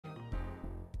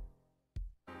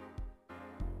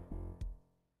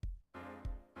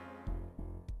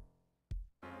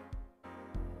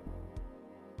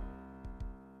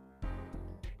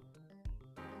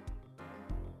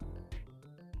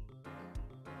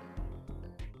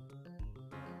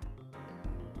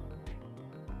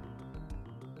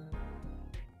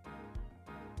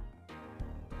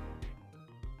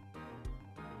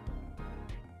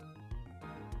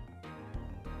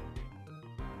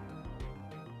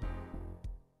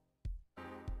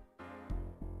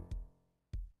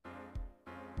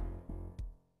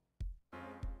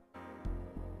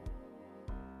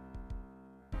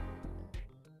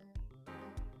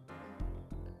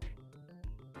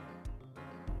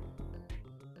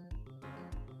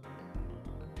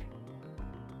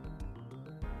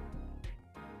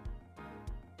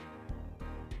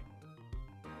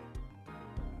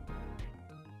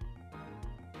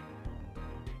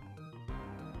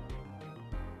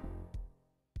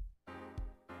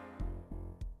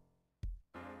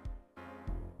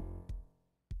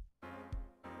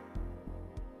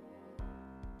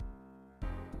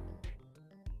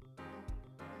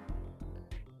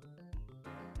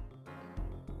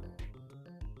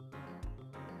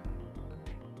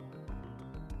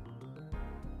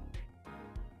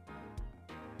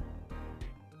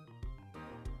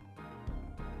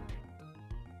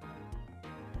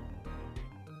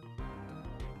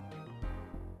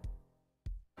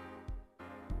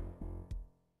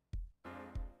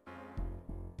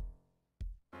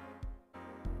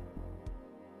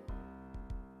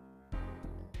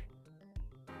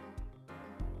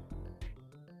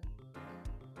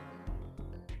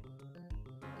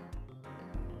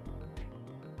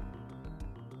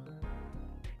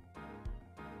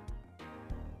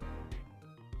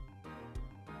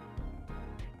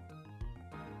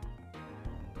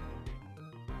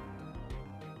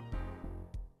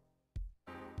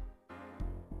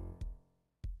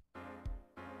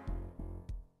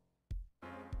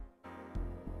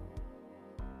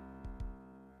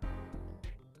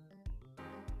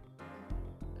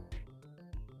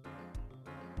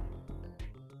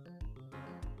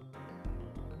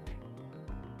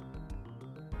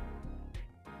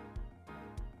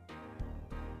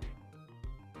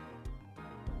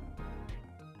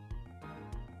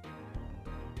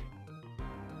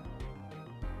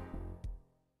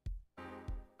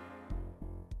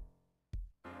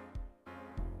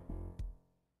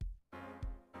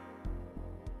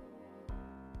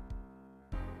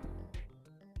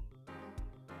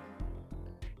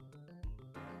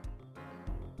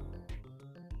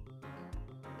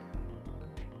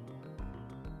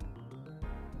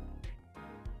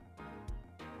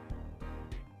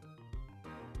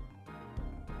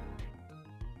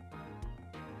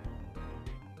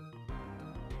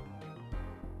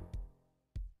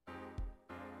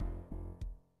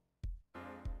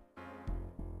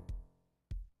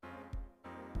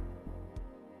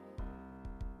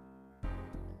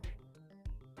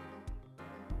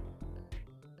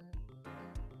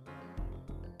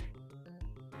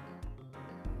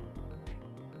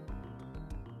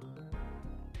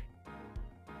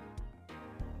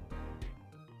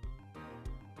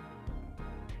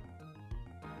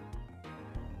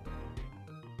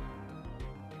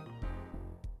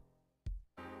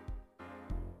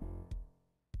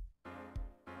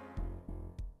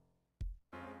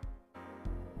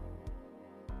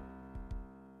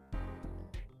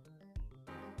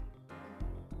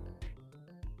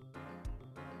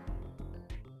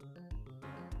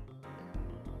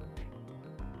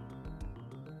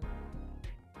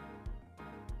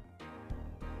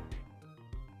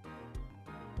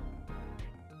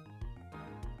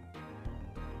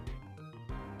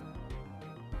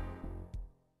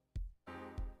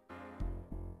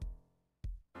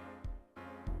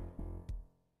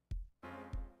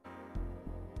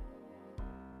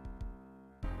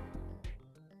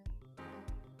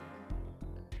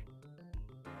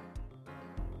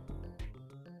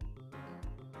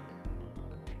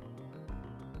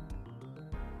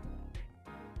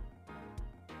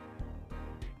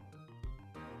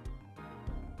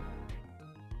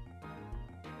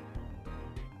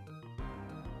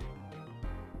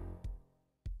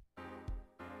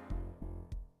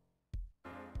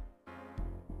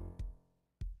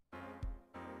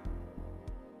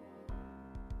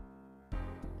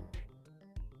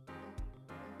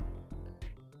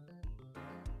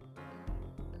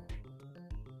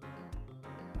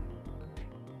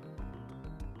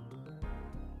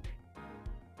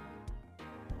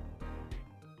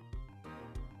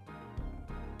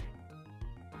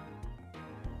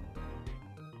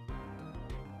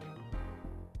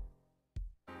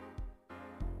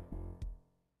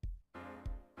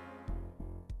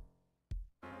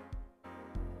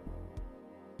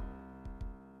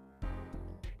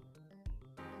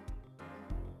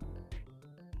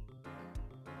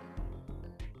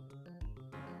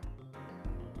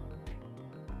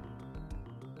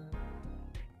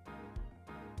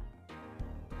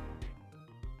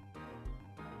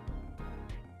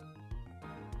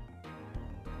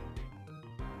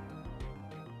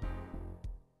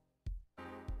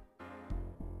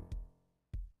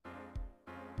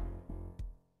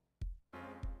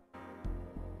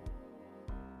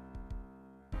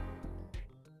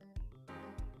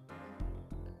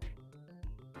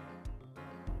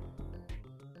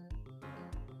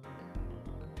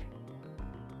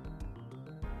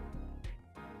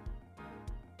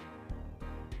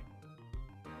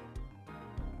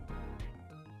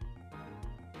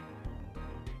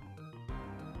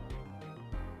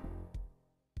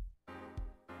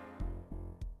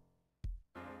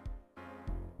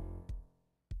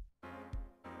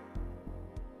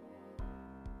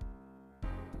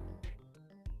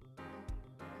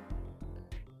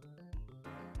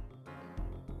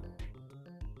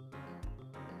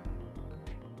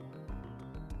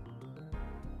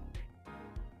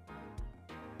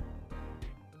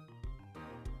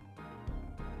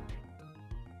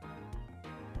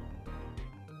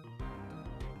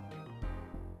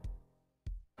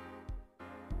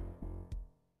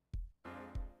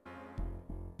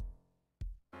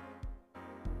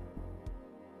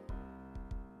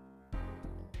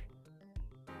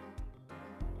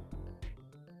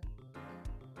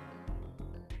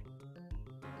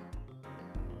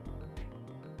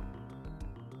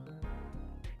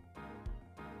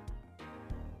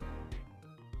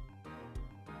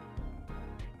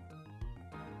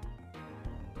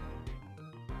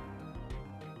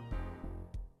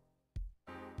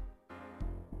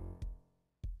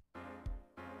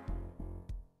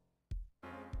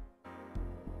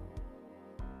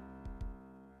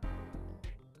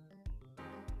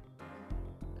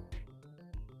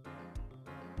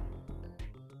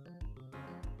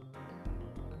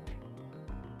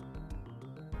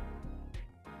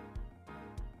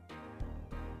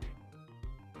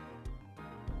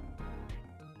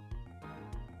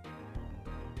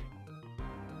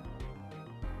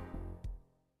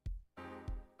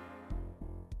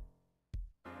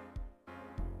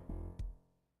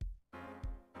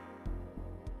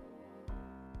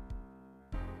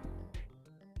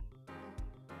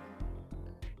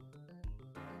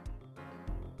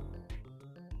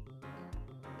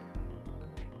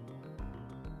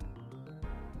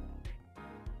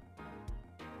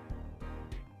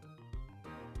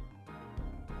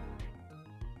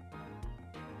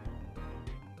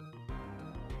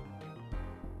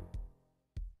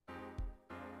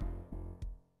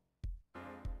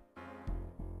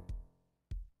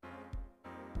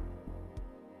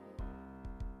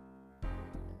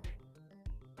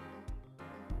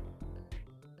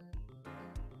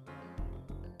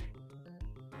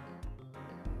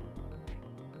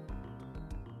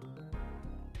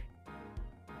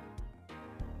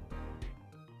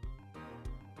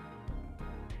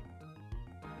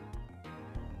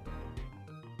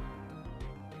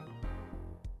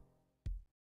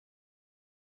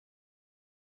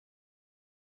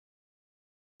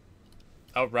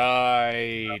All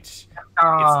right.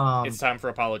 It's time for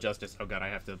Apollo Justice. Oh god, I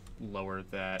have to lower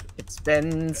that. It's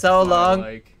been so long.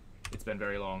 Like, it's been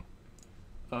very long.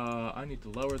 I need to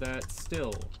lower that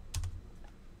still.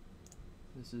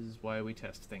 This is why we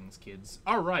test things, kids.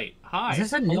 All right. Hi. Is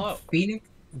this a new Phoenix?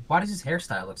 Why does his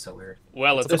hairstyle look so weird?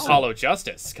 Well, it's Apollo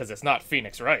Justice, because it's not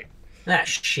Phoenix Wright. Ah,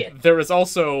 shit. There is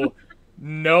also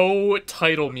no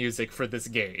title music for this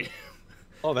game.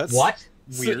 Oh, that's what?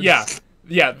 Weird. So, yeah.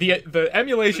 Yeah, the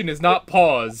emulation is not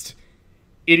paused.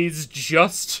 It is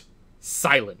just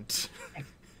silent.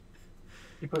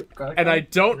 And I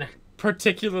don't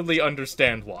particularly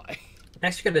understand why.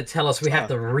 Next, you're going to tell us we have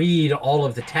to read all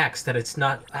of the text, that it's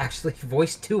not actually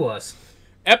voiced to us.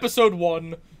 Episode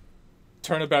 1,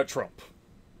 Turnabout Trump.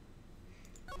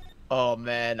 Oh,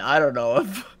 man, I don't know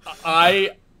if...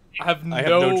 I have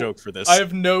no joke for this. I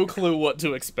have no clue what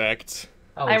to expect.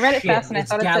 Oh, I read it fast and I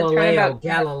thought it said Turnabout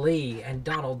Galilee, and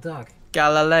Donald Duck.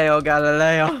 Galileo.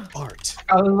 Art.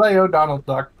 Galileo, Donald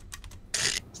Duck.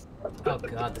 Oh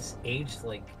god, this aged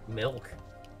like milk.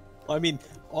 Well, I mean,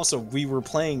 also, we were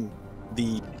playing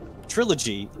the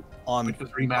trilogy on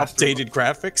remastered. updated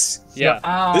graphics. Yeah.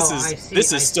 Oh,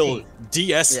 this is still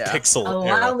DS pixel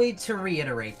Allow era. me to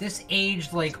reiterate, this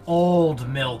aged like old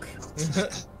milk.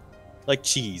 Like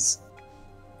cheese.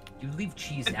 You leave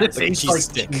cheese out. This Like is cheese like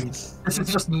stick. cheese. This is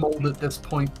just mold at this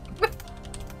point.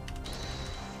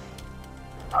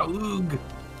 Oog.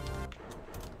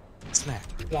 Smack.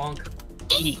 Wonk.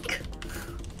 Eek.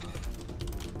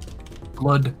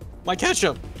 Blood. My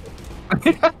ketchup.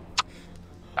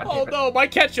 Oh no, my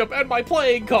ketchup and my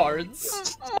playing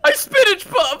cards! My spinach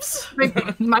puffs!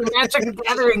 My Magic the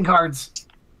Gathering cards.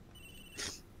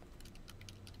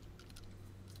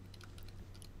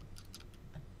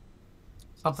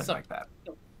 Something like that.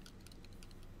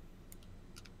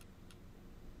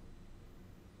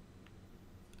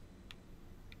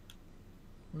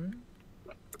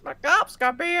 My cop's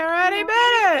gonna be here any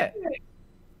minute!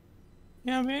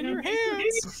 Yeah, man, your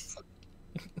hands.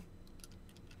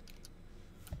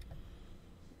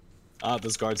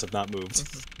 Those guards have not moved.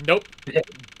 Nope.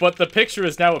 But the picture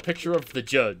is now a picture of the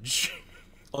judge.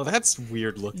 Oh, that's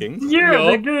weird looking.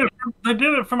 Yeah, Yup. they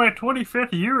did it for my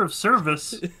 25th year of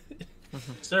service.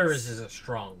 Service is a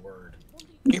strong word.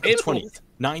 April 20th,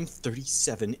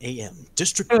 9:37 a.m.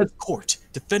 District Court,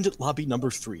 Defendant Lobby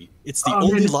number 3. It's the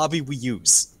only lobby we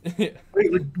use. Wait,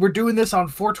 we're doing this on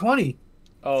 420.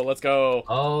 Oh, let's go.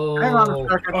 Oh. Hang on a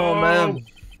second. Oh, man.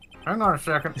 Hang on a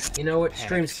second. You know what?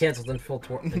 Stream's canceled until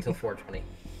 420.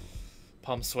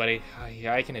 Palm sweaty.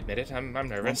 I can admit it. I'm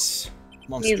nervous.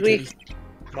 Mom's He's spaghetti.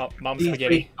 Mom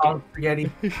spaghetti. Mom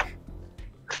spaghetti.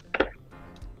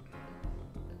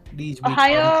 These weak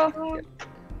Ohio.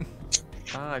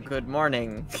 Good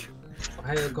morning.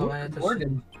 Ohio, go ahead.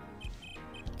 Morning.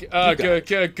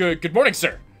 Good morning,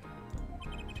 sir.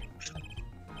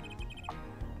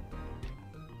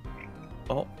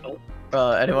 Oh.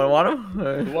 Anyone want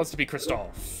him? Who wants to be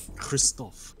Christoph?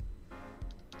 Christoph.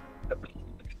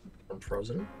 I'm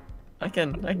frozen. I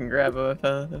can grab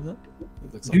a.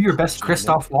 Do your best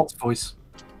Christoph Waltz voice.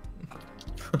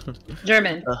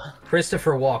 German.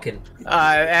 Christopher Walken.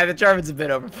 The German's a bit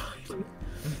overplayed.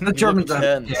 The Germans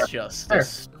are. It's just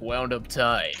this wound up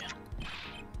tie.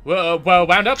 Well,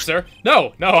 wound up, sir.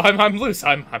 No, I'm loose.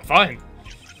 I'm fine.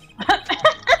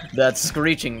 That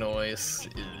screeching noise,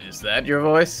 is that your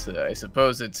voice? I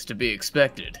suppose it's to be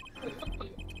expected.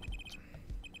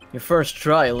 Your first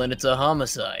trial and it's a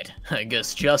homicide. I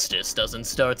guess justice doesn't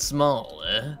start small,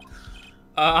 eh?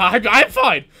 I'm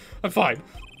fine. I'm fine.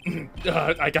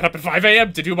 I got up at 5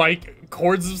 a.m. to do my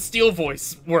Chords of Steel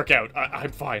voice workout.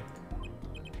 I'm fine.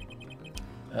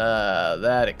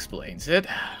 That explains it.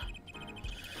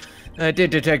 I did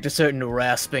detect a certain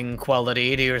rasping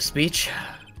quality to your speech.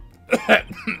 I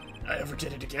ever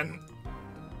did it again.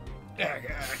 Crap.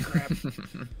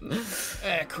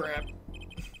 Crap.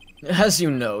 As you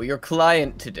know, your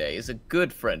client today is a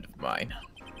good friend of mine.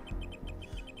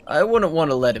 I wouldn't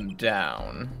want to let him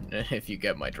down, if you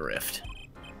get my drift.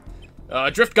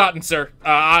 Drift gotten, sir.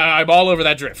 I'm all over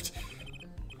that drift.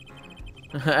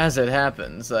 As it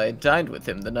happens, I dined with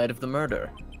him the night of the murder.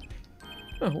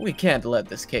 We can't let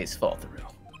this case fall through.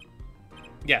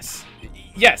 Yes.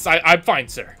 Yes, I'm fine,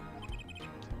 sir.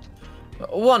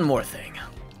 One more thing.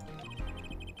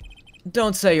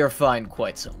 Don't say you're fine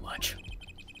quite so much.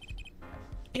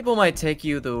 People might take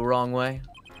you the wrong way.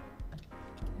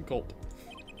 Gulp.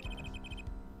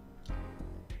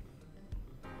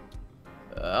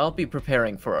 I'll be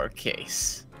preparing for our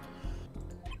case.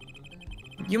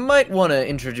 You might want to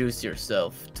introduce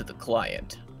yourself to the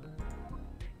client.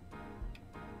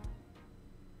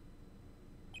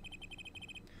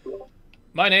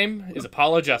 My name is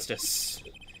Apollo Justice.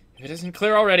 If it isn't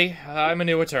clear already, I'm a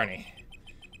new attorney.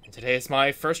 And today is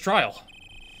my first trial.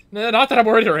 Not that I'm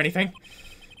worried or anything.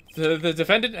 The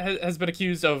defendant has been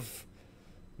accused of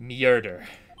murder.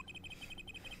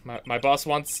 My boss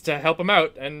wants to help him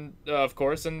out, and of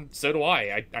course, and so do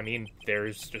I. I mean,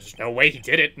 there's no way he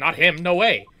did it. Not him. No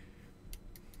way.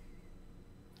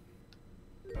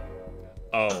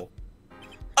 Oh.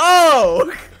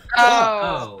 Oh!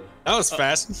 Oh. That was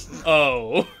fast.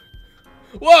 Oh.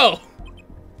 Whoa!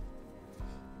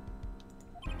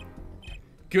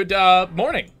 Good,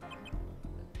 morning.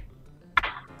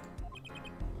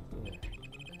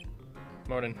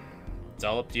 Morning. It's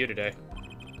all up to you today.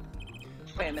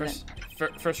 Wait a minute.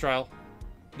 First trial.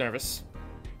 Nervous.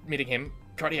 Meeting him.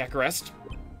 Cardiac arrest.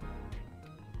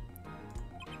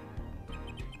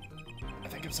 I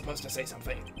think I'm supposed to say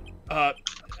something.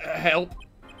 Help.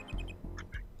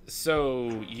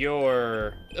 So,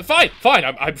 you're... Fine!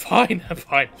 I'm fine! I'm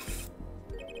fine.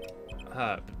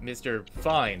 Mr.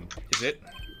 Fine, is it?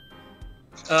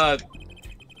 I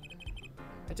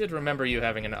did remember you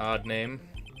having an odd name.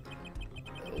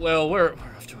 Well, we're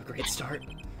off to a great start.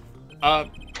 Are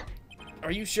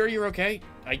you sure you're okay?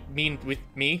 I mean, with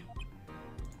me?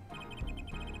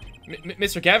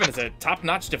 Mr. Gavin is a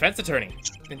top-notch defense attorney.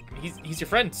 And he's your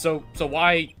friend, so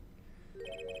why...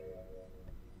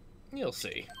 You'll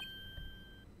see.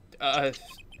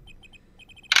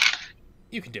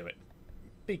 You can do it.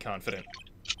 Be confident.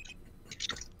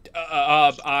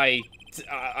 I'm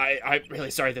really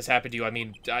sorry this happened to you. I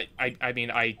mean,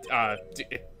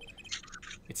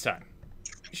 it's time.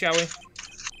 Shall we?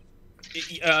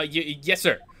 Yes,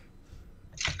 sir.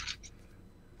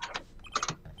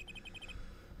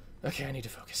 Okay, I need to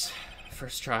focus.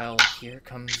 First trial, here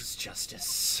comes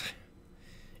justice.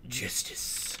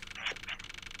 Justice.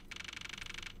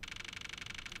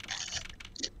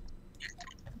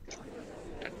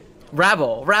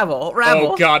 Rabble.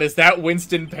 Oh god, is that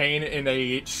Winston Payne in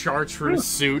a chartreuse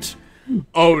suit?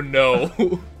 Oh no.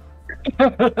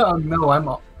 Oh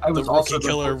no, I was The also Rookie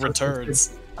Killer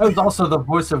returns. I was also the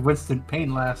voice of Winston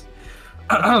Payne last.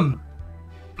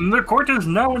 The court is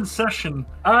now in session.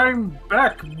 I'm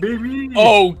back, baby.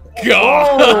 Oh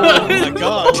god. Oh my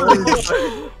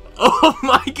god. Oh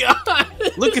my god.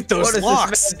 Look at those What has locks.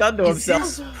 this man done to Is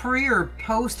himself? this pre or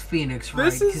post Phoenix, right?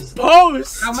 This is 'Cause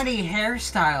post. how many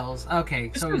hairstyles? Okay,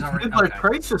 This so he's is already. Midlife Okay.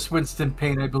 Crisis Winston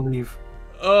Payne, I believe.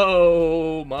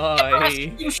 Oh my.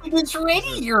 Prosecution is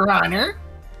ready, Your Honor.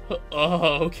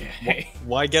 Oh, okay.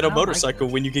 Why get a I like motorcycle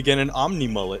this. when you could get an Omni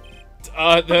mullet?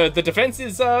 The defense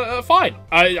is fine.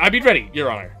 I'd be ready,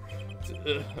 Your Honor.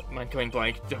 Mind going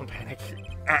blank. Don't panic.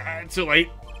 Too late.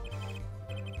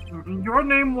 Your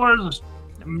name was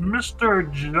Mr.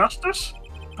 Justice?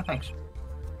 Thanks.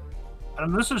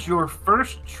 And this is your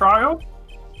first trial?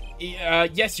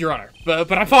 Yes, Your Honor.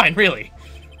 But I'm fine, really.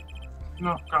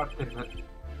 No, God damn it.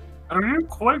 Are you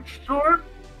quite sure?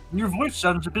 Your voice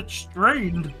sounds a bit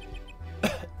strained.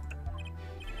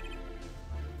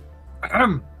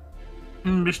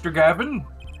 Mr. Gavin?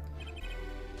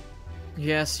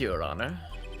 Yes, Your Honor.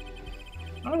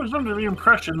 I was under the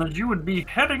impression that you would be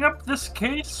heading up this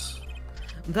case.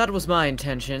 That was my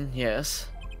intention, yes.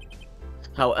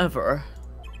 However,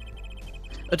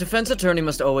 a defense attorney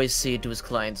must always cede to his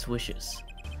client's wishes.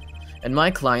 And my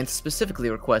client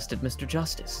specifically requested Mr.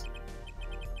 Justice.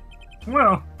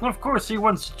 Well, of course he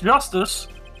wants justice,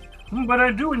 but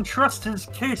I do entrust his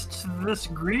case to this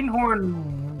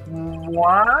greenhorn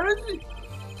ward.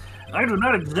 I do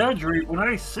not exaggerate when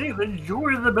I say that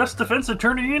you're the best defense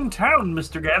attorney in town,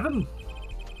 Mr. Gavin.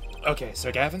 Okay,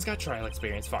 so Gavin's got trial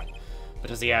experience, fine. But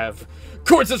does he have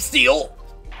cords of steel?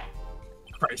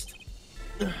 Christ.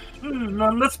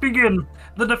 Now let's begin.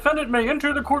 The defendant may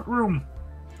enter the courtroom.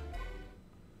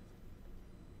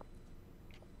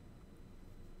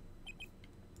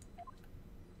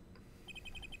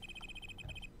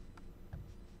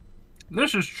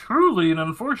 This is truly an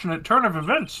unfortunate turn of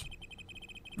events.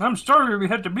 I'm sorry we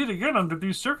had to meet again under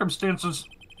these circumstances.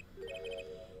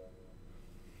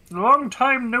 Long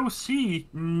time no see,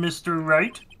 Mr.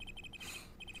 Wright.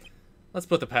 Let's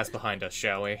put the past behind us,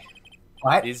 shall we?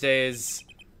 What? These days,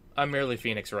 I'm merely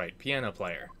Phoenix Wright, piano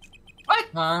player. What?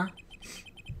 Huh?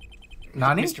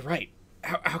 Nani? Mr. Wright,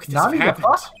 how could this Nani, have the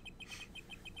happened? fuck?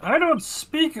 I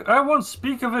won't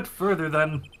speak of it further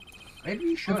then. Maybe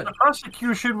you If should. the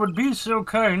prosecution would be so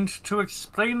kind to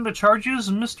explain the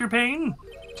charges, Mr. Payne.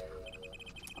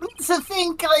 To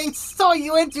think I saw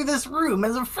you enter this room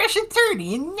as a fresh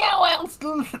attorney, and now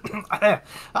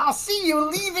I'll see you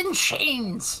leave in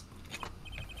chains.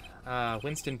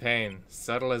 Winston Payne,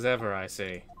 subtle as ever, I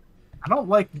see. I don't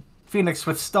like Phoenix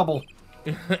with stubble.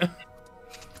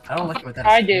 I don't like it with that.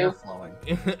 I do. Flowing.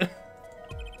 The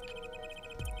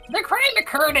crime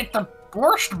occurred at the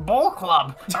Borscht Bowl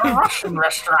Club, a Russian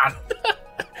restaurant.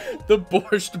 The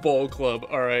Borscht Bowl Club.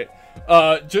 All right.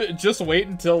 Just wait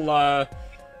until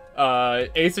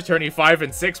Ace Attorney 5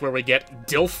 and 6, where we get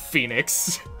Dilf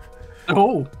Phoenix.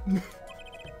 Oh.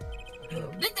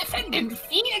 The defendant,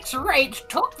 Phoenix Wright,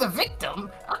 took the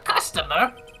victim, a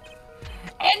customer,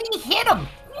 and he hit him,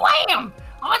 wham,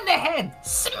 on the head,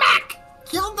 smack,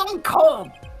 killed him cold.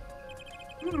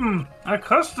 A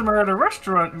customer at a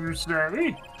restaurant, you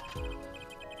say?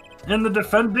 And the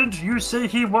defendant, you say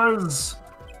he was...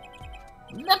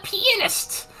 The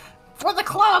pianist, for the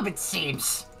club, it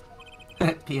seems.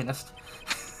 Pianist.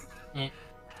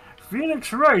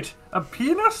 Phoenix Wright, a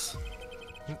penis?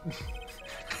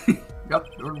 Yep,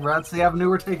 that's the avenue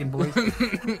we're taking, boys.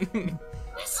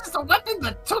 This is the weapon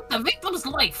that took the victim's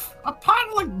life. A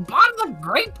bottle of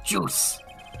grape juice.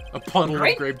 A puddle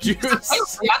of grape juice.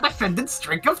 The defendant's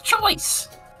drink of choice.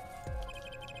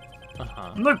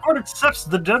 Uh-huh. The court accepts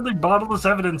the deadly bottle as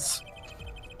evidence.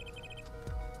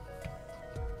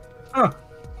 Huh.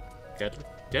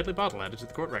 Deadly bottle added to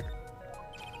the court record.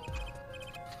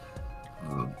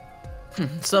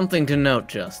 Something to note,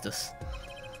 Justice.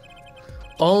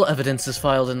 All evidence is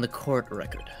filed in the court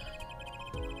record.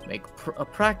 Make a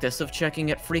practice of checking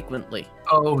it frequently.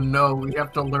 Oh no, we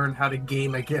have to learn how to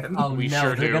game again. Oh We no,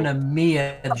 sure they're do.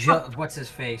 gonna what's his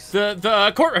face?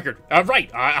 The court record. Right.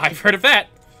 I've heard of that.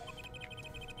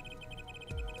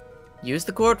 Use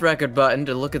the court record button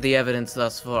to look at the evidence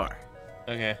thus far.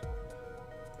 Okay.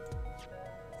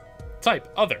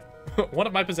 Type other. One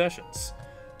of my possessions.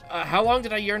 How long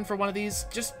did I yearn for one of these?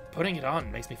 Just putting it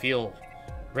on makes me feel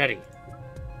ready.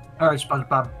 Alright,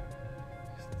 SpongeBob.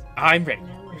 I'm ready.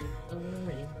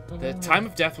 The time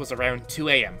of death was around 2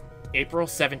 a.m. April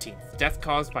 17th. Death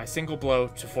caused by single blow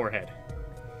to forehead.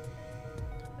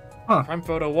 Huh. Crime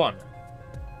photo 1.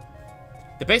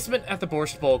 The basement at the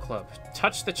Borscht Bowl Club.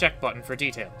 Touch the check button for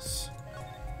details.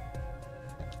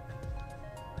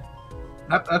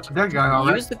 That's a dead guy,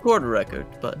 alright. Use the court record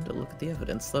button to look at the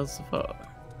evidence thus far.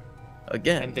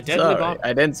 Again, And the deadly sorry, bottle.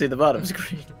 I didn't see the bottom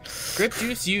screen. Grape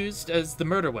juice used as the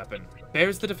murder weapon.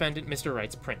 Bears the defendant Mr.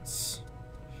 Wright's prints.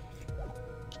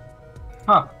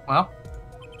 Huh, well.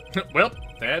 Well,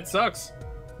 that sucks.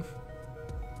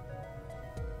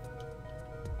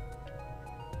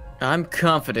 I'm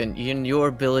confident in your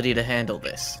ability to handle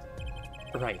this.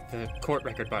 Right, the court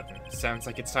record button. Sounds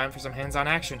like it's time for some hands-on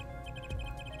action.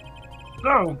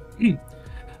 So, the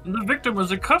victim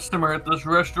was a customer at this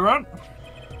restaurant.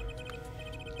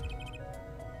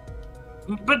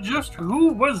 But just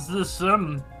who was this,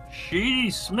 Shady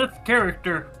Smith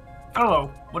character?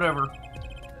 Fellow, whatever.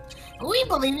 We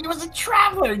believe he was a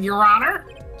traveler, Your Honor.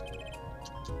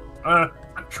 A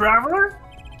traveler?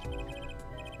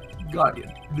 Got you.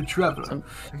 The traveler.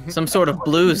 Some sort of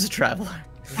blues traveler.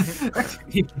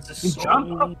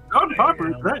 John Hopper,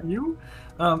 is that you?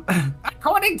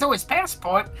 According to his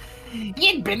passport, he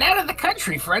had been out of the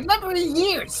country for a number of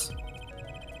years.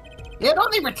 He had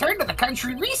only returned to the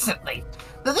country recently,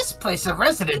 though this place of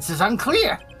residence is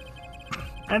unclear.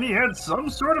 And he had some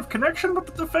sort of connection with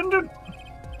the defendant?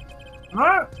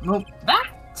 Huh? Nope. That,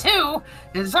 too,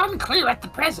 is unclear at the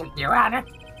present, Your Honor.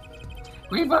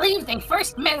 We believe they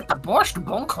first met at the Borscht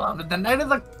Bowl Club on the night of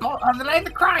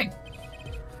the crime.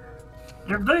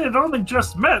 If they had only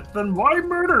just met, then why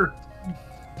murder?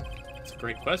 That's a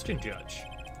great question, Judge.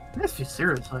 Yes,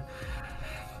 seriously.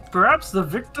 Perhaps the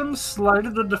victim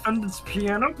slighted the defendant's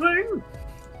piano playing?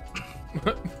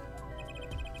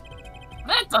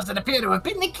 That doesn't appear to have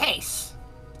been the case.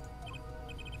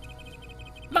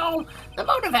 No, the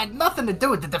motive had nothing to do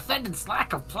with the defendant's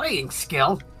lack of playing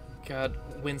skill. God,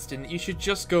 Winston, you should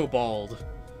just go bald.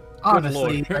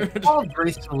 Honestly, Lord. like, all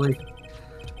gracefully.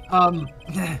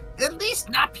 At least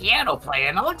not piano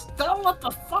playing. I'll let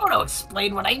the photo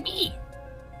explain what I mean.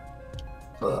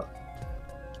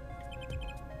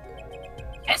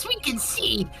 As we can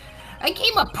see, a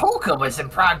game of poker was in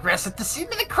progress at the scene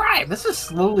of the crime. This is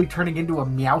slowly turning into a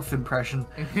Meowth impression.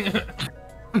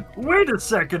 Wait a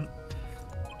second.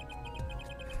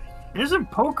 Isn't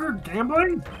poker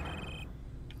gambling?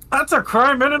 That's a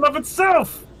crime in and of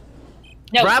itself.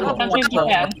 No, Bravo. sometimes you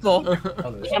can. Oh,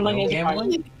 Gambling is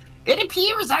fine. It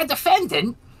appears our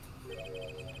defendant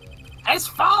has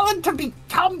fallen to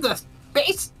become the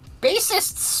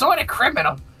basest sort of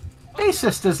criminal.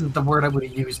 Basest isn't the word I would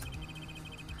have used.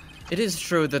 It is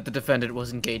true that the defendant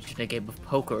was engaged in a game of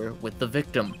poker with the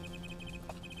victim.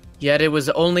 Yet it was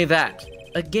only that,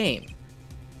 a game.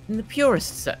 In the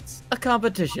purest sense, a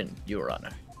competition, Your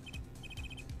Honor.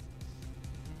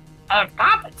 A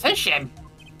competition?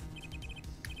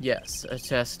 Yes, a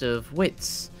test of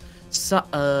wits,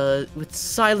 with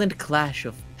silent clash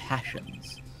of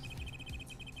passions.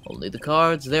 Only the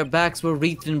cards, their backs were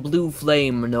wreathed in blue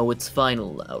flame, know its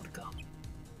final outcome.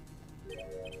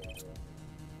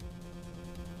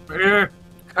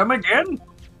 Come again?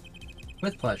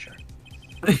 With pleasure.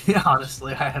 Yeah,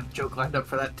 honestly, I had a joke lined up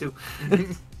for that too.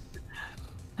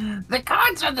 The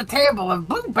cards on the table have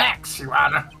blue backs, Your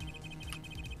Honor.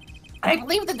 I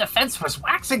believe the defense was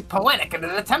waxing poetic in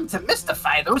an attempt to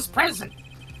mystify those present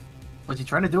Was he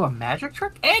trying to do a magic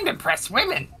trick? and impress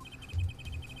women.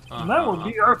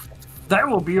 That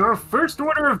will be our first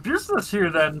order of business here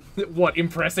then. What,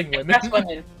 impressing women? That's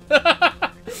women.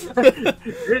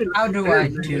 How do I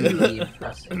do the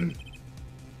impressing?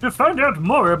 To find out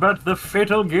more about the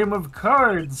fatal game of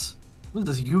cards. What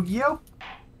is this, Yu-Gi-Oh?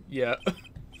 Yeah.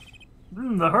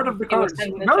 The heart of the It was cards.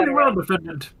 sending this Very letter well, out.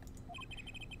 defendant.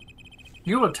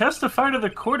 You will testify to the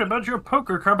court about your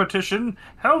poker competition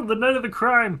held the night of the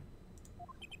crime.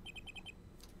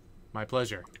 My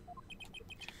pleasure.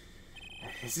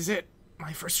 This is it.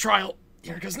 My first trial.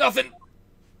 Here goes nothing.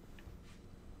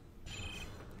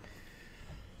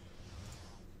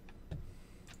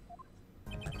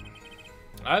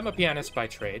 I'm a pianist by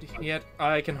trade, yet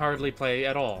I can hardly play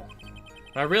at all.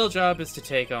 My real job is to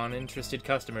take on interested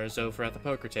customers over at the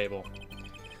poker table.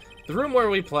 The room where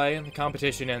we play and the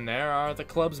competition in there are the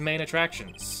club's main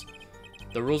attractions.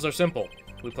 The rules are simple.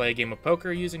 We play a game of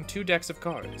poker using 2 decks of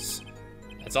cards.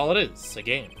 That's all it is, a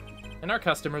game. And our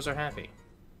customers are happy.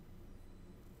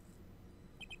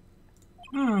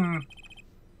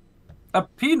 A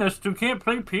pianist who can't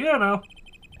play piano.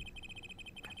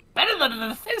 Better than a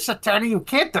defense attorney who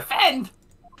can't defend.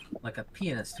 Like a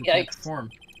pianist who can't Yikes. perform.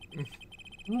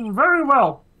 Very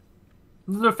well.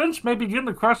 The defense may begin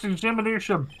the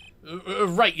cross-examination.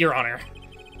 Right, Your Honor.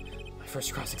 My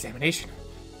first cross-examination.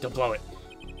 Don't blow it.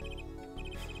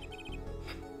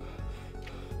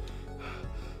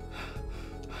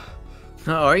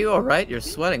 Oh, are you alright? You're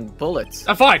sweating bullets.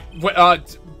 Fine.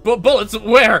 Bullets,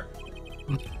 where?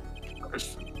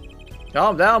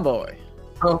 Calm down, boy.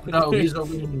 Oh no, he's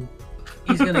over here.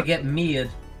 He's gonna get mead.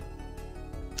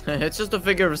 It's just a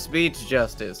figure of speech,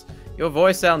 Justice. Your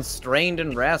voice sounds strained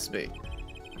and raspy.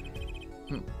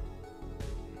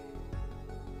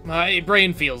 My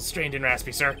brain feels strained and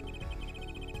raspy, sir.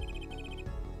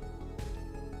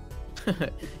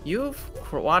 You've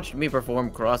watched me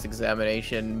perform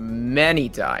cross-examination many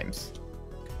times.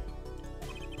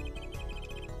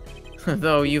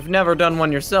 Though you've never done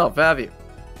one yourself, have you?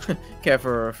 Care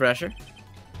for a refresher?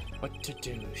 What to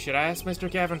do? Should I ask Mr.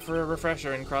 Gavin for a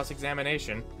refresher in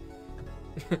cross-examination?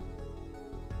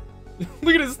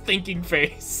 Look at his thinking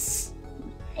face.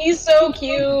 He's so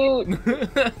cute.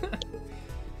 Do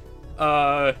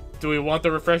we want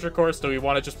the refresher course? Do we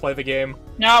want to just play the game?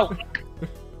 No.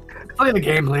 Play the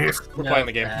game, please. We're No, playing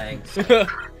the game. thanks.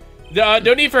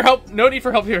 No need for help. No need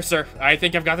for help here, sir. I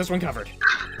think I've got this one covered.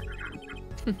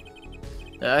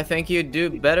 I think you do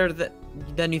better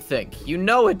than you think. You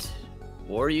know it,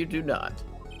 or you do not.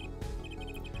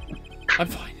 I'm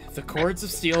fine. The cords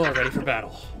of steel are ready for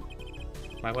battle.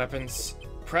 My weapons,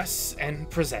 press and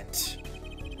present.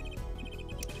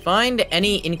 Find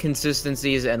any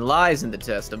inconsistencies and lies in the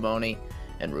testimony,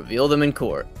 and reveal them in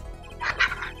court.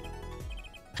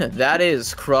 That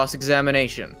is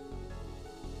cross-examination.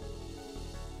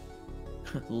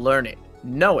 Learn it.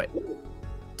 Know it.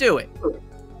 Do it.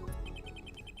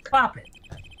 Clap it.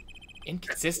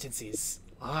 Inconsistencies,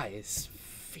 lies.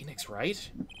 Phoenix Wright?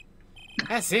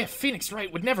 As if Phoenix Wright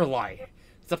would never lie.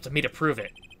 It's up to me to prove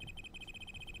it.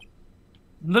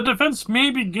 The defense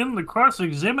may begin the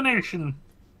cross-examination.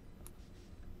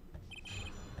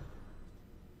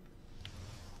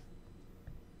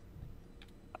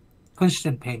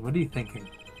 Winston, Payne, what are you thinking?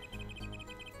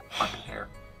 Fucking hair.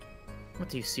 What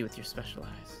do you see with your special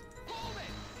eyes?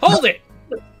 Hold it!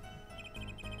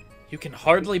 You can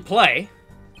hardly play.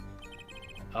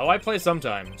 Oh, I play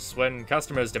sometimes, when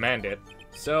customers demand it.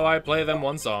 So I play them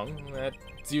one song.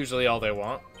 That's usually all they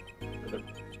want. A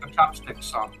chopstick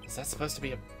song. Is that supposed to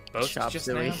be a boast Chop just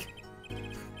suey. now?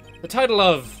 The title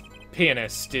of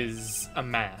pianist is a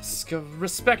mask, a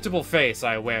respectable face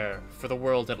I wear for the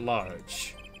world at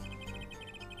large.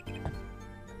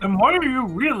 And why are you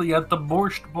really at the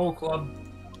Borscht Bowl Club?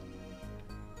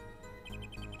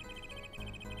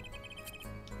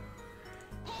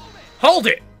 Hold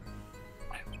it!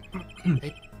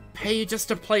 They pay you just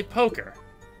to play poker.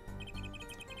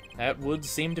 That would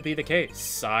seem to be the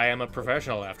case. I am a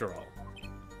professional, after all.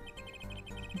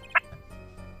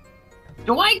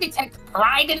 Do I detect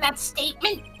pride in that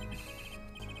statement?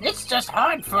 It's just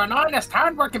hard for an honest,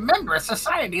 hard-working member of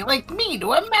society like me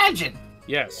to imagine.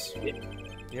 Yes.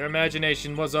 Your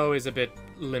imagination was always a bit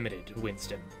limited,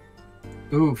 Winston.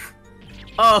 Oof.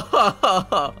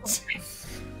 Oh,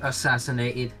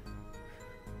 Assassinated.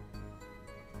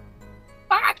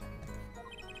 But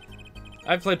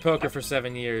I've played poker for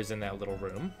 7 years in that little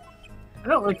room. I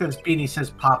don't like that his beanie says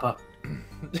Papa.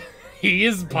 He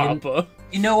is Papa.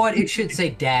 You know what? It should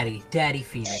say Daddy. Daddy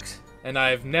Phoenix. And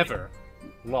I've never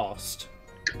lost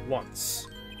once.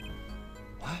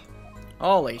 What?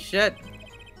 holy shit.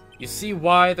 You see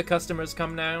why the customers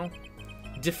come now?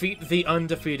 Defeat the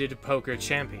undefeated poker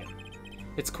champion.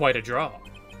 It's quite a draw.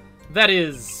 That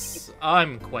is,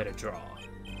 I'm quite a draw.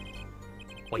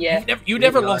 Wait, Yeah. you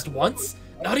never lost once?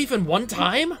 Not even one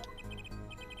time?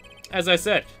 As I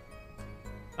said,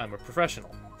 I'm a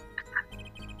professional.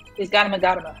 He's got him and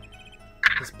got him.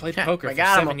 He's played poker I for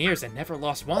got him. 7 years and never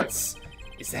lost once.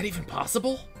 Is that even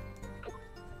possible?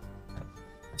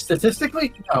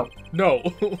 Statistically, no. No.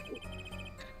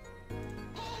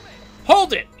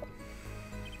 Hold it!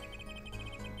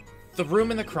 The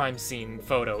room in the crime scene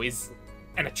photo is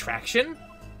an attraction?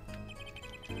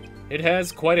 It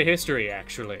has quite a history,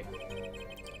 actually.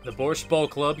 The Borscht Bowl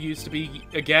Club used to be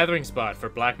a gathering spot for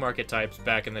black market types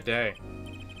back in the day.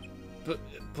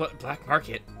 Black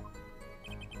market?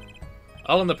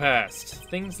 All in the past.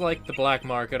 Things like the black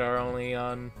market are only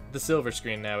on the silver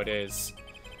screen nowadays.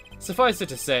 Suffice it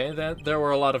to say that there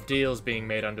were a lot of deals being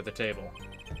made under the table.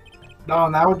 No,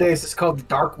 nowadays it's called the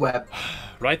dark web.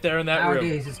 Right there in that room.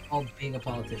 Nowadays, it's called being a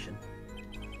politician.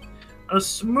 A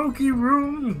smoky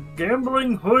room,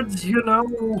 gambling hoods, you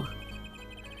know.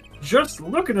 Just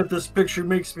looking at this picture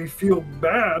makes me feel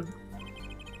bad.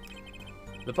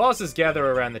 The bosses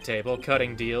gather around the table,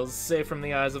 cutting deals, safe from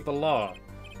the eyes of the law.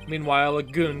 Meanwhile, a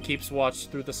goon keeps watch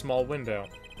through the small window.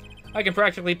 I can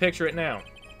practically picture it now.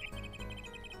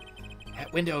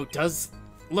 That window does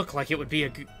look like it would be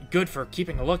good for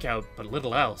keeping a lookout, but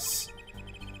little else.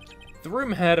 The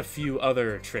room had a few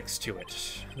other tricks to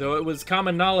it, though it was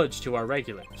common knowledge to our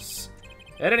regulars.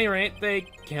 At any rate, they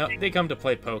come to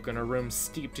play poker in a room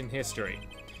steeped in history.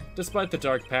 Despite the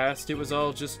dark past, it was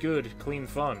all just good, clean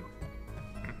fun.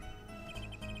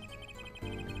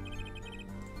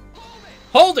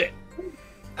 Hold it!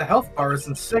 The health bar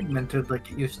isn't segmented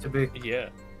like it used to be. Yeah.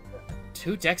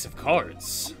 2 decks of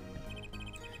cards.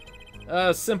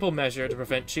 A simple measure to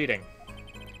prevent cheating.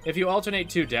 If you alternate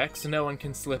 2 decks, no one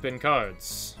can slip in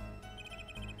cards.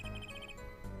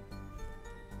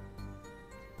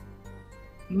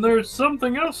 There's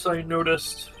something else I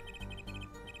noticed.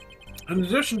 In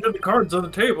addition to the cards on the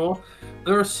table,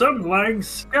 there are some lying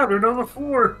scattered on the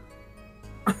floor.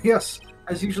 Yes,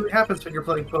 as usually happens when you're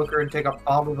playing poker and take a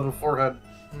bald little forehead.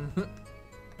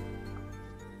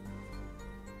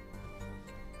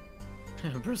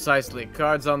 Precisely.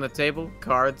 Cards on the table,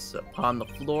 cards upon the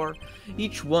floor,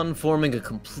 each one forming a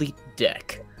complete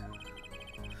deck.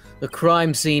 The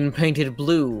crime scene painted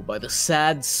blue by the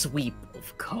sad sweep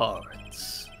of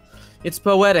cards. It's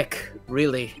poetic,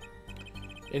 really.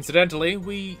 Incidentally,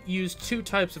 we used 2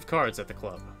 types of cards at the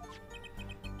club.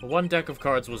 One deck of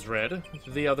cards was red,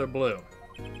 the other blue.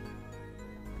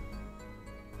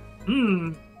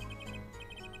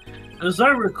 As I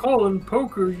recall in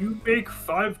poker, you make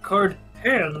 5-card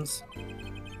hands.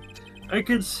 I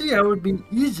can see how it would be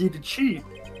easy to cheat.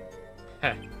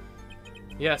 Heh.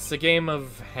 Yes, a game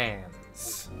of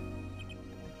hands.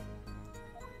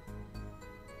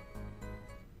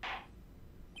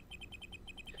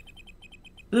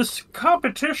 This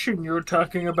competition you're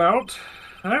talking about,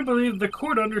 I believe the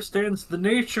court understands the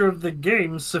nature of the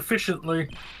game sufficiently.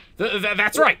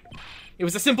 That's right! It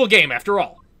was a simple game, after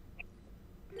all.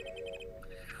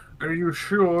 Are you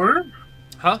sure?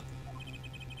 Huh?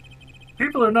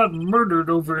 People are not murdered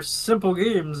over simple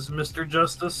games, Mr.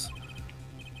 Justice.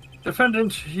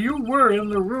 Defendant, you were in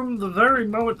the room the very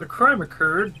moment the crime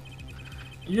occurred,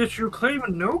 yet you claim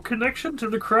no connection to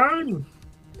the crime?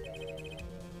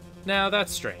 Now,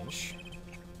 that's strange.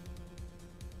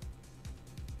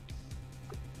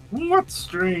 What's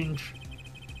strange?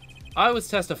 I was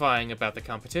testifying about the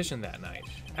competition that night.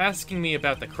 Asking me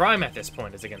about the crime at this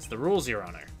point is against the rules, Your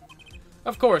Honor.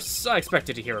 Of course, I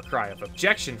expected to hear a cry of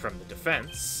objection from the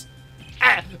defense.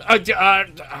 I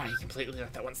completely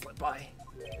let that one slip by.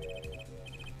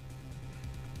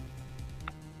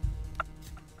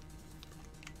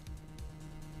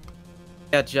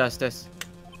 Yeah, Justice.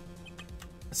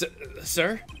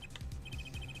 Sir?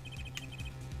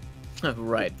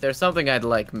 Right, there's something I'd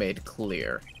like made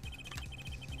clear.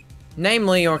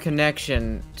 Namely, your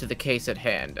connection to the case at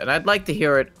hand, and I'd like to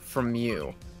hear it from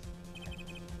you.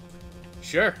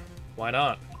 Sure, why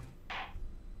not?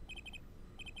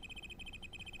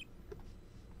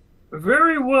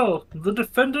 Very well. The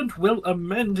defendant will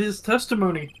amend his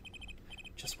testimony.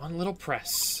 Just one little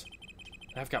press.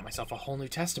 I've got myself a whole new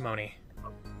testimony.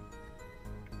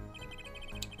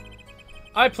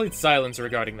 I plead silence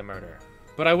regarding the murder,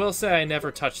 but I will say I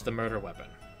never touched the murder weapon.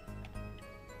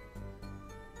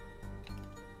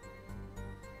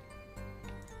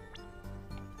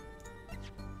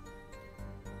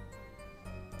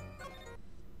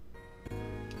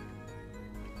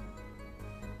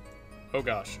 Oh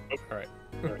gosh. Alright.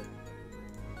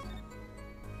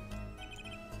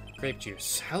 Grape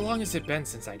juice. How long has it been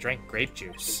since I drank grape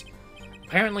juice?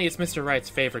 Apparently it's Mr. Wright's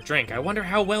favorite drink. I wonder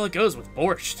how well it goes with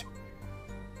borscht.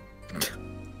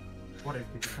 What if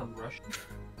we become Russian?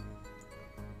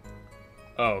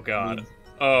 Oh god.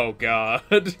 Oh god.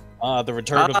 The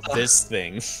return of this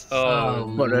thing.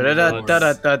 Oh.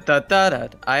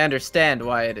 I understand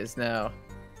why it is now.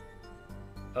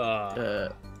 Oh.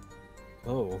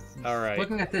 Alright.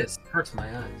 Looking at this hurts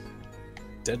my eyes.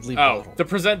 Deadly Oh, bottle. the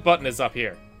present button is up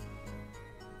here.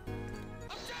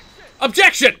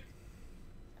 Objection!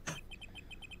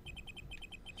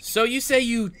 So you say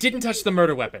you didn't touch the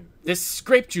murder weapon, this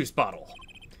grape juice bottle,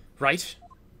 right?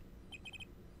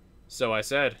 So I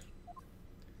said.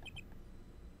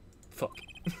 Fuck.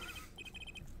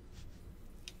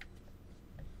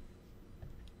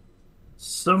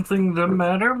 Something the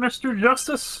matter, Mr.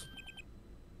 Justice?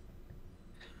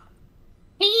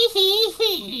 Hee hee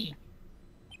hee.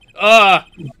 Ah!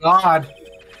 God.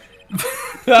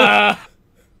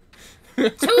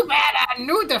 Too bad our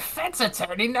new defense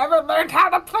attorney never learned how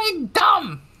to play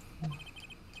dumb.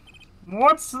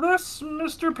 What's this,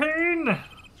 Mr. Payne?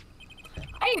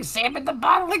 I examined the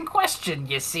bottle in question,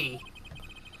 you see.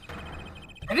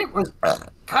 And it was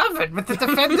covered with the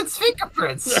defendant's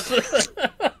fingerprints.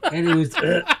 And it was.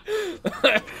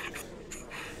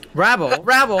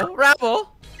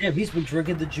 Rabble! Damn, he's been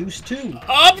drinking the juice too.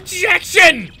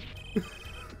 Objection!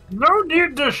 No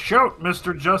need to shout,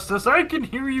 Mr. Justice. I can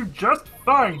hear you just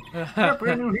fine. Got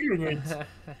brand new hearing aids.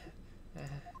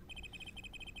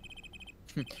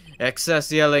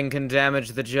 Excess yelling can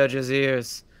damage the judge's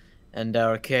ears. And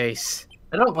our case.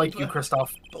 I don't like you,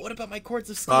 Christoph. But what about my cords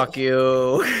of steel? Fuck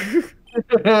you.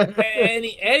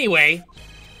 Anyway,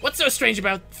 what's so strange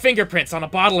about fingerprints on a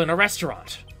bottle in a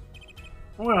restaurant?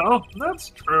 Well,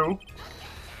 that's true.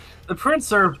 The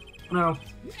prints are, no.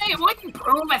 They wouldn't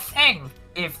prove a thing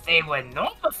if they were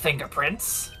normal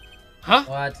fingerprints. Huh?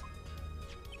 What?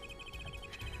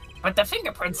 But the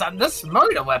fingerprints on this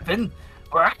murder weapon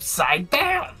were upside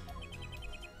down.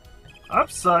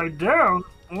 Upside down?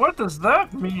 What does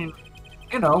that mean?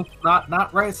 You know,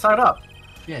 not right side up.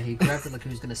 Yeah, he grabbed it like he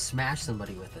was gonna smash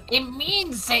somebody with it. It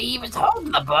means that he was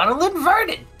holding the bottle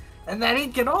inverted, and that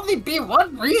it can only be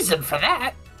one reason for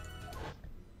that.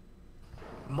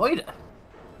 Moida.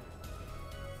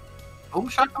 Boom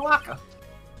shakalaka.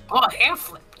 Or hair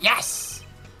flip, yes.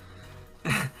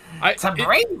 To It-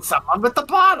 brain someone with the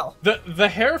bottle. The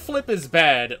hair flip is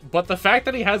bad, but the fact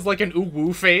that he has like an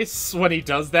ooh-woo face when he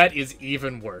does that is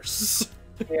even worse.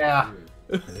 Yeah.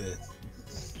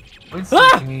 Winston,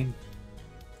 Ah! I mean,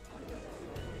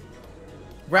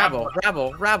 Rabble.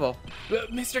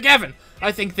 Mr. Gavin,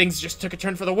 I think things just took a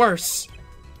turn for the worse.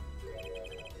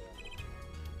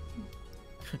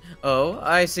 Oh,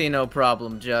 I see no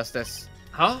problem, Justice.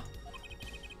 Huh?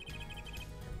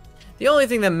 The only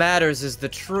thing that matters is the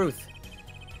truth.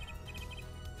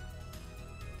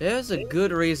 There's a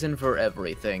good reason for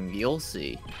everything, you'll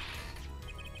see.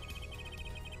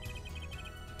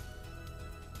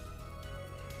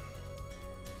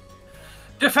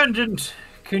 Defendant,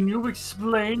 can you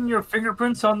explain your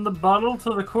fingerprints on the bottle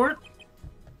to the court?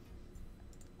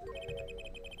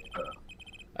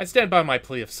 I stand by my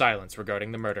plea of silence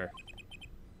regarding the murder.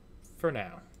 For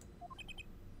now.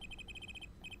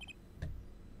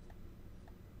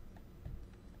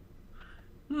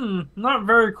 Not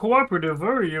very cooperative,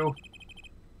 are you?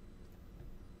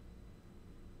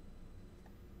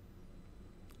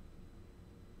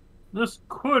 This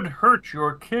could hurt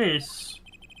your case.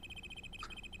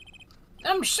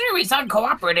 I'm sure he's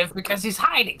uncooperative because he's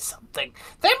hiding something.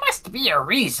 There must be a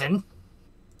reason.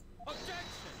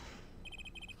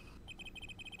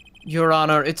 Your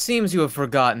Honor, it seems you have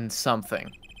forgotten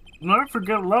something. I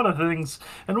forget a lot of things.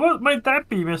 And what might that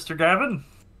be, Mr. Gavin?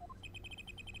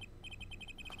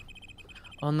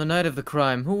 On the night of the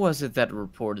crime, who was it that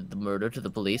reported the murder to the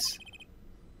police?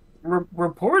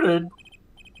 Reported?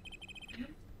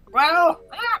 Well,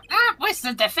 that was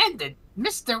the defendant,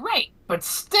 Mr. Wright. But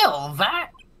still,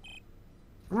 that...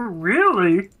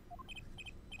 Really?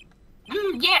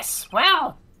 Yes,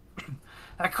 well,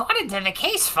 according to the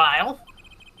case file,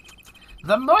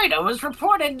 The murder was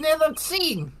reported near the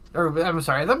scene. Or, I'm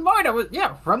sorry, the murder was,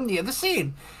 from near the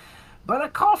scene. But a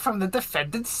call from the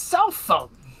defendant's cell phone.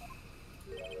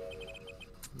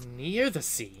 Near the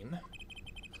scene?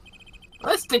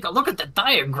 Let's take a look at the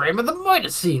diagram of the murder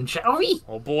scene, shall we?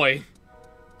 Oh boy.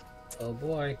 Oh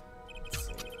boy. Let's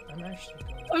see. I'm actually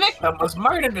going The victim was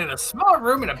murdered in a small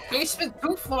room in a basement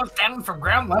 2 floors down from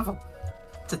ground level.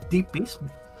 It's a deep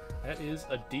basement. That is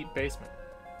a deep basement.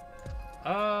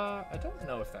 I don't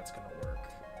know if that's gonna work.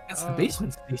 It's the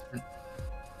basement's basement.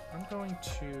 I'm going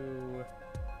to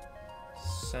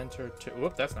center to.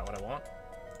 Whoop, that's not what I want.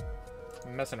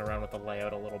 I'm messing around with the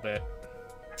layout a little bit.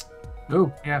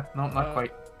 Oh, yeah, no, not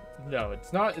quite. No,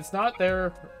 it's not. It's not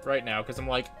there right now because I'm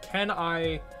like, can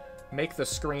I make the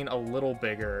screen a little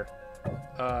bigger?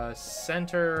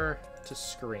 Center to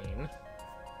screen.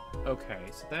 Okay,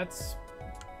 so that's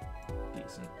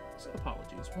decent. So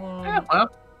apologies. One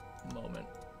moment.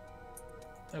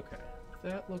 Okay,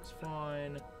 that looks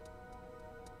fine.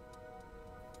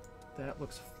 That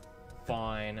looks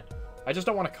fine. I just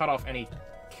don't want to cut off any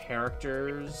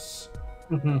characters.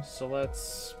 So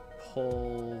let's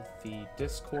pull the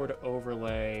Discord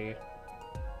overlay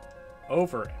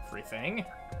over everything.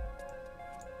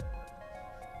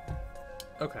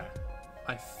 Okay.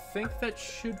 I think that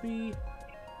should be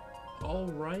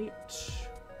alright.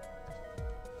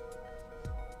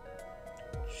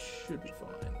 Should be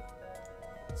fine.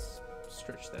 Let's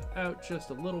stretch that out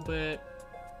just a little bit.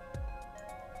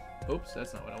 Oops,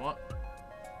 that's not what I want.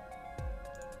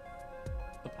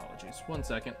 Apologies. 1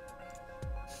 second.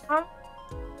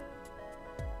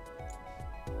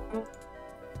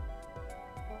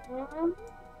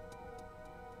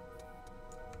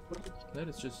 That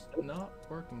is just not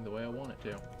working the way I want it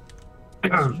to.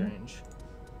 That's strange.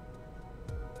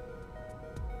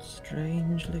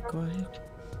 Strangely quiet.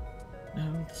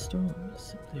 Now the storm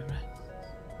simply rests.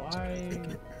 Why?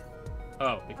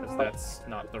 Oh, because that's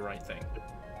not the right thing.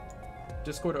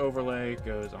 Discord overlay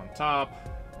goes on top.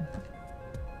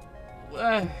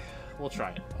 We'll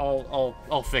try it.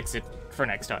 I'll fix it for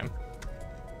next time.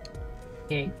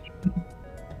 Okay.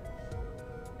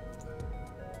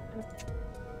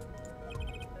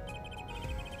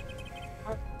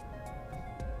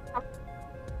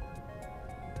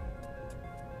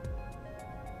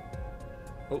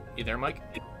 Oh, you there, Mike?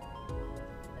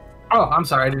 Oh, I'm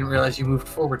sorry, I didn't realize you moved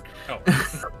forward. Oh.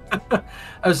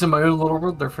 I was in my own little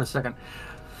world there for a second.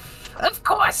 Of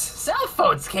course, cell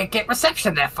phones can't get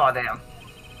reception that far down.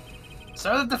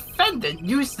 So the defendant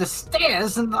used the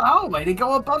stairs in the hallway to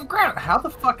go above ground. How the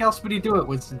fuck else would he do it,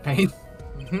 Winston Payne?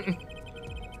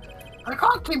 The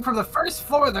call came from the first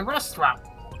floor of the restaurant.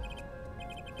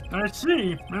 I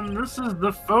see, and this is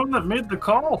the phone that made the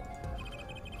call.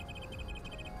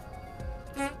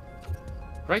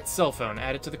 Right cell phone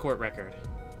added to the court record.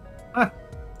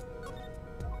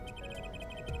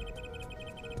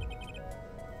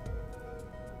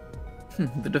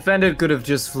 The defendant could have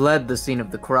just fled the scene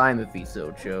of the crime if he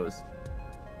so chose.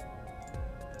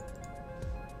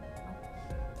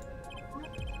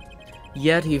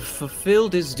 Yet he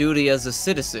fulfilled his duty as a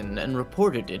citizen and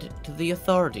reported it to the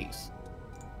authorities.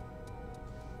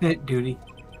 Duty.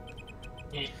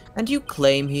 And you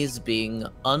claim he is being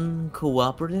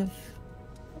uncooperative?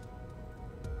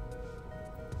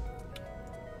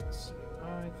 Let's see.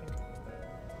 I think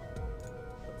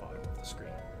the bottom of the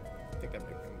screen. I think that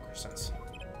makes more sense.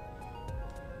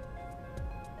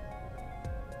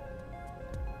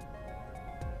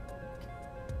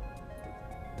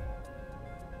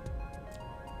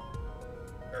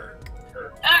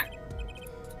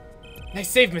 Nice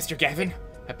save, Mr. Gavin.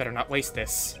 I better not waste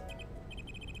this.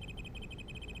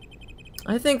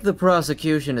 I think the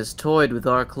prosecution has toyed with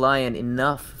our client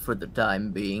enough for the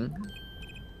time being.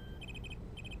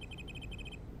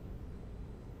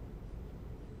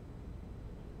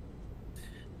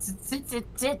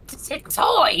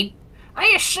 Toy? I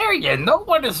assure you, no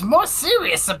one is more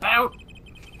serious about...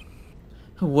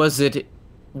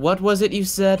 What was it you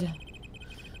said?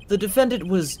 The defendant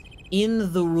was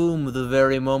in the room the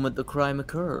very moment the crime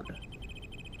occurred.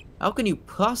 How can you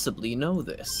possibly know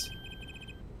this?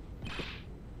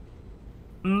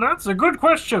 That's a good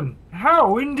question.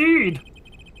 How, indeed?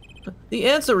 The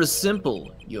answer is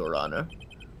simple, Your Honor.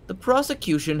 The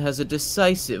prosecution has a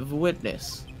decisive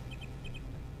witness.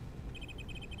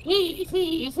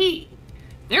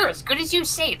 They're as good as you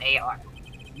say they are.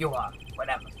 You are,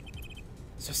 whatever.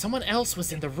 So someone else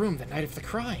was in the room the night of the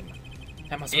crime.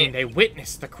 That must mean they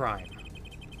witnessed the crime.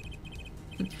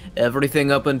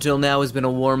 Everything up until now has been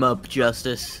a warm-up,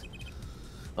 Justice.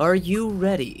 Are you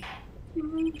ready?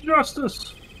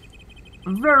 Justice.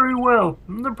 Very well.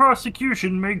 The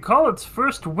prosecution may call its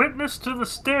first witness to the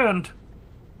stand.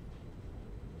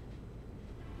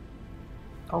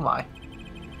 Oh my.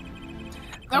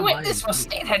 The witness will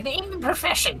state her name and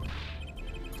profession.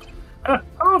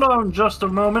 Hold on just a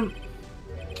moment.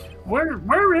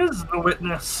 Where is the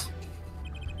witness?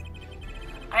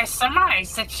 I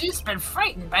surmise that she's been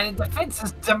frightened by the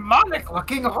defense's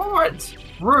demonic-looking hordes.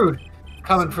 Rude.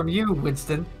 Coming from you,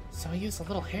 Winston. So I use a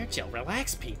little hair gel.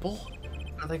 Relax, people.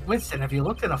 I'm like, Winston, have you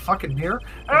looked in a fucking mirror?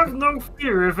 Have no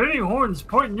fear. If any horns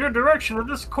point in your direction,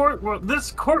 this court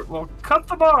will cut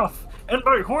them off. And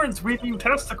by horns, we mean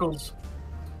testicles.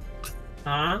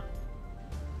 Huh?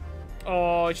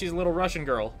 Oh, she's a little Russian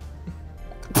girl.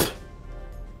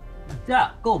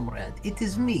 Da, comrade, it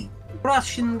is me,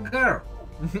 Russian girl.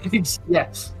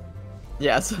 Yes.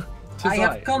 Yes. I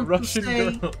have come Russian to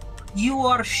say, girl. you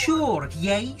are sure,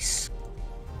 yes?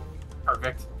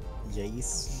 Perfect.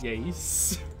 Yes.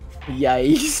 Yes.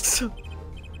 Yikes.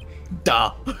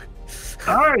 Duh.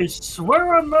 I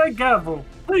swear on my gavel.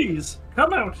 Please,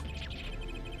 come out.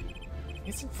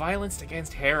 Isn't violence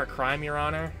against hair a crime, Your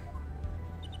Honor?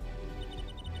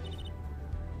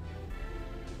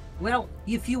 Well,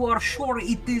 if you are sure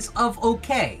it is of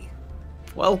okay.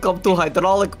 Welcome to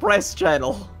Hydraulic Press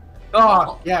Channel.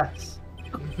 Oh, yes.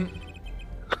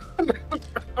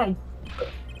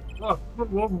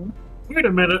 Wait a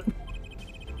minute.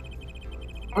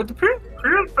 Would the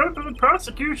the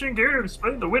prosecution care to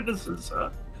explain the witnesses'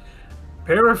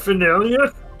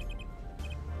 paraphernalia?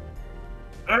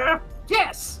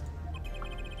 Yes.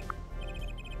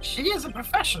 She is a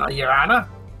professional, Your Honor.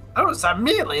 Those are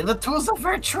merely the tools of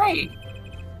her trade.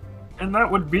 And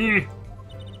that would be...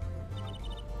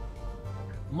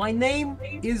 My name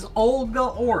is Olga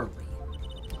Orley.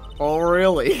 Oh,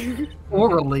 really?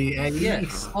 Orally,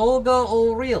 Yes, Olga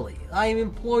O'Reilly. I am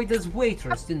employed as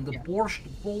waitress in the Borscht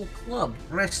Bowl Club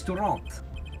restaurant.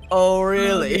 Oh,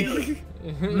 really?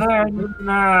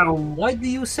 No. Why do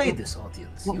you say this,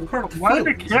 audience? You hurt Why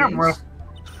the feelings, camera? yes?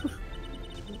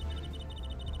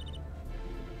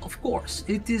 Of course,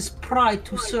 it is pride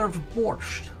to serve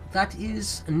borscht. That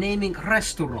is naming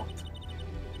restaurant.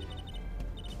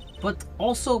 But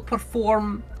also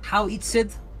perform, how it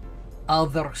said,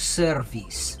 other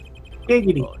service.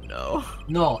 Giggity. Oh, no.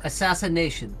 No,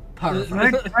 assassination.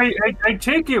 Perfect. I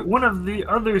take it one of the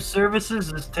other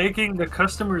services is taking the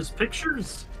customers'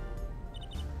 pictures?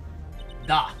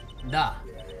 Da.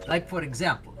 Like for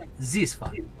example, this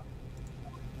one.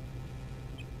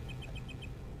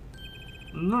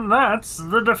 That's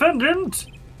the defendant.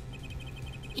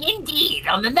 Indeed,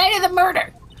 on the night of the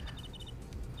murder.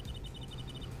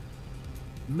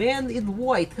 Man in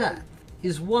white hat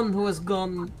is one who has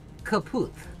gone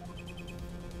kaput.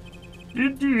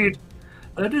 Indeed.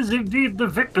 That is indeed the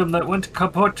victim that went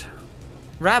kaput.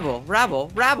 Rabble.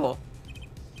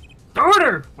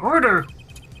 Order!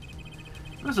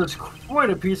 This is quite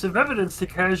a piece of evidence to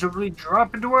casually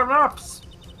drop into our laps.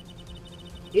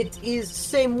 It is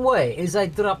same way as I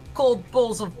drop cold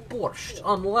bowls of borscht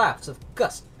on laps of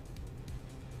customers.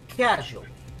 Casually.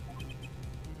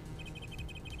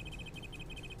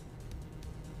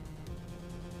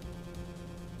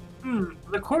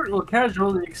 The court will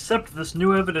casually accept this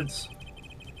new evidence.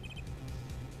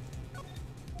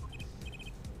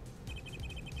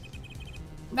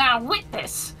 Now,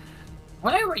 witness,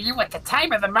 where were you at the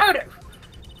time of the murder?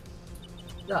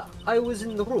 Yeah, I was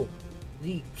in the room.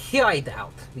 The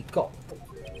hideout, we call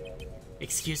it.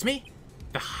 Excuse me?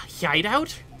 The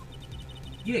hideout?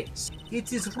 Yes,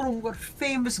 it is room where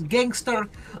famous gangster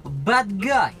bad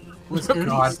guy was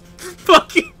God.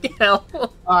 Fucking hell.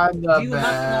 I'm the Do you not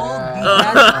best.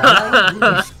 know the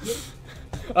bad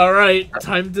guy? Alright,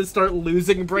 time to start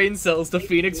losing brain cells to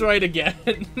Phoenix Wright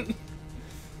again.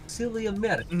 Silly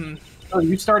American. Oh,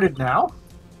 you started now?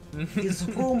 Is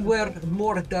room where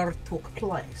murder took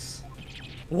place.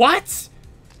 What?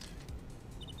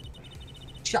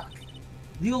 Chuck,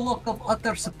 you look of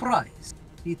utter surprise.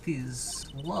 It is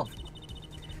lovely.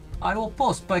 I will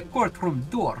post by courtroom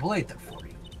door later for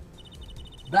you.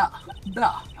 Da.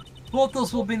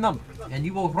 Photos will be numbered, and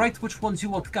you will write which ones you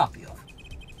want copy of.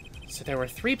 So there were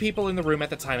 3 people in the room at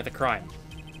the time of the crime.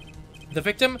 The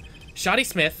victim, Shoddy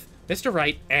Smith, Mr.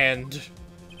 Wright, and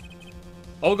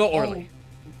Olga Orley,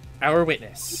 our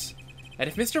witness. And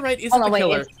if Mr. Wright isn't the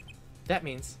killer, that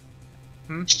means...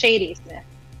 Shady Smith.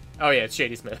 Oh yeah, it's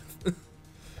Shady Smith.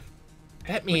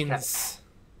 That means...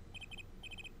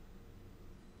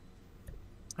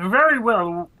 Very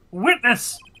well,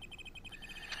 witness!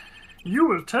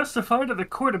 You have testified to the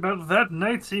court about that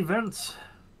night's events.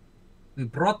 We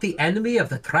brought the enemy of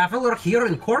the traveler here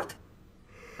in court?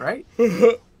 Right?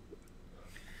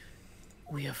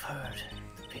 We have heard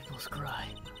people's cry.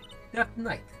 That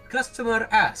night, customer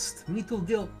asked me to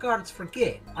deal cards for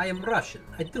game. I am Russian.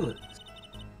 I do this.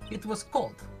 It was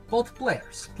cold. Both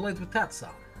players played with hats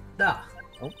on. Da.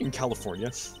 Oh, in California.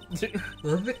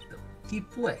 The victim, he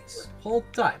plays, whole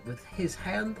time with his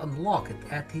hand unlocked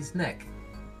at his neck.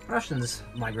 Russians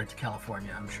migrate to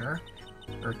California, I'm sure.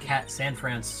 Or San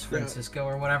Francisco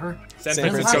or whatever. San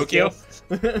Francisco.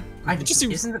 It just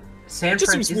seems, isn't San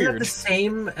just seems Francisco weird. the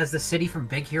same as the city from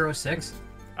Big Hero 6?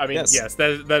 I mean, Yes.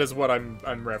 that is what I'm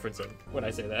referencing when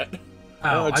I say that.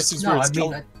 Oh, it just seems no,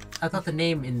 weird. I thought the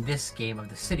name in this game of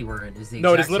the city we're in is the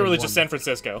No, it exact is literally same just one. San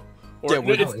Francisco. Or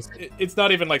Yeah, it's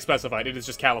not even like specified. It is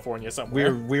just California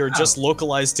somewhere. we are just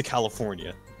localized to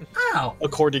California, Oh,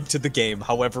 according to the game.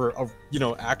 However, a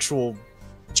actual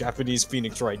Japanese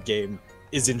Phoenix Wright game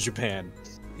is in Japan.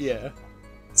 Yeah.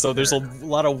 So there's a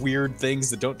lot of weird things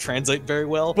that don't translate very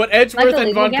well. But Edgeworth Like and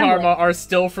illegal Von gambling. Karma are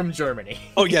still from Germany.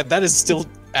 Oh yeah, that is still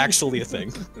actually a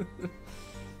thing.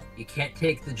 you can't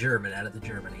take the German out of the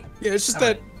Germany. Yeah, it's just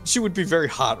that she would be very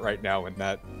hot right now in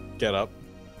that getup.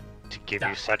 To give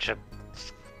you such a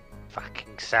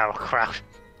fucking sauerkraut.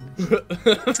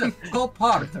 Go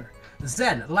harder.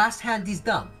 Then, last hand is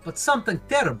done, but something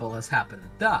terrible has happened.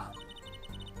 Da.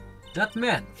 That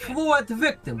man flew at the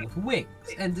victim with wings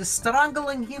and is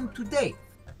strangling him to death.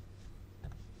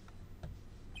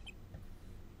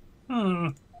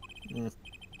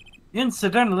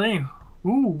 Incidentally,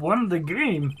 who won the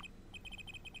game?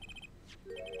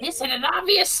 Isn't it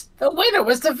obvious? The winner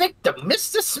was the victim,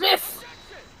 Mr. Smith.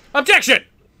 Objection!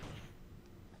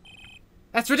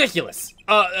 That's ridiculous.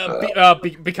 Because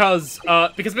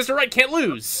Mr. Wright can't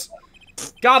lose.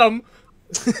 Got him.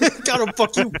 Got him,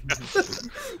 fuck you.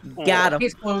 Got him.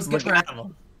 Case closed, get rid of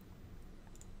him.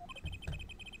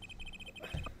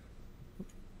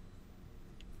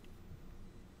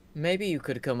 Maybe you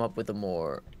could come up with a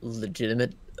more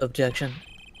legitimate objection.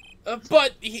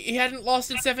 But he hadn't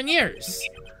lost in 7 years.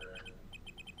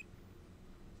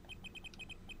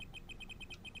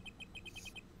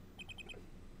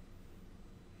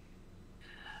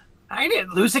 I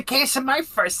didn't lose a case in my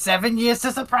first 7 years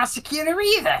as a prosecutor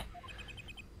either.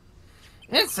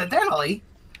 Incidentally,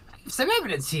 I have some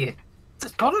evidence here.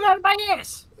 Just pulled it out of my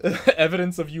ass.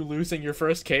 Evidence of you losing your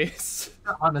first case.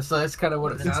 Honestly, that's kind of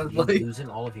what it sounds You like. losing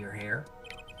all of your hair.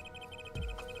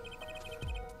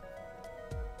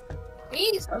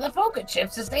 These are the poker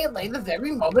chips as they lay the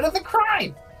very moment of the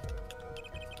crime.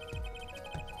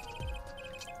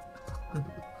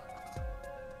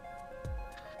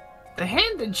 The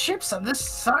hand and chips on this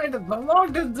side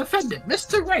belong to the defendant,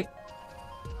 Mr. Wright.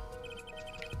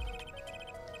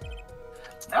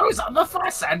 Those on the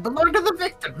far side belong to the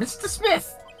victim, Mr.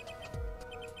 Smith.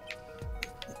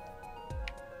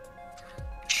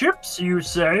 Chips, you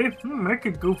say? I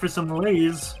could go for some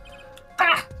Lays.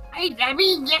 Ah, I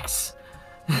mean, yes.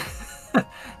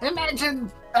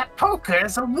 Imagine that poker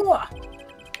is a war.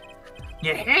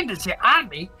 Your hand is your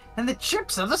army, and the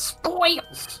chips are the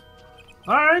spoils.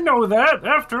 I know that.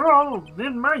 After all,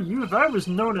 in my youth, I was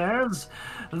known as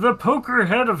the poker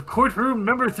head of courtroom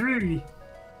number 3.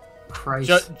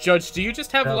 Christ. Judge, do you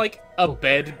just have, Oh. like, a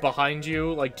bed behind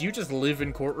you? Like, do you just live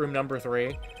in courtroom number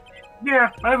 3? Yeah,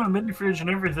 I have a mini fridge and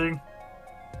everything.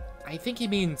 I think he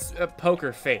means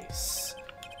poker face.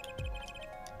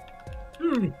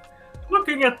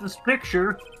 Looking at this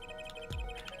picture,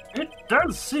 it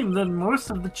does seem that most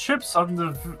of the chips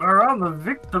are on the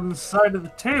victim's side of the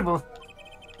table.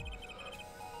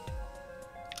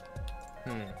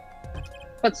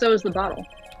 But so is the bottle.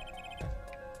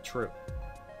 True.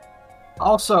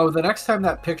 Also, the next time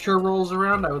that picture rolls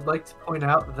around, I would like to point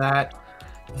out that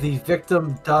the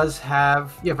victim does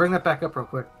have... Yeah, bring that back up real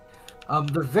quick.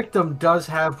 The victim does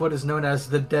have what is known as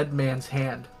the dead man's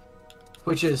hand,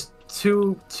 which is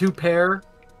two pair.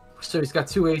 So he's got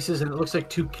 2 aces, and it looks like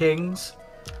 2 kings.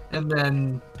 And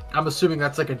then I'm assuming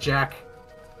that's like a jack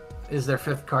is their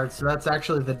 5th card. So that's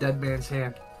actually the dead man's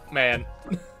hand. Man.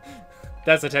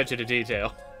 That's attention to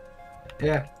detail.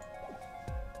 Yeah.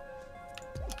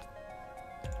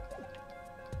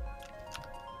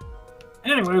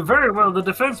 Anyway, very well. The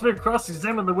defense may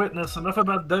cross-examine the witness. Enough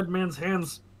about dead man's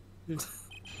hands.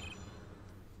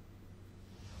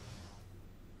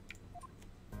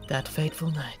 That fateful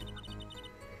night.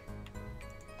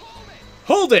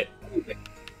 Hold it!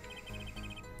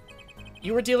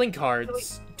 You were dealing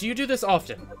cards. Do you do this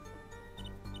often?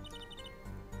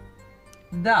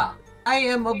 Da. I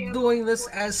am of doing this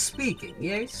as speaking,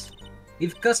 yes?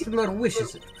 If customer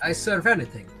wishes it, I serve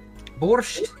anything.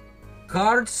 Borscht,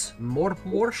 cards, more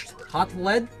borscht, hot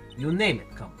lead, you name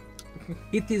it, come.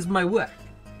 It is my work.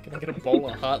 Can I get a bowl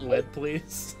of hot lead,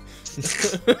 please?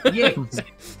 Yes.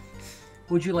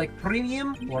 Would you like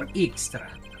premium or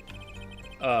extra?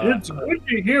 It's good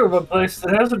to hear of a place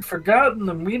that hasn't forgotten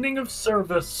the meaning of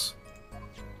service.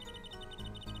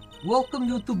 Welcome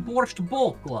you to Borscht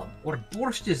Bowl Club, where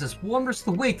borscht is as warm as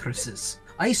the waitresses.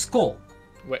 Ice cold.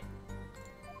 Wait.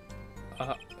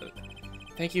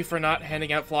 Thank you for not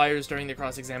handing out flyers during the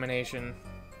cross-examination.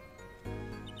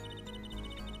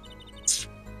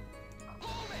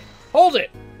 Hold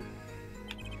it!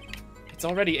 It's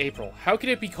already April. How can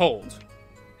it be cold?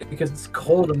 Because it's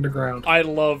cold underground. I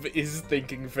love his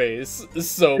thinking face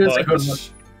so It is a good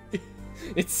much.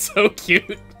 It's so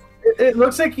cute. It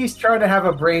looks like he's trying to have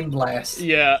a brain blast.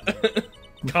 Yeah. A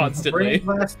Constantly. brain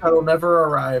blast that'll never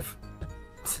arrive.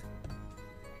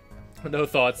 No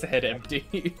thoughts, head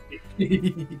empty.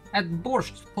 At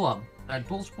Borscht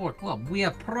Bowl Club, we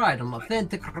have pride on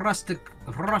authentic rustic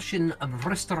Russian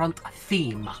restaurant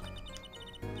theme.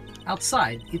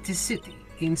 Outside, it is city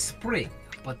in spring,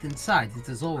 but inside it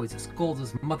is always as cold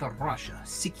as Mother Russia.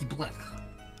 Sicky Blech.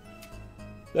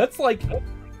 That's like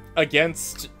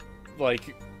against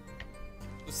like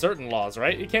certain laws,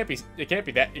 right? It can't be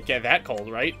that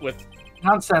cold, right? With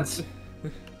Nonsense.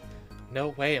 no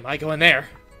way am I going there.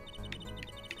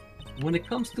 When it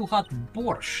comes to hot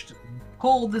borscht,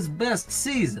 cold is best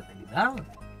seasoning, huh?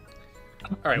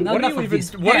 All right, None what of are you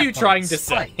these what are you pepper trying to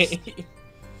spice. say?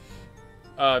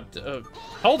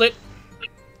 Hold it.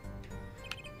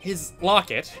 His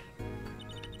locket.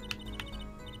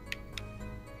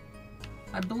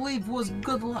 I believe was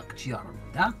good luck charm,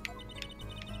 huh?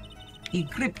 He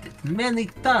gripped it many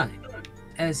times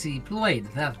as he played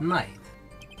that night.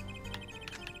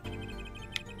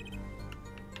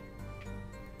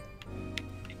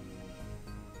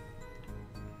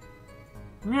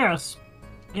 Yes,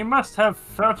 he must have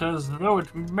felt as though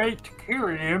it might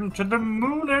carry him to the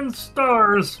moon and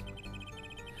stars.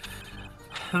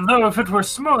 Though if it were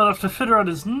small enough to fit around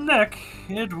his neck,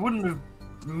 it wouldn't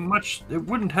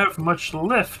have much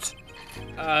lift.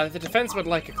 The defense would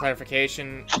like a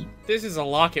clarification. This is a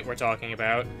locket we're talking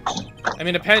about. I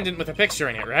mean, a pendant with a picture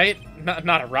in it, right?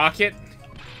 Not a rocket.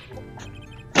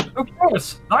 Of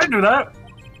course, I knew that.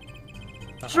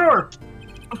 Sure.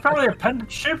 It's probably a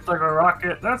pendant shaped like a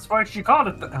rocket. That's why she called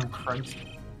it that. Oh, Christ.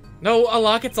 No, a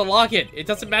locket's a locket. It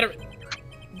doesn't matter.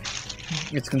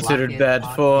 It's considered Locket, bad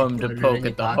pocket, form to put it in poke your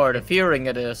at the pocket. hard of hearing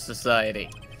at a society.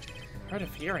 Hard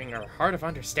of hearing or hard of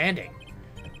understanding?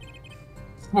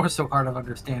 It's more so hard of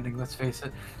understanding, let's face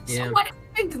it. Yeah. So what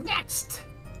happened next?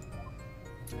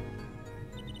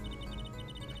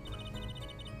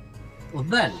 Well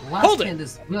then, last Hold it! hand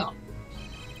is well.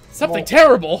 Something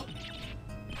terrible!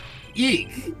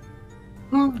 Eek.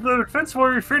 The defense will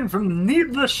refrain from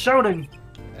needless shouting.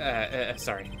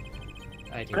 Sorry.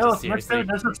 I need Well, to next seriously... time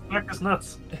doesn't smack his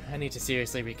nuts. I need to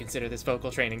seriously reconsider this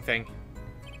vocal training thing.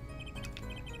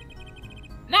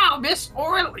 Now, Miss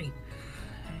Orley,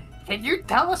 can you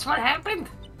tell us what happened?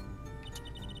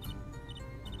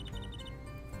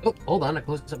 Oh, hold on, I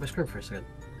closed up my screen for a second.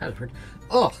 That was weird.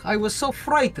 Oh, I was so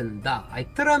frightened, I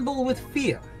tremble with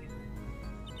fear.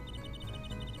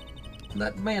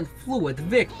 That man flew at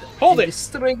Victor. Hold He it! is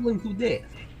strangling to death.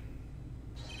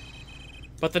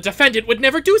 But the defendant would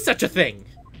never do such a thing!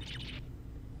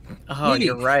 Oh,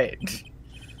 you're right.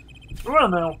 Well,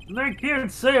 now, I can't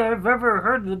say I've ever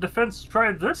heard the defense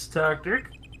try this tactic.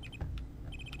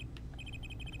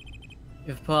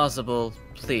 If possible,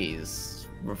 please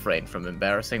refrain from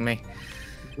embarrassing me.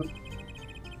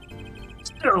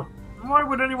 Still, why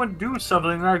would anyone do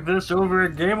something like this over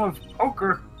a game of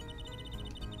poker?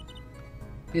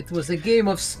 It was a game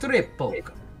of strip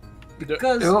poker.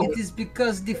 Because it is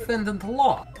because defendant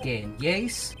lost game,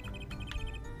 yes?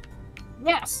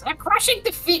 Yes, a crushing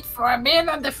defeat for a man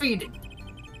undefeated.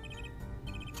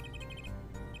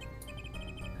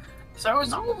 So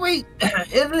it's always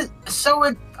it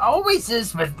always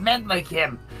is with men like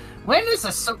him. When is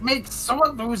a made sore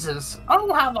loses?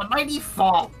 Oh, how the mighty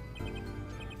fall!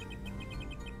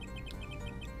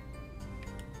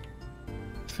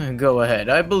 Go ahead.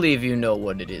 I believe you know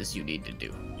what it is you need to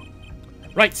do.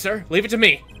 Right, sir. Leave it to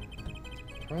me.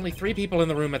 There were only 3 people in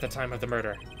the room at the time of the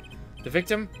murder. The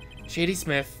victim, Shady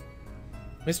Smith,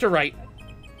 Mr. Wright,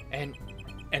 and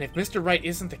if Mr. Wright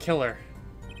isn't the killer,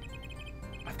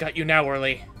 I've got you now,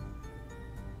 Orly.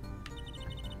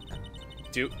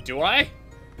 Do I?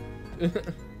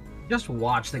 Just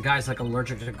watch, the guy's like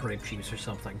allergic to grape juice or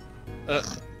something.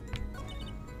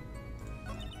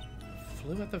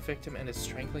 Flew at the victim and is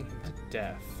strangling him to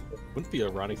death. Wouldn't it be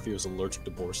ironic if he was allergic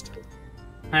to borscht?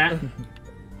 Huh?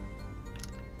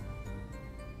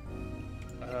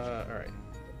 Alright.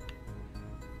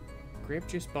 grape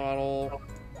juice bottle.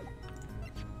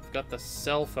 We've got the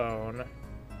cell phone.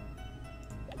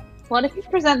 What if you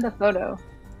present the photo?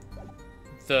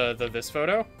 This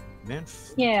photo? Man.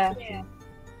 Yeah.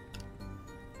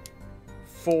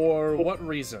 For what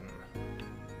reason?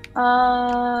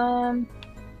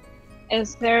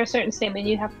 Is there a certain statement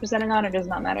you have to present it on, or does it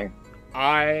not matter?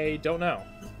 I don't know.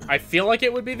 I feel like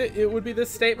it would be this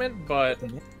statement, but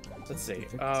let's see.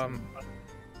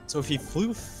 So if he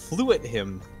flew at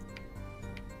him,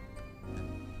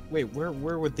 wait, where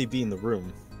would they be in the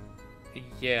room?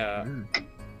 Yeah.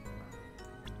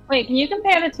 Wait, can you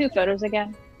compare the two photos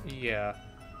again? Yeah.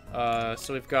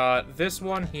 So we've got this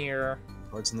one here.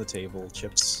 Cards on the table,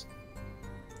 chips.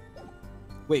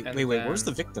 Wait, where's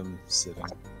the victim sitting?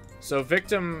 So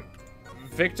victim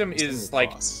is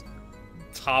like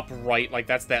top right, like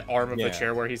that's that arm of the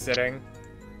chair where he's sitting.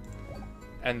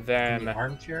 And then the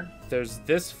armchair? There's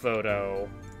this photo.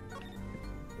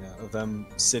 Yeah, of them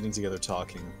sitting together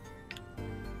talking.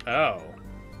 Oh.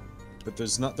 But they're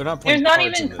not playing There's not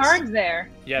cards even cards there.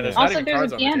 Yeah, there's also not even there's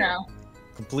cards a on the table. piano.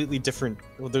 Completely different.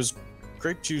 Well, there's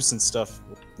grape juice and stuff,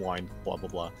 wine, blah blah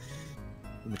blah.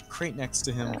 And the crate next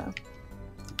to him,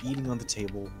 eating on the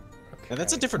table. Okay. And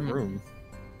that's a different room.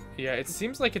 Yeah, it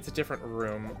seems like it's a different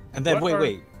room. And then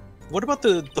wait. What about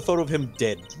the photo of him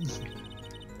dead?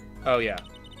 Oh yeah.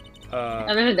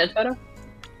 There's a dead photo?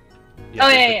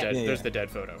 Yeah, there's the dead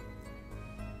photo.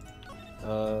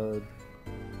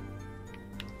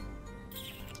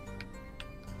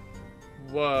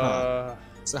 Whoa.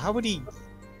 So how would he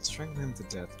strangle him to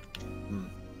death?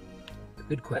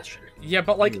 Good question. Yeah,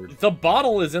 but like the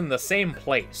bottle is in the same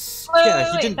place.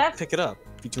 Yeah, he didn't pick it up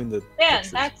between the. Yeah,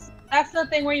 pictures. that's the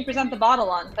thing where you present the bottle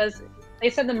on, because they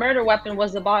said the murder weapon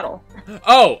was the bottle.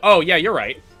 Oh, yeah, you're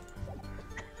right.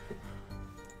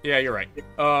 Yeah, you're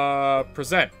right.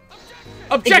 Present.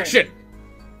 Objection!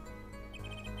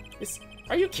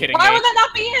 Are you kidding me? Why would that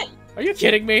not be it? Are you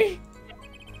kidding me?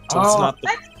 So it's not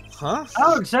the... Huh?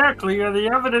 How exactly are the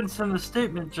evidence and the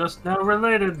statement just now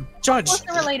related? Judge! Of course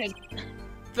they're related.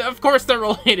 Of course they're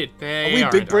related. Are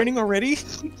we big braining already?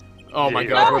 Oh my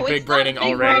god, No, we're big it's not braining big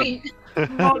already.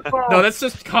 No, that's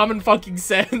just common fucking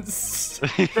sense.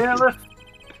 Bailiff,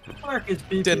 Mark is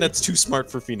BP. Dan, that's too smart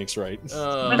for Phoenix, right?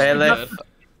 Bailiff,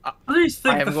 Please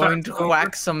think I am going to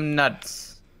whack some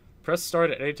nuts. Press start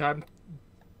at any time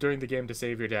during the game to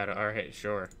save your data. Alright,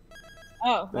 sure.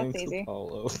 Oh, that's Thanks, easy.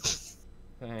 Apollo.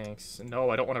 Thanks. No,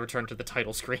 I don't want to return to the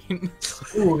title screen.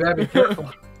 Ooh, gotta be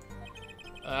careful.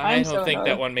 I I'm don't so think that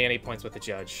annoyed. won me any points with the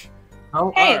judge.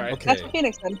 Oh, Hey, alright. that's what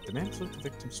Phoenix said. The man flipped the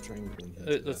victim strangling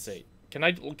him. Let's see. Can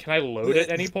I load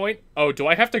at any point? Oh, do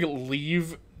I have to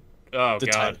leave? Oh The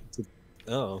god.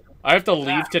 Oh. I have to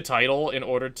leave to title in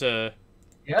order to.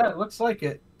 yeah, it looks like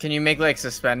it. Can you make like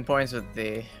suspend points with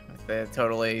the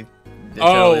totally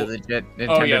legit Nintendo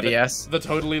Oh yeah, DS? the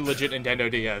totally legit Nintendo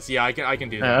DS. Yeah, I can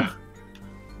do that.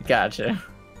 Gotcha.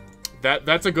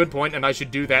 That's a good point, and I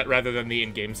should do that rather than the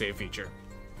in-game save feature.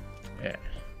 Yeah.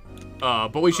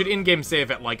 But we should in-game save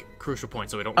at like crucial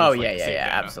points so we don't. Oh lose, like, yeah, save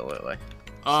data. absolutely.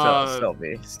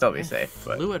 Still be safe.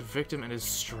 But Flew at victim and is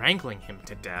strangling him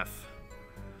to death.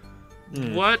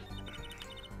 Hmm. What?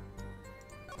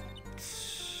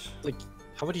 Like,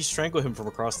 how would he strangle him from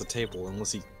across the table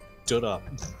unless he stood up?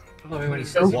 Well, when he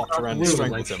says Walked around and blue,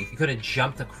 strangled like, him. he could have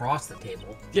jumped across the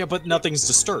table. Yeah, but nothing's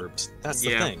disturbed. That's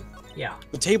the Yeah. thing. Yeah.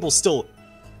 The table's still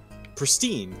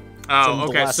pristine Oh, from the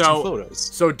okay. last two photos.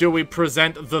 So do we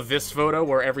present this photo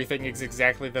where everything is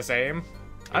exactly the same?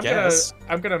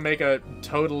 I'm gonna make a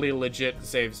totally legit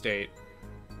save state.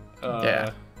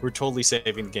 Yeah. We're totally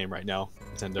saving the game right now,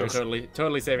 Nintendo. We're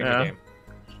totally saving the game.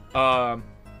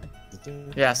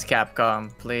 yes,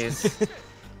 Capcom, please.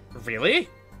 Really?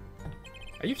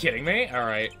 Are you kidding me? All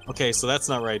right. Okay, so that's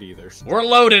not right either. We're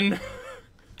loading.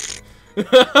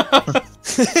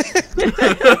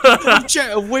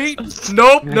 Wait.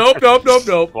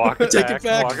 Nope. Walk it Take back. it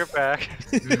back. Walk it back.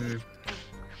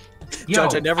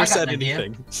 Judge, I Yo, never got said an idea.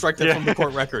 anything. Strike that from the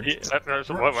court record.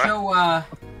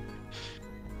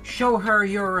 Show her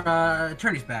your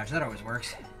attorney's badge. That always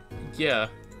works. Yeah.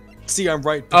 See, I'm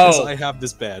right because Oh. I have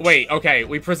this badge. Wait. Okay.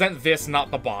 We present this, not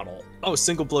the bottle. Oh,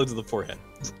 single blow to the forehead.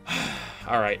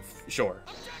 All right. Sure.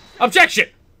 Objection.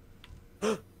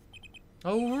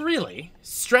 Oh, really?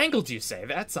 Strangled, you say?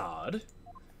 That's odd.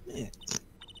 Yeah.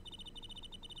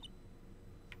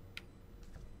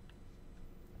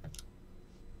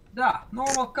 Da,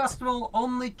 normal customer will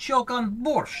only choke on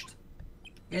borscht.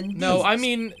 No, I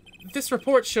mean, this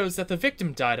report shows that the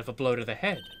victim died of a blow to the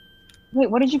head. Wait,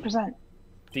 what did you present?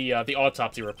 The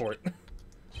autopsy report.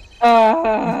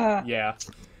 Uh. Yeah.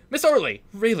 Miss Orley,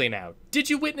 really now, did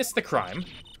you witness the crime?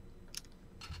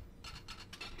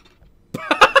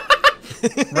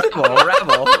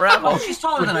 Rabble. Oh, she's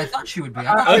taller than I thought she would be.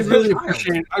 I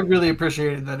really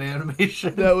appreciated that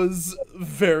animation. That was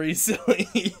very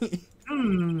silly.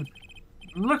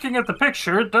 Looking at the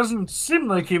picture, it doesn't seem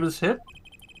like he was hit.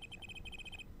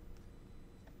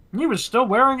 He was still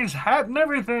wearing his hat and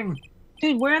everything.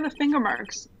 Dude, where are the finger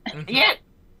marks? Yet,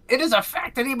 it is a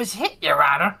fact that he was hit, Your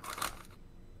Honor.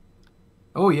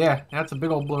 Oh yeah, that's a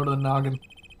big old blow to the noggin.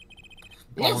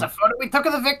 Here's a photo we took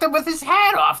of the victim with his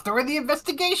hat off during the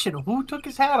investigation. Who took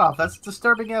his hat off? That's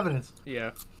disturbing evidence.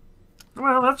 Yeah.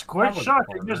 Well, that's quite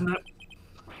shocking, isn't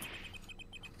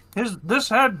it? This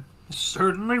head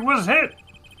certainly was hit.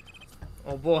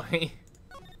 Oh boy.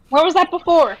 Where was that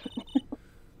before?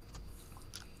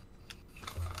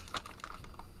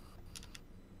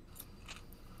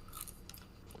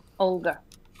 Olga.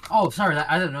 Oh, sorry,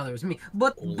 I didn't know that was me.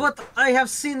 But I have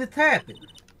seen it happen.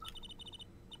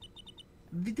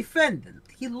 The defendant,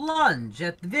 he lunged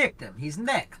at the victim, his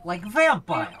neck, like a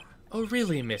vampire. Oh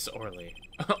really, Miss Orley?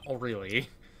 Oh really?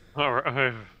 Oh,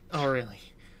 Oh really?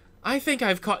 I think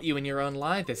I've caught you in your own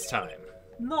lie this time.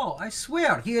 No, I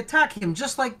swear, he attacked him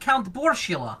just like Count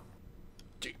Borshila.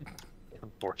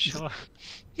 Borshila?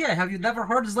 Yeah, have you never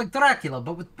heard? It's like Dracula,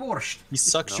 but with borscht. He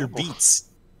sucks your beats.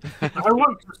 I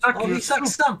want to suck Oh, your he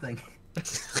sucks something.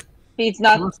 Beats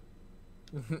nuts.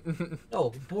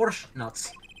 Oh, borscht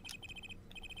nuts.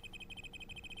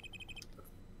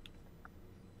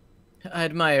 I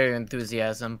admire your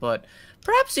enthusiasm, but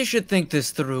perhaps you should think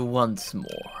this through once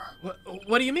more.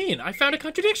 What do you mean? I found a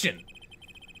contradiction.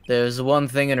 There's one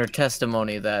thing in her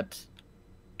testimony that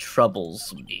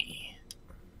troubles me.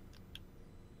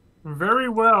 Very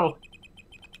well.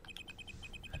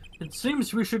 It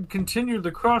seems we should continue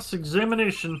the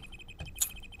cross-examination.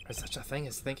 There's such a thing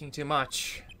as thinking too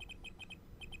much.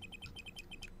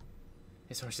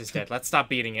 His horse is dead. Let's stop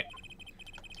beating it.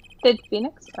 Did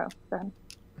Phoenix? Oh, go ahead.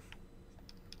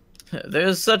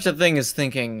 There's such a thing as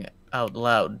thinking out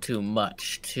loud too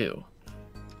much, too.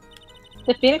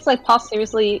 Did Phoenix, like,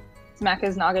 posthumously smack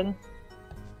his noggin?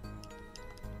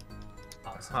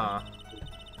 Huh.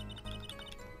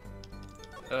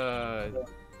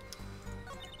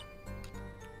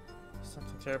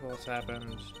 Something terrible has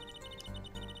happened.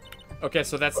 Okay,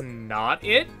 so that's not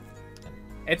it?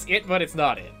 It's it, but it's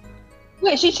not it.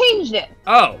 Wait, she changed it!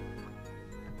 Oh!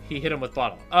 He hit him with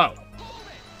bottle. Oh.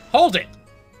 Hold it!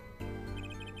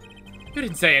 You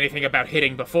didn't say anything about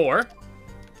hitting before.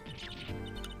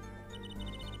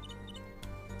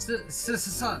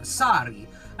 Sorry,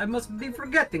 I must be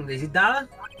forgetting this, Idala.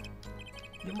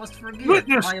 You must forgive.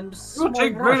 Witness, I am you'll small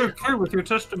take greater Russian. care with your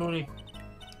testimony.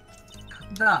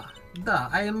 Da,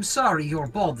 I am sorry you're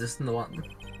boldest one.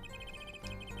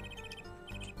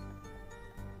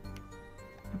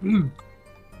 And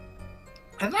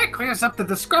that clears up the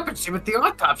discrepancy with the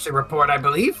autopsy report, I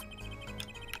believe.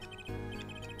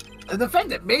 The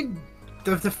defendant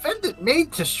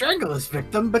made to strangle his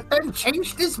victim, but then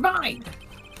changed his mind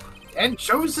and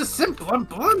chose a simple and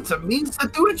blunt means to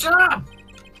do the job.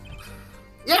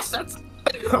 Yes, that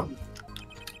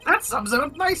sums it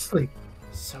up nicely.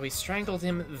 So he strangled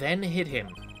him, then hit him.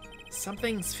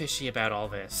 Something's fishy about all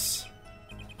this.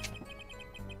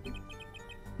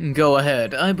 Go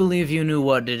ahead. I believe you knew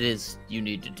what it is you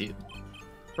need to do.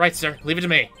 Right, sir. Leave it to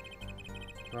me.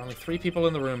 There were only 3 people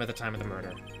in the room at the time of the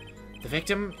murder. The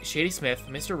victim, Shady Smith,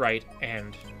 Mr. Wright,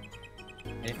 and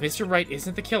if Mr. Wright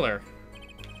isn't the killer,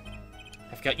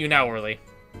 I've got you now, Orly.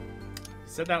 You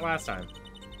said that last time.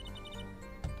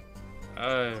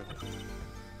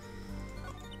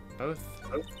 Both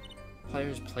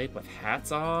players played with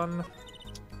hats on.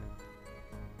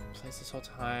 Plays this whole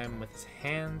time with his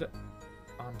hand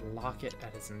on the locket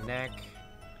at his neck.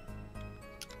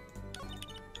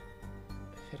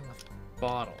 Hit him with a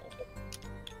bottle.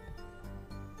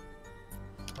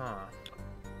 Huh.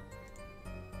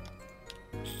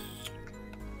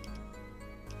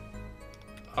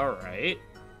 Alright.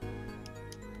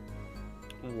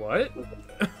 What?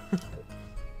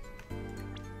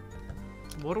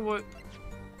 What?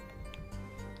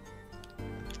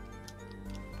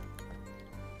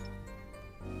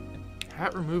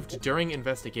 Hat removed during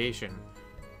investigation.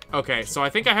 Okay, so I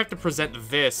think I have to present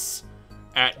this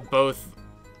at both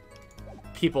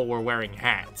people were wearing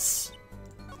hats.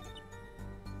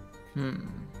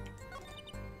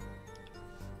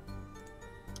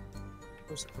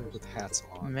 With hats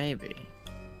on. Maybe.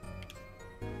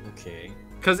 Okay.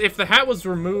 Because if the hat was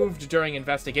removed during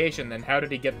investigation, then how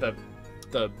did he get the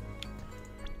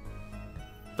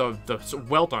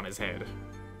welt on his head?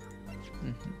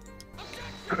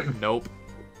 Nope.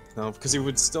 No, because he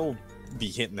would still be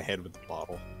hit in the head with the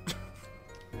bottle.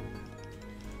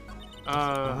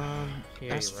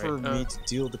 Yeah, Ask you're for right. me to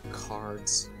deal the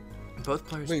cards. Both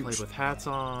players Wait, played with hats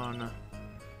on.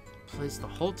 Plays the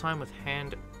whole time with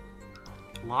hand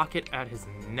locket at his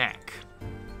neck.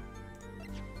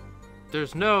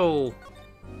 There's no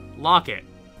locket.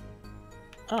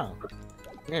 Oh.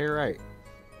 Yeah, you're right.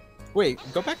 Wait,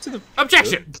 go back to the...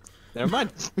 Objection! Never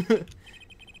mind.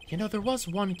 You know, there was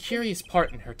one curious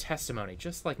part in her testimony,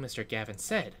 just like Mr. Gavin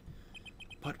said.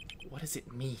 But what does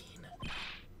it mean?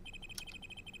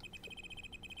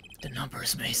 The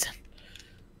numbers, Mason.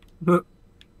 But,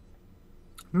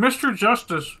 Mr.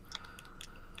 Justice,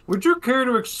 would you care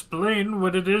to explain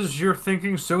what it is you're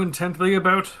thinking so intently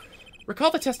about?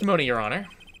 Recall the testimony, Your Honor.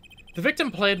 The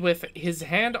victim played with his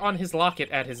hand on his locket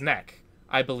at his neck,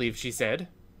 I believe she said.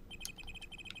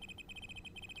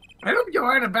 I hope you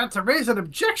aren't about to raise an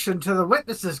objection to the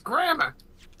witness's grammar.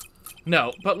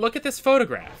 No, but look at this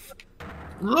photograph.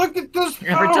 Look at this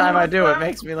Every time I do, it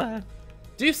makes me laugh.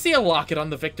 Do you see a locket on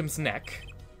the victim's neck?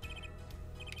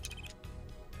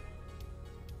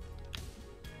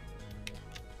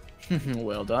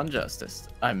 Well done, Justice.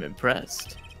 I'm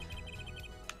impressed.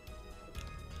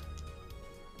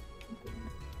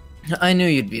 I knew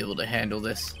you'd be able to handle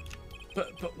this.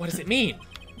 But what does it mean?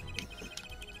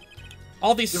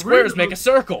 All these squares make a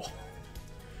circle.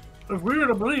 If we are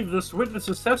to believe this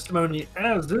witness's testimony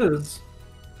as is,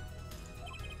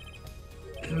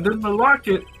 then the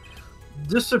locket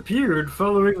disappeared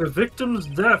following the victim's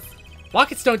death.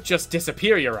 Lockets don't just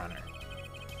disappear, Your Honor.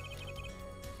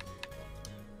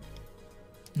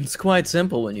 It's quite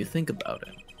simple when you think about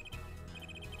it.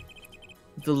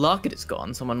 If the locket is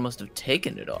gone, someone must have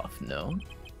taken it off, no?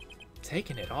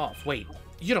 Taken it off? Wait,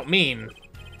 you don't mean...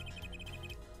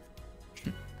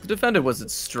 The defendant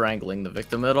wasn't strangling the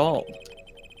victim at all.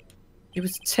 He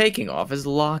was taking off his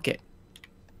locket.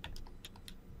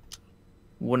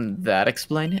 Wouldn't that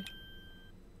explain it?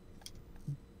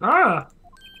 Ah!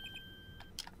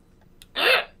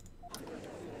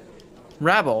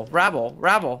 Rabble, rabble,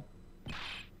 rabble.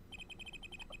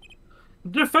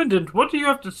 Defendant, what do you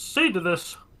have to say to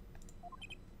this?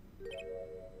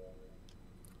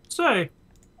 Say.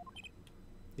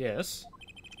 Yes?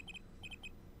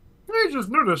 I just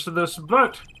noticed this,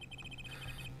 but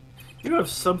you have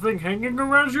something hanging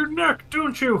around your neck,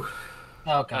 don't you?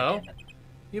 Oh, God. Oh?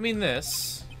 You mean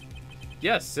this?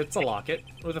 Yes, it's a locket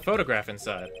with a photograph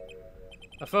inside.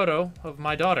 A photo of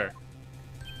my daughter.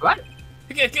 What?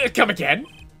 Come again?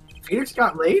 Phoenix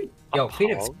got laid? Yo,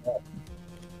 Phoenix.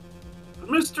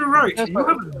 Mr. Wright, you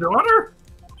have a daughter?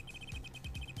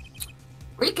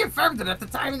 We confirmed it at the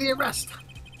time of the arrest.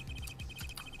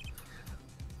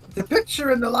 The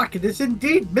picture in the locket is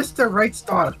indeed Mr. Wright's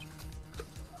daughter.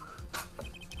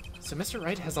 So Mr.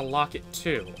 Wright has a locket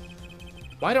too.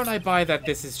 Why don't I buy that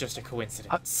this is just a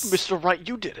coincidence? Mr. Wright,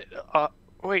 you did it.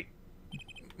 Wait.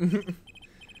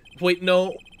 Wait,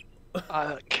 no.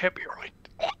 Can't be right.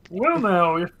 Well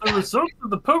now, if the results of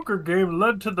the poker game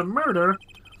led to the murder,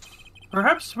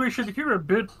 perhaps we should hear a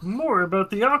bit more about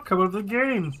the outcome of the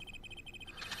game.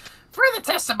 Further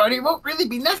testimony won't really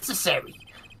be necessary.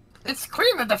 It's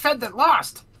clear the defendant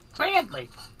lost. Badly.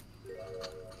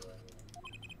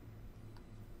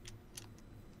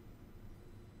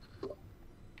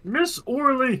 Miss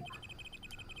Orley,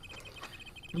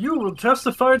 you will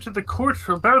testify to the court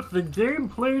about the game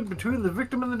played between the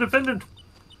victim and the defendant.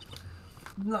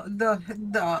 The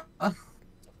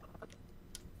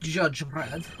Judge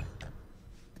Red.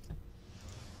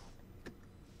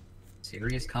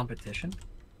 Serious competition?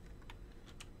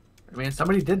 I mean,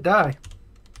 somebody did die.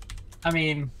 I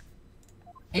mean,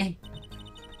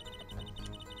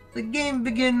 The game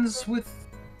begins with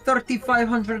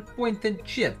 3,500 pointed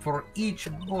chip for each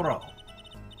borough.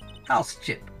 House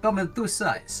chip come in two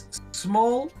sizes,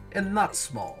 small and not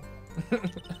small.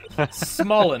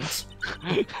 Smallent.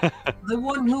 The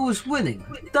one who was winning,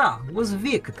 Tom, was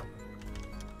victim.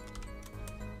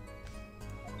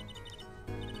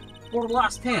 For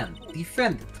last hand,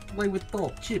 defendant play with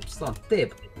all chips on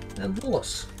table and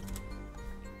loss.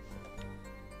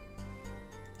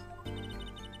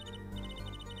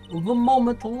 The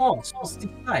moment loss was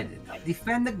decided,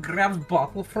 defendant grabs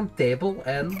bottle from table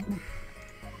and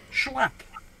schlap.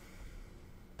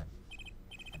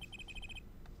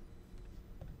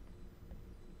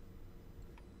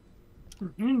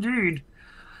 Indeed.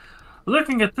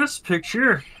 Looking at this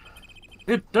picture,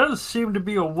 it does seem to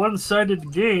be a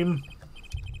one-sided game.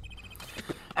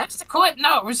 As the court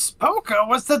knows, poker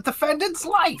was the defendant's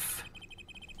life.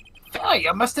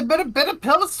 Failure must have been a bitter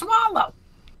pill to swallow.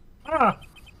 Ah,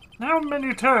 how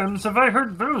many times have I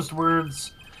heard those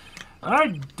words?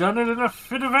 I'd done it in a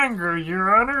fit of anger,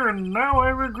 Your Honor, and now I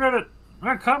regret it.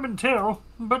 A common tale,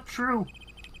 but true.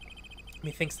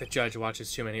 Methinks the judge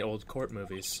watches too many old court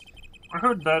movies. I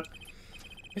heard that.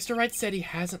 Mr. Wright said he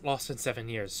hasn't lost in 7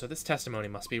 years, so this testimony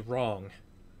must be wrong.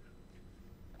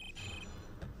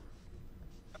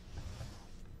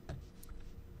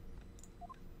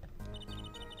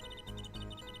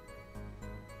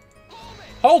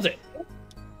 Hold it!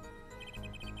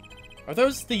 Are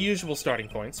those the usual starting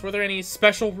points? Were there any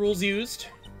special rules used?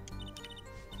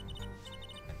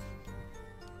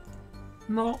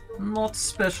 No, not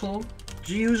special.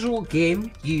 Usual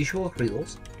game, usual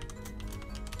rules.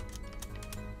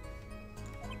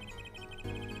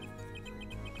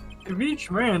 If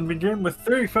each man began with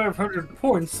 3,500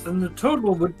 points, then the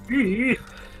total would be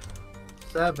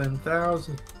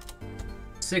 7,000.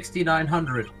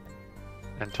 6,900.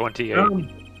 And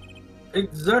 28.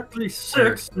 Exactly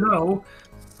 6, no,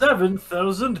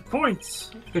 7,000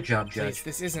 points. Good job, Please, Judge.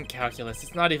 this isn't calculus.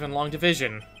 It's not even long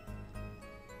division.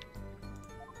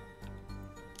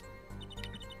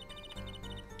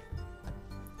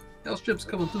 Those chips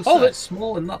come in two Hold sides, it.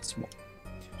 small and not small.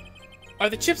 Are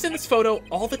the chips in this photo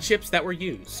all the chips that were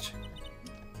used?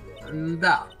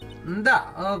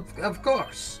 Of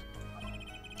course.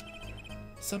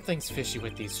 Something's fishy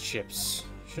with these chips.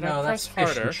 Should No, I press that's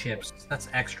fish harder? and chips. That's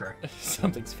extra.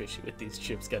 Something's fishy with these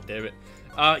chips, goddammit.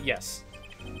 Yes.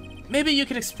 Maybe you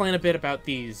could explain a bit about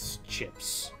these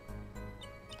chips.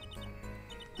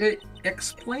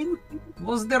 Explain?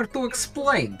 Was there to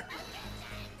explain?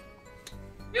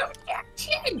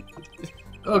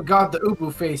 Oh god, the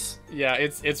Ubu face. Yeah,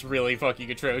 it's really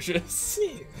fucking atrocious.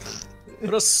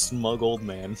 What a smug old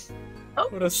man.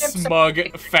 What a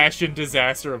smug fashion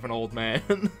disaster of an old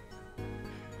man.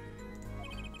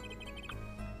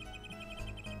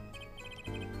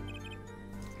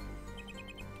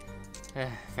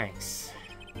 Thanks.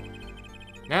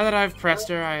 Now that I've pressed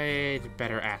her, I'd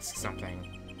better ask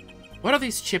something. What are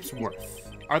these chips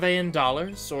worth? Are they in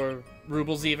dollars, or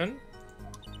rubles even?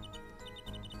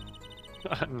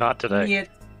 Not today. Yet,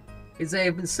 as I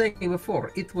have been saying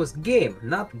before, it was game,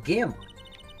 not gamble.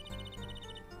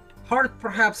 Hard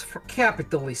perhaps for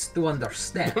capitalists to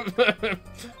understand.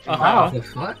 Uh-huh. The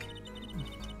fuck?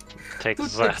 Take Two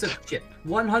that. types of chip.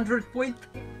 100-point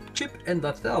chip and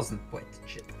 1,000-point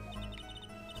chip.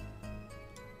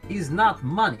 Is not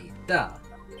money, duh.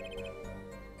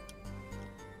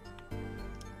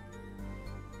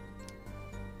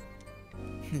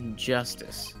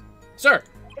 Justice. Sir!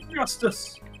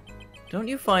 Justice. Don't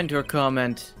you find her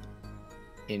comment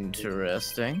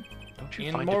interesting? Don't you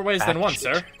In find more it ways than one,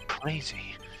 batshit sir.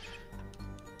 Crazy.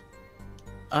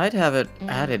 I'd have it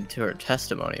added to her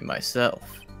testimony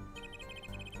myself.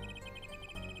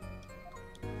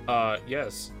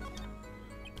 Yes.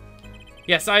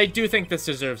 Yes, I do think this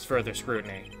deserves further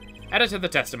scrutiny. Add it to the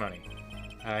testimony.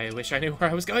 I wish I knew where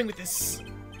I was going with this.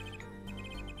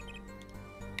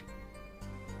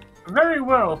 Very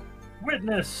well.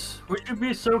 Witness, would you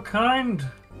be so kind?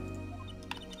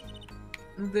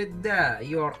 Duh,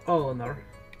 your honor.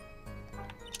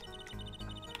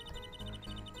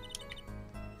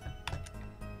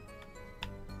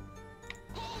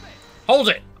 Hold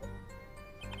it!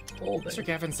 Hold Mr. it.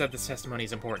 Gavin said this testimony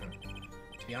is important.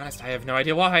 To be honest, I have no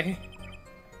idea why.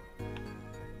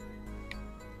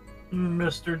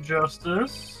 Mr.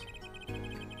 Justice?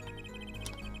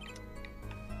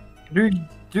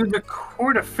 Do the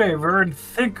court a favor and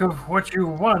think of what you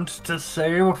want to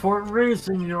say before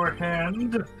raising your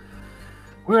hand.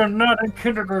 We're not in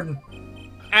kindergarten.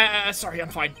 Sorry, I'm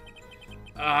fine.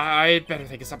 I'd better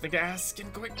think of something to ask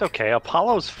and quick. It's okay.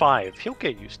 Apollo's 5. He'll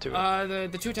get used to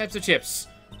it. The two types of chips.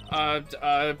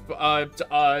 Potato?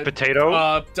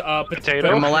 Potato.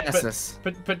 Potato? Molasses.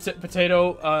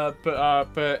 Potato.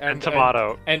 And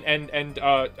tomato. And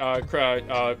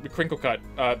crinkle cut.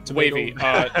 Wavy.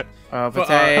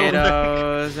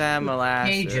 Potatoes and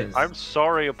molasses. Cages. I'm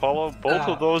sorry, Apollo. Both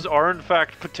of those are in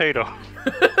fact potato.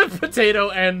 Potato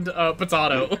and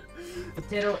potato.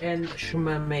 Potato and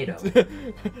tomato.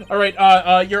 All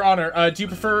right, Your Honor. Do you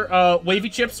prefer wavy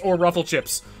chips or ruffle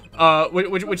chips?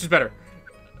 Which is better?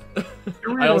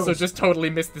 I also just totally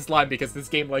missed this line because this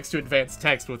game likes to advance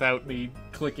text without me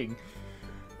clicking.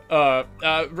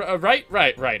 Right.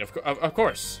 Of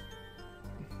course.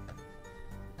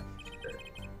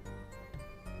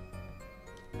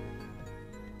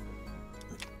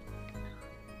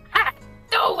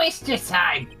 Don't waste your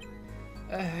time.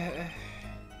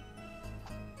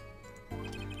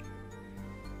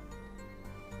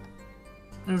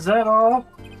 Is that all?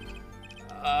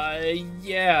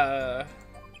 Yeah.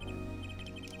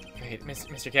 Great,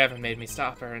 Mr. Gavin made me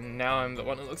stop her, and now I'm the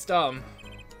one who looks dumb.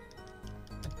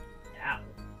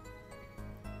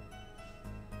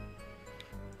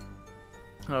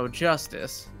 Oh,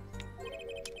 Justice.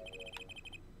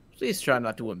 Please try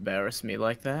not to embarrass me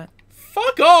like that.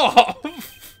 Fuck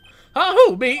off!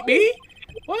 Who? Me?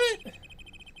 What?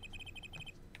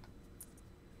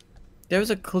 There's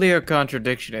a clear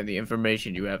contradiction in the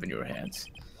information you have in your hands.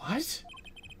 What?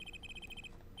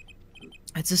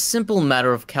 It's a simple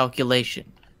matter of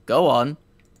calculation. Go on.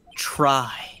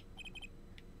 Try.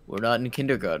 We're not in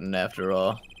kindergarten, after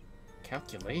all.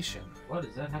 Calculation? What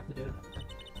does that have to do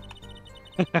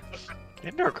with it?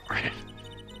 Kindergarten.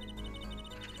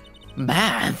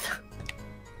 Math?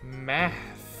 Math.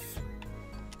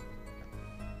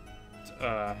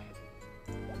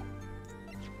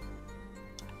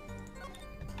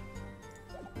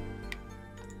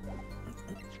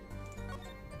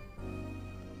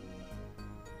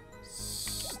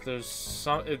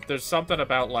 There's something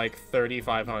about like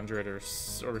 3,500 or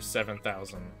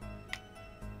 7,000.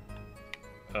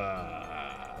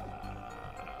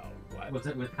 What? Was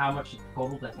it with how much it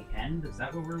totaled at the end? Is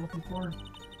that what we're looking for?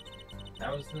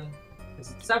 That was the...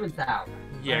 Because it's 7,000.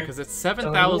 Yeah, right? because it's So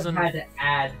 7,000. you had to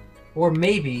add... Or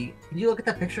maybe... Can you look at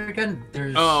that picture again?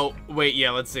 There's... Oh, wait, yeah,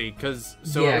 let's see. Because,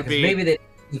 so yeah, it would be... maybe they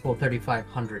equal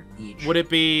 3,500 each. Would it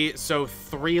be, so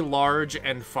 3 large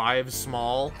and 5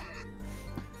 small?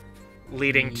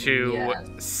 Leading to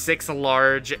Yes. 6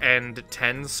 large and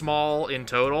 10 small in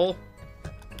total?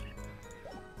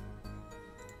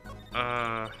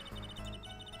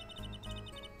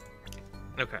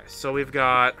 Okay, so we've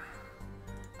got...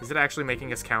 Is it actually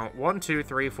making us count? 1, 2,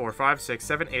 3, 4, 5, 6,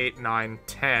 7, 8, 9,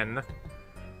 10.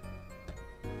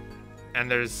 And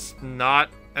there's not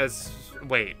as...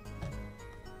 Wait.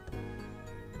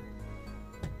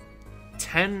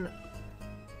 10...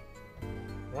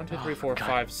 1, 2, 3, 4,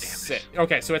 5, 6.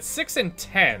 Okay, so it's 6 and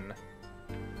 10.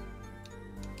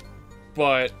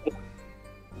 But...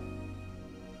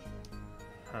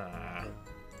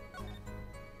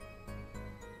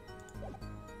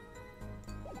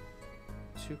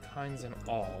 Two kinds in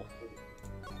all.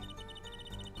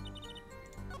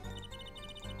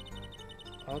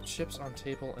 All chips on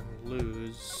table and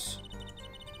lose.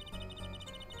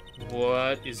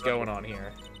 What is going on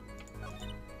here?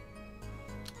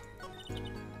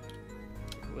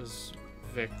 It was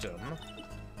victim.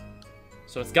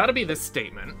 So it's got to be this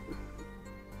statement.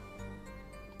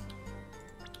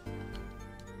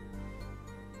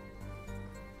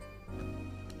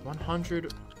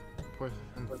 $100 worth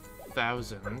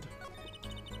 1,000.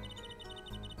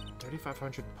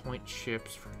 3,500 point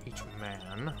chips for each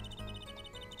man.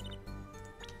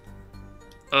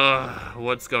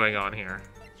 What's going on here?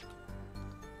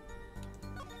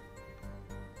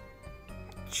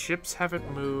 Chips haven't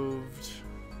moved.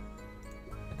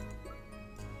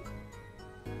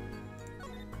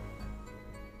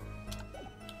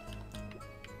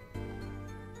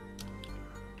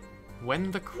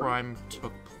 When the crime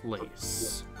took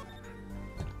place.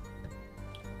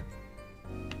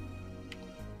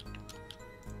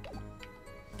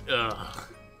 Ugh.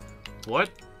 What?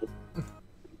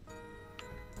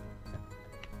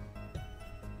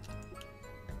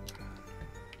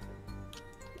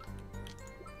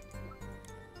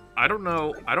 I don't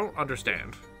know. I don't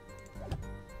understand.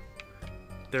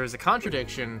 There is a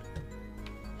contradiction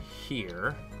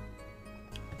here.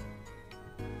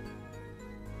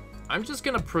 I'm just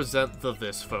gonna present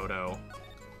this photo.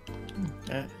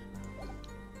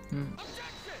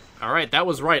 Alright, that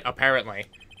was right, apparently.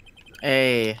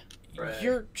 Hey.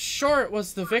 You're sure it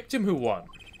was the victim who won?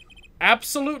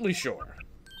 Absolutely sure.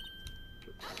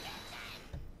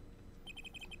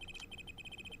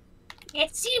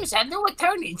 It seems our new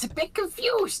attorney's a bit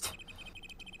confused.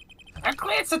 A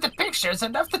glance at the pictures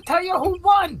enough to tell you who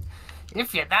won,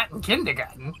 if you're not in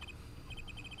kindergarten.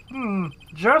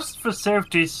 Just for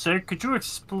safety's sake, could you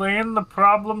explain the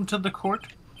problem to the court?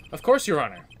 Of course, Your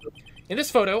Honor. In this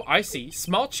photo, I see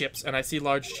small chips and I see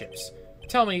large chips.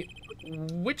 Tell me,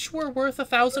 which were worth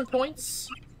 1,000 points?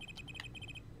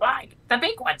 Why, the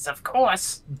big ones, of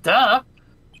course. Duh.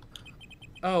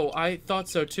 Oh, I thought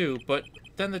so too, but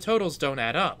then the totals don't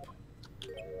add up.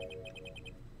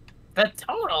 The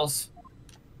totals?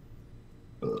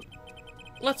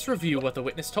 Let's review what the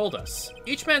witness told us.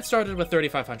 Each man started with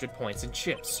 3,500 points in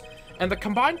chips, and the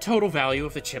combined total value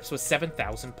of the chips was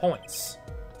 7,000 points.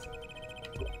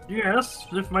 Yes,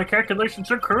 if my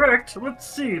calculations are correct. Let's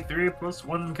see, 3 plus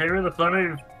 1 carry the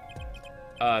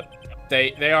 5.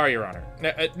 They are, Your Honor.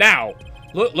 Now,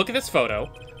 look at this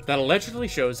photo that allegedly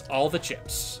shows all the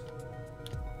chips.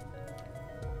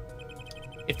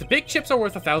 If the big chips are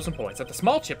worth 1,000 points and the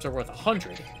small chips are worth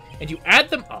 100, and you add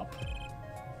them up...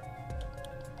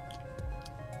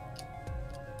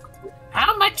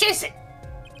 How much is it?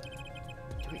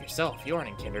 Do it yourself. You aren't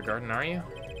in kindergarten, are you?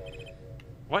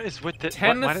 What is with the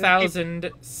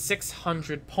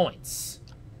 10,600 points.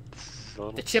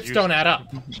 The chips used- don't add up.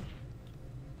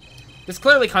 This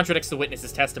clearly contradicts the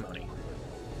witness's testimony.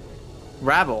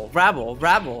 Rabble, rabble,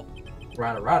 rabble.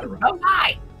 Rada. Oh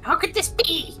my! How could this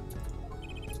be?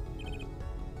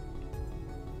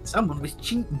 Someone was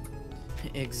cheating.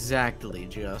 Exactly,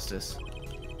 Justice.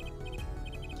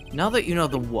 Now that you know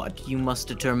the what, you must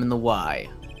determine the why.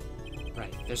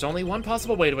 Right. There's only one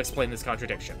possible way to explain this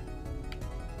contradiction.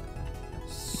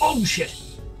 Oh shit!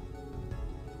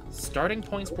 Starting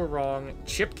points were wrong.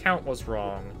 Chip count was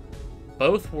wrong.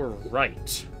 Both were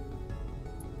right.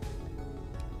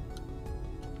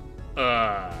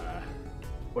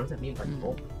 What does it mean by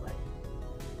both?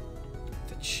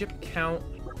 The chip count.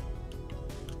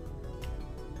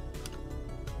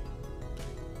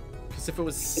 Because if it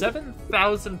was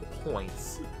 7,000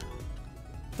 points,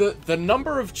 the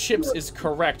number of chips is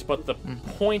correct, but the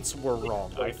points were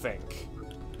wrong, I think.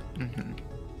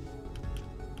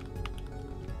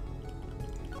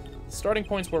 Starting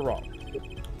points were wrong.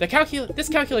 This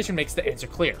calculation makes the answer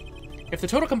clear. If the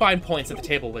total combined points at the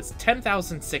table was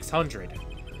 10,600,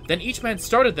 then each man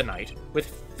started the night with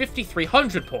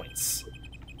 5,300 points.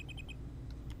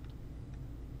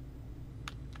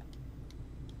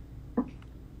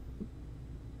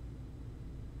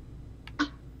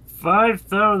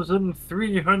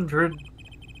 $5,300.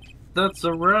 That's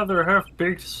a rather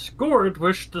half-baked score at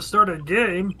which to start a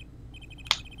game.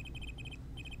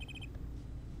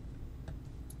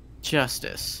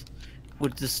 Justice.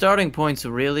 Would the starting points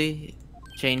really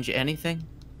change anything?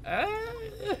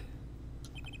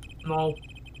 No.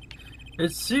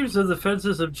 It seems the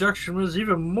defense's objection was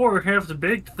even more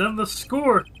half-baked than the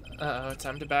score. Uh-oh,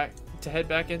 time to head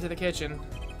back into the kitchen.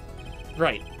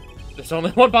 Right. There's only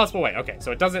one possible way. Okay,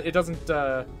 so it doesn't,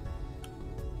 the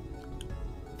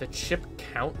chip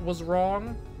count was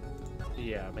wrong?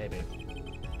 Yeah, maybe.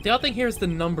 The odd thing here is the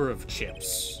number of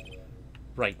chips.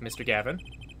 Right, Mr. Gavin?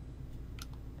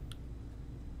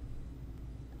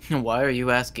 Why are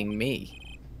you asking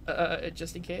me?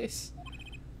 Just in case?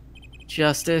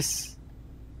 Justice,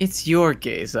 it's your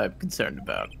case I'm concerned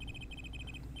about.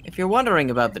 If you're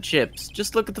wondering about the chips,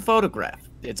 just look at the photograph.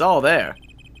 It's all there.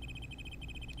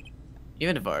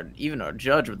 Even our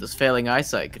judge with his failing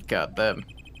eyesight could count them.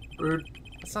 Rude.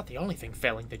 That's not the only thing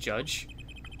failing the judge.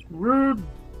 Rude.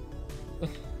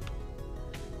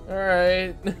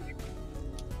 Alright.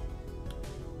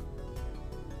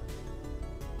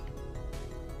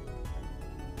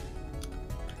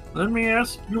 Let me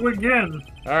ask you again.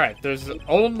 Alright, there's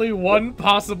only one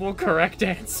possible correct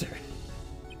answer.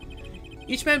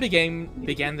 Each man began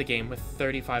the game with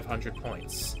 3,500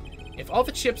 points. If all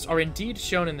the chips are indeed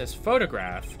shown in this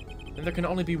photograph, then there can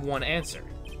only be one answer.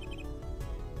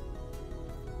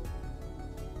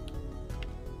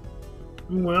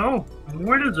 Well,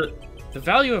 what is it? The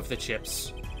value of the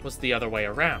chips was the other way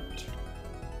around.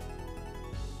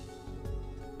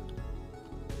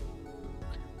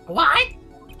 What?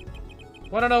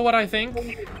 Want to know what I think?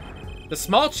 The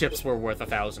small chips were worth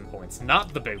 1,000 points,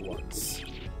 not the big ones.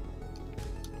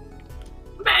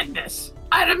 Madness!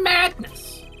 Utter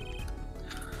madness!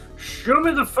 Show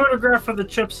me the photograph of the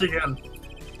chips again.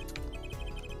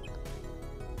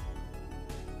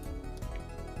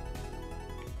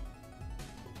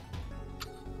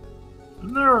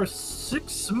 There are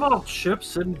 6 small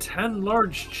chips and 10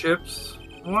 large chips.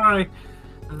 Why,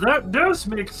 that does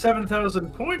make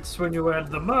 7,000 points when you add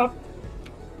them up.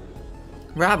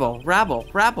 Rabble, rabble,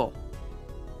 rabble.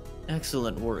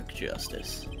 Excellent work,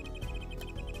 Justice.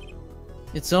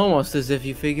 It's almost as if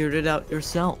you figured it out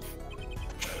yourself.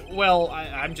 Well,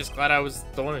 I'm just glad I was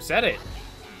the one who said it.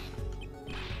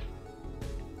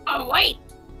 Oh, wait!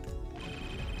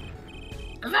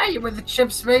 The value of the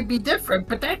chips may be different,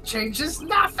 but that changes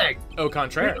nothing! Au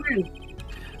contraire.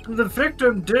 The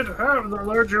victim did have the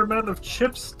larger amount of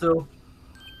chips still.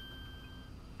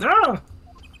 Ah!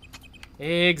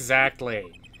 Exactly.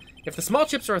 If the small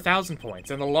chips are 1,000 points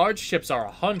and the large chips are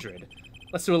 100,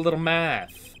 let's do a little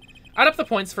math. Add up the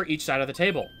points for each side of the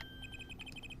table.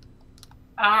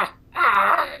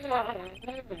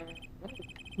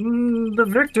 The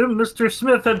victim, Mr.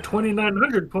 Smith, had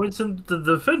 2,900 points, and the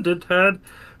defendant had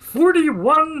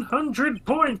 4,100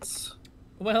 points.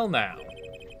 Well now,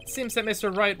 it seems that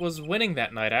Mr. Wright was winning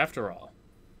that night after all.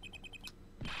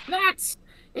 That's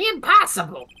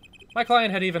impossible! My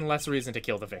client had even less reason to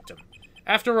kill the victim.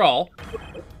 After all,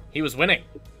 he was winning.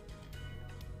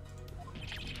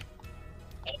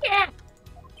 Yeah.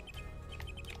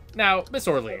 Now, Miss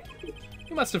Orley,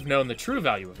 you must have known the true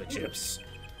value of the chips,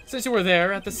 since you were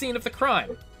there at the scene of the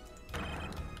crime.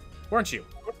 Weren't you?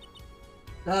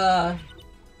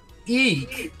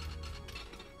 Eek.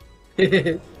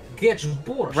 Gets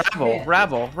borscht.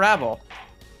 Rabble.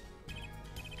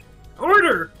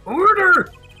 Order!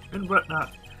 Order! And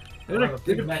whatnot.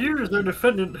 It appears the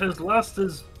defendant has lost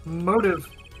his motive,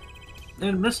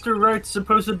 and Mr. Wright's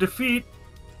supposed defeat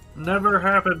never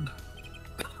happened.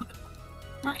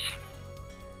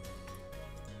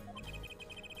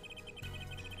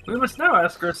 We must now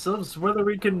ask ourselves whether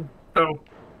we can...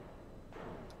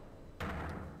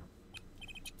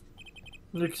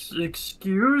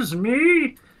 Excuse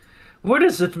me? What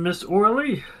is it, Miss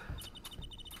Orley?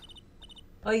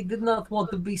 I did not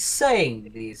want to be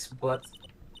saying this, but...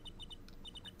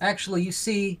 Actually, you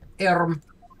see, See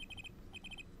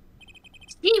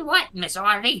what, Miss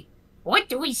Orley? What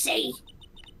do we see?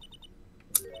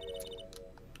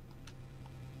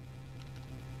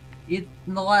 in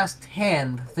the last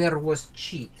hand, there was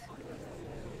cheat.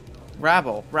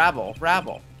 Rabble.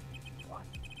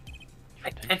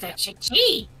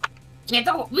 Cheat? You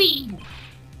don't mean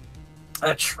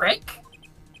a trick?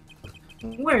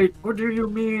 Wait, what do you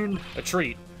mean? A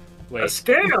treat. A Wait.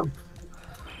 scam?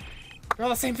 They're all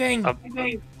the same thing.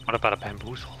 What about a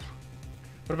bamboozle?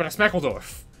 What about a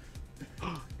Smeckledorf?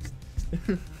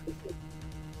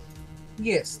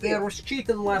 Yes, there was cheat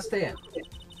in the last hand.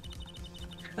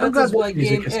 I'm That is glad why this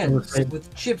music game is still ends the same.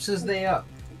 with chips as they are.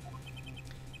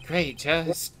 Great,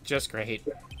 just great.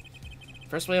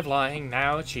 First way of lying,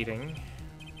 now cheating.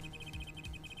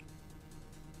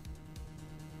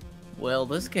 Well,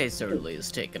 this case certainly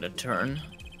has taken a turn.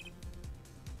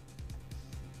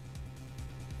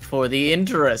 For the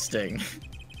interesting.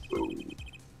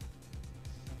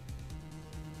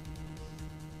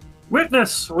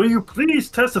 Witness, will you please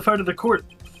testify to the court?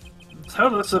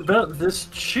 Tell us about this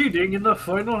cheating in the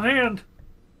final hand.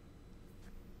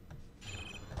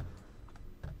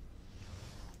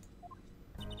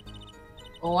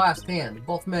 The last hand,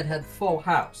 both men had full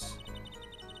house.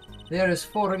 There is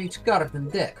 4 of each card in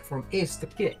deck, from ace to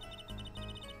king.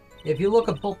 If you look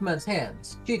at both men's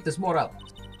hands, cheat is more out.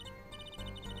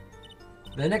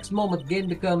 The next moment, game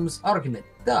becomes argument.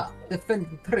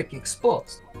 Defending trick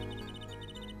exposed.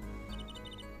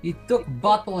 He took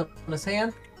bottle in his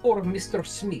hand for Mr.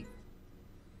 Smith.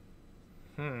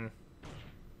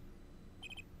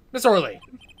 Miss Orley,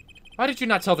 why did you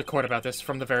not tell the court about this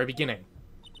from the very beginning?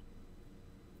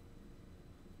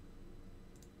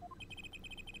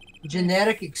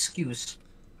 Generic excuse.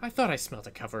 I thought I smelled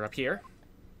a cover up here.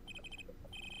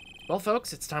 Well,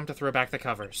 folks, it's time to throw back the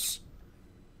covers.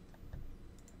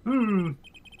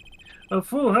 A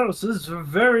full house is a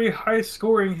very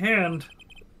high-scoring hand.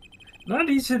 Not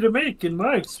easy to make, in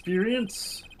my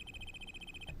experience.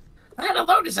 That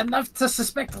alone is enough to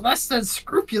suspect less than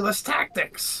scrupulous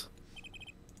tactics.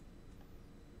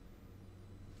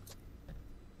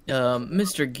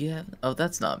 Mr. Gavin. Oh,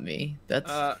 that's not me.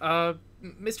 That's.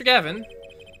 Mr. Gavin,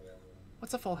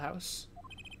 what's a full house?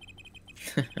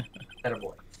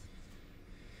 Attaboy.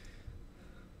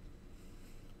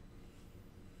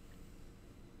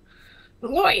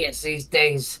 Lawyers these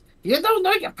days, you don't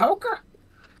know your poker?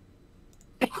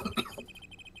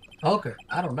 Poker?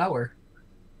 I don't know her.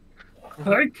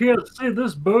 I can't say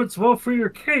this bodes well for your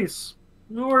case,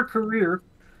 nor career.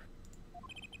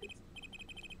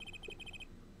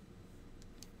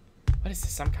 What is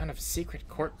this, some kind of secret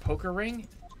court poker ring?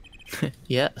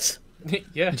 Yes.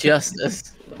 Yeah.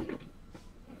 Justice.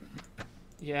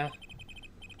 Yeah.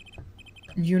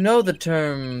 You know the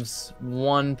terms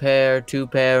 1 pair, 2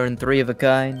 pair, and 3 of a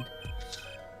kind?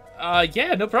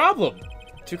 Yeah, no problem.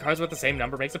 2 cards with the same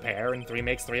number makes a pair, and 3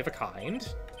 makes 3 of a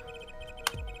kind.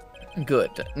 Good.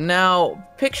 Now,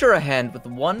 picture a hand with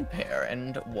 1 pair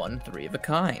and 1 3 of a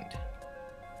kind.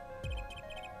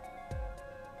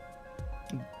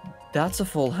 That's a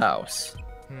full house.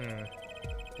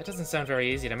 That doesn't sound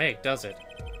very easy to make, does it?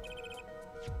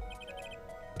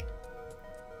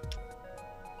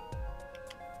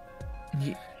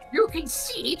 You can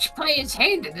see each player's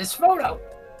hand in this photo.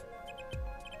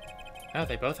 Oh,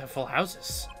 they both have full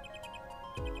houses.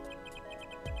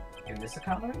 In this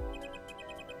economy?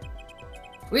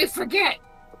 We forget.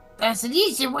 There's an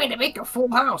easy way to make a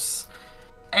full house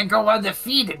and go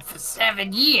undefeated for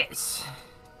 7 years.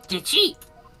 You cheat.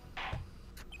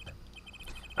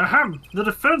 Ahem. The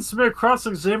defense may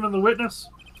cross-examine the witness.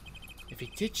 If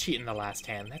he did cheat in the last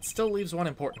hand, that still leaves one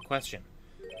important question.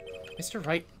 Mr.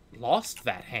 Wright lost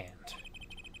that hand.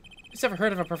 Who's ever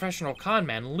heard of a professional con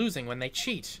man losing when they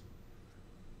cheat?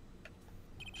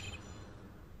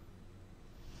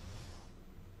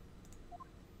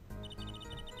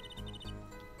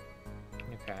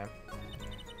 Okay.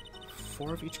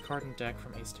 4 of each card in deck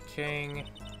from ace to king.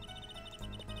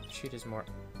 cheat is more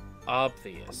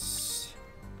obvious.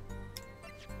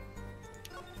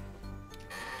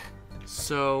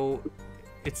 So,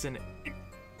 it's an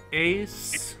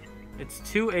ace, it's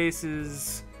 2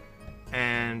 aces,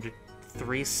 and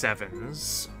 3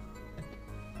 sevens.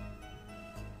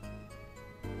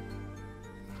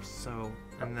 So,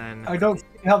 and then... I don't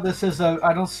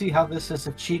see how this is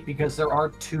a cheat because there are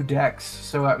 2 decks,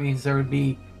 so that means there would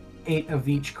be 8 of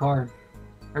each card.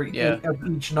 Or 8 of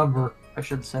each number, I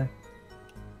should say.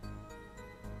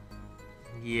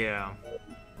 Yeah.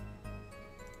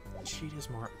 Cheat is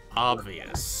more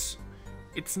obvious.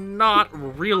 It's not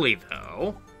really,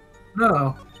 though.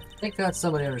 No. Thank God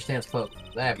somebody understands poker.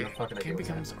 I have no fucking idea. Game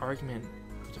becomes argument.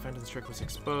 The defendant's trick was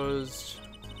exposed.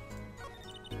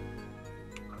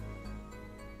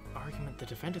 Argument. The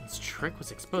defendant's trick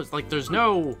was exposed. Like, there's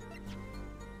no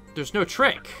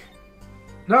trick.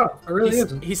 No, it really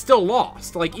isn't. He's still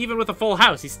lost. Like, even with a full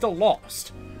house, he's still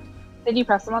lost. Did you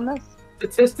press him on this?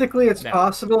 Statistically, it's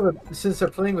possible that since they're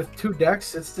playing with 2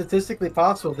 decks, it's statistically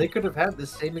possible they could have had the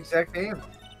same exact hand.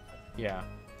 Yeah.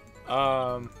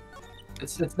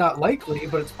 It's not likely,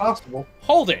 but it's possible.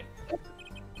 Hold it!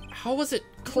 How was it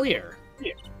clear?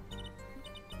 Yeah.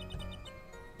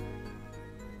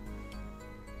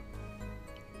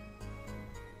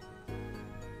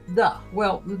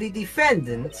 Well, the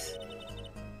defendant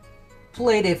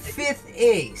played a 5th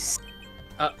ace.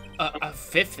 A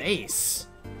 5th ace?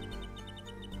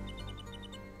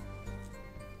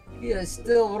 Yeah, I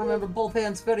still remember both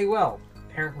hands very well.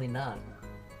 Apparently not.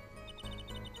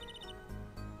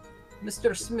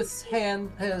 Mr. Smith's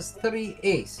hand has 3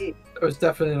 ace. It was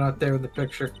definitely not there in the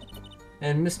picture.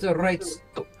 And Mr. Wright's...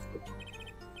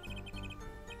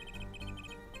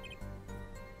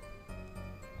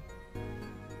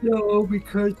 No,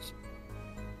 because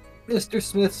Mr.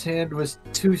 Smith's hand was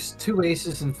two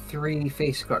aces and 3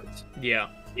 face cards. Yeah.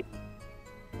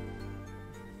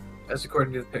 That's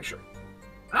according to the picture.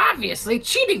 Obviously,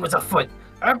 cheating was afoot.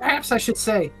 Or perhaps I should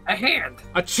say, a hand.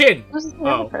 A chin! This is the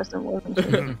other person wasn't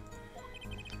cheating.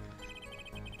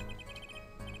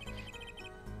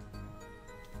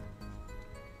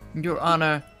 Your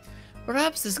Honor,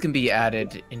 perhaps this can be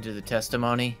added into the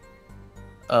testimony.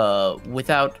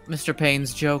 Without Mr.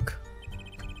 Payne's joke.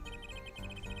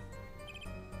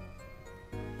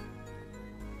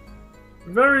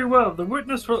 Very well. The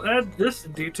witness will add this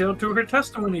detail to her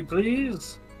testimony,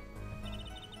 please.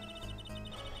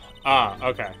 Ah,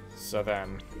 okay. So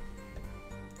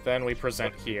then we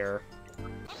present here.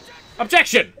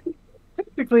 Objection!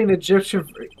 Technically an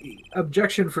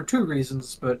objection for 2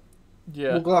 reasons, but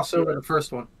we'll gloss over the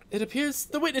first one. It appears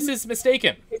the witness is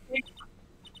mistaken.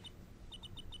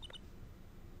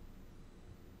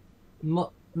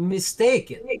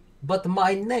 Mistaken? But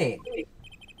my name?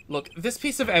 Look, this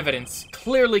piece of evidence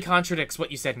clearly contradicts what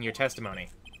you said in your testimony.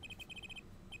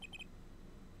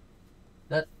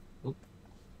 That's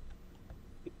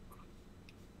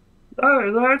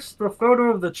the photo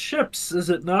of the chips,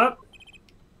 is it not?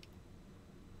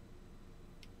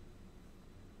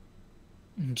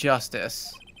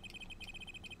 Justice.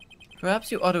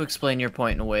 Perhaps you ought to explain your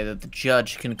point in a way that the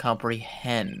judge can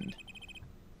comprehend.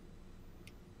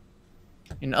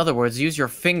 In other words, use your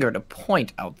finger to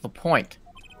point out the point.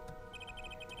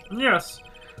 Yes.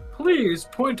 Please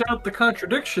point out the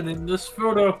contradiction in this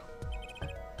photo.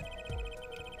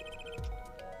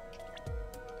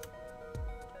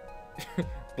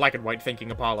 Black and white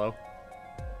thinking Apollo.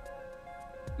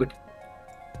 Good.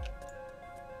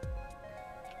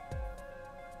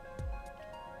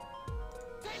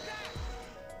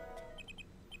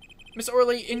 Miss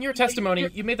Orley, in your testimony,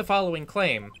 you made the following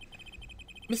claim.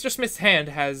 Mr. Smith's hand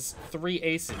has 3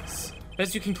 aces. But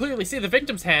as you can clearly see, the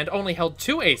victim's hand only held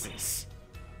 2 aces.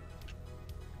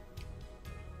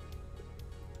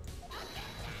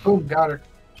 Boom, got her.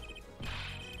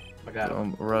 I got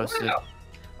him. Roasted.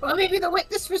 Well, maybe the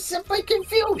witness was simply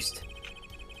confused.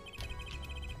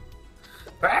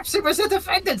 Perhaps it was the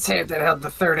defendant's hand that held the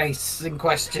 3rd ace in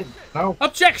question. No.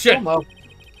 Objection! No.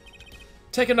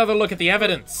 Take another look at the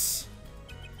evidence.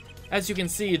 As you can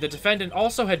see, the defendant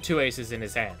also had 2 aces in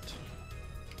his hand.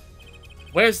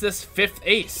 Where's this 5th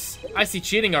ace? I see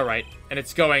cheating alright, and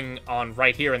it's going on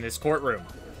right here in this courtroom.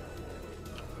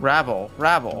 Rabble,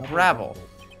 rabble, rabble.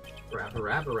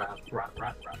 Rabble.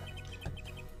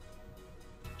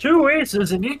 2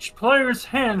 aces in each player's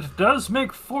hand does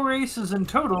make 4 aces in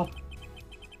total.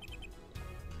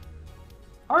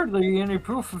 Hardly any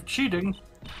proof of cheating.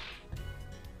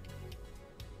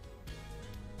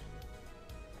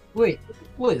 Wait,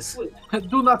 please.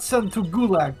 Do not send to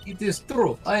Gulag. It is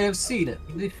true. I have seen it.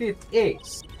 The 5th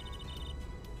ace.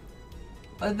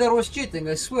 There was cheating,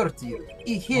 I swear to you.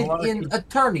 He hid in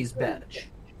attorney's badge.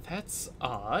 That's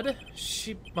odd.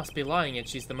 She must be lying, and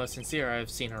she's the most sincere I've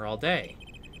seen her all day.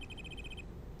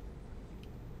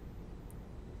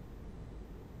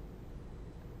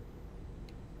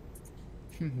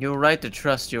 You're right to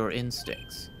trust your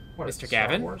instincts. Mr.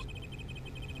 Gavin?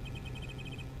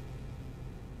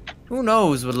 Who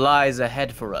knows what lies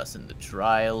ahead for us in the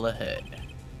trial ahead?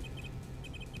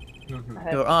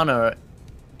 Your Honor,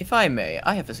 if I may,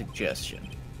 I have a suggestion.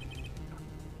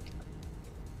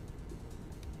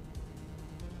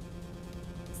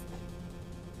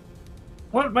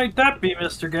 What might that be,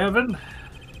 Mr. Gavin?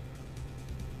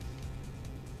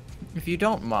 If you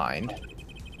don't mind,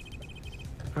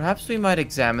 perhaps we might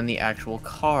examine the actual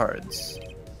cards.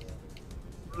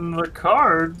 The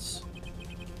cards?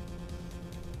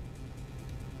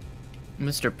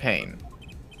 Mr. Payne.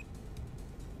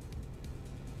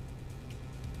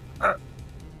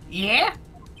 Yeah?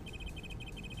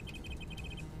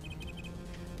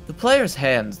 The players'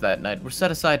 hands that night were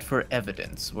set aside for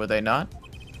evidence, were they not?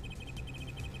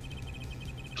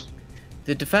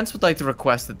 The defense would like to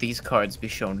request that these cards be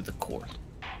shown to the court.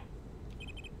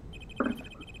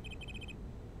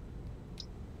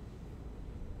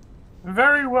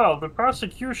 Very well, the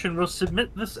prosecution will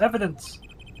submit this evidence.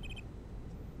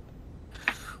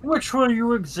 Which will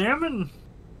you examine?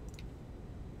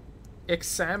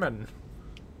 Examine.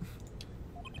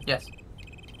 Yes.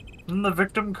 The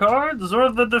victim cards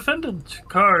or the defendant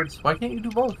cards? Why can't you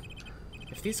do both?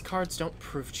 If these cards don't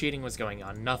prove cheating was going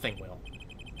on, nothing will.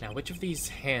 Now, which of these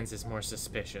hands is more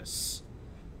suspicious?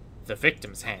 The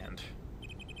victim's hand.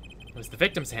 It was the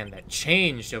victim's hand that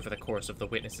changed over the course of the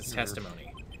witness's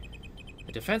testimony.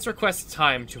 The defense requests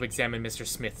time to examine Mr.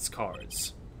 Smith's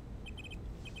cards.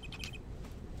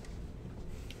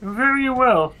 Very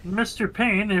well. Mr.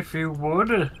 Payne, if you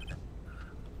would.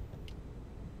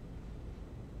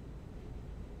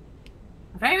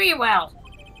 Very well.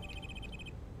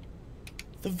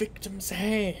 The victim's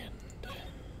hand.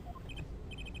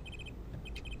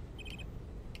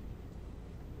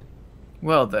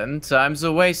 Well then, time's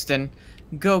a wasting.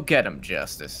 Go get him,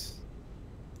 Justice.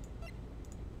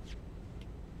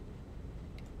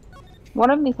 One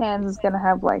of these hands is gonna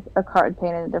have like a card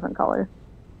painted a different color.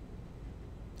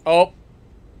 Oh.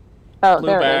 Oh, Blue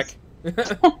there back. it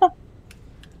is.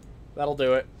 That'll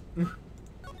do it.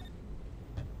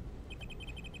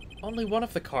 Only one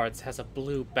of the cards has a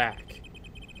blue back.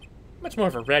 Much more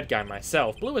of a red guy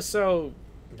myself. Blue is so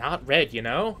not red, you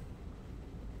know?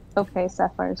 Okay,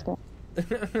 Sapphire Star.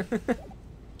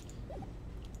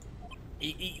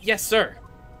 Yes, sir.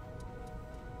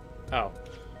 Oh.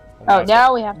 Oh,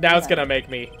 now we have to Now do it's that. gonna make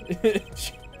me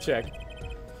check.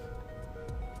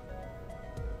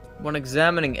 When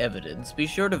examining evidence, be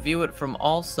sure to view it from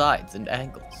all sides and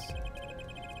angles.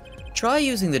 Try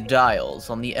using the dials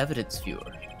on the evidence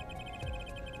viewer.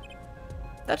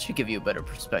 That should give you a better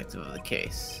perspective of the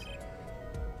case.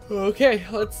 Okay,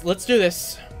 let's do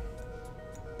this.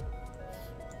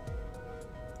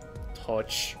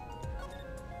 Touch.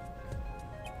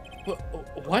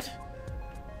 What?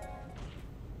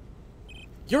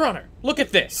 Your Honor, look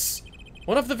at this.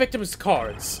 One of the victim's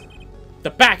cards. The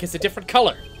back is a different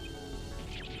color.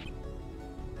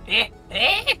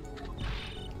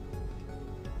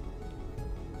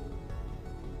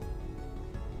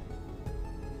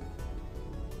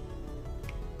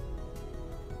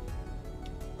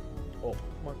 Oh,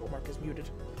 Mark is muted.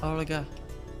 Oh my god.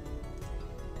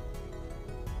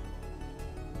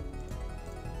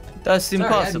 That's Sorry,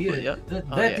 impossible, I'm muted. yeah?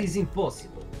 That is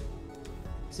impossible.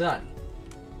 Sorry.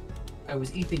 I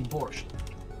was eating borscht.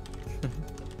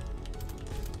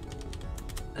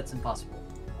 That's impossible.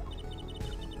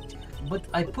 But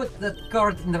I put that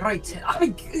card in the right hand.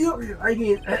 I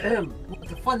mean,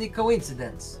 what a funny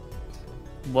coincidence.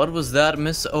 What was that,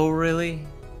 Miss O'Reilly?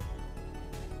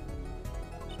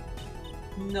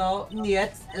 No,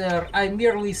 yet. I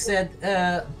merely said,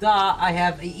 da, I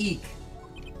have a eek.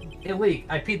 A leak.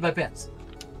 I peed my pants.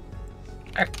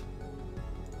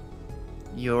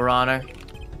 Your Honor.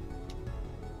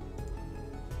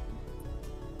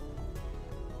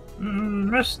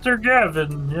 Mr.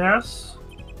 Gavin, yes?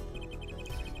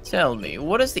 Tell me,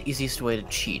 what is the easiest way to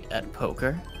cheat at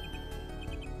poker?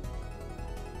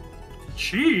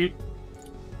 Cheat?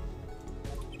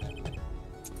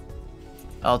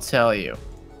 I'll tell you.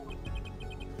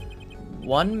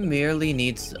 One merely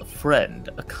needs a friend,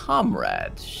 a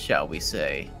comrade, shall we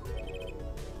say.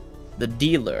 The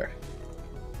dealer.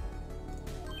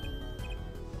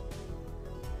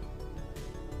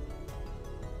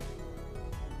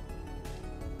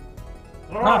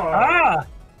 Ah!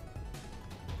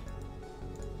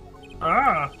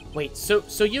 Ah. Wait,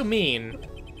 so you mean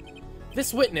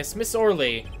this witness, Miss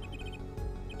Orley?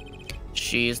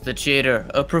 She's the cheater.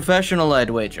 A professional, I'd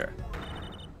wager.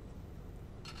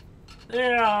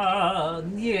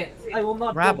 Yes, I will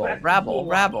not Rabble, go back to rabble,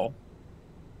 Gulag. rabble.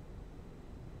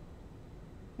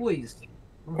 Please.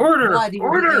 Order! Bloody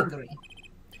Order! angry.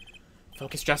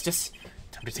 Focus, Justice.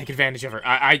 Time to take advantage of her.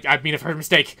 I mean of her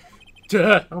mistake.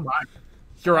 Duh. Oh my.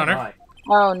 Your Oh Honor. my.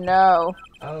 Oh no.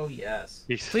 Oh yes.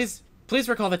 Please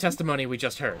recall the testimony we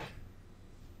just heard.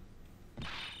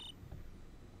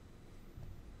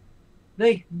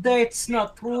 That's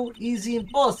not true. Is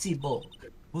impossible.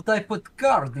 But I put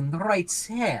guard in Wright's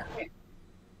hand.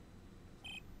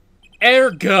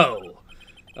 Ergo.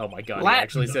 Oh my God, Latin. it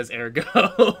actually says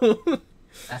ergo.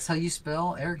 That's how you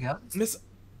spell ergo. Miss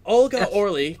Olga Yes.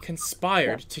 Orley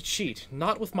conspired to cheat,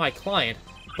 not with my client,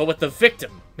 but with the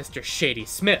victim, Mr. Shady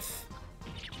Smith.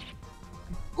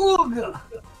 Ooga!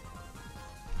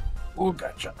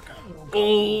 Ooga chaka.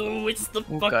 Oh, it's the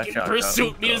Ooga fucking chaka,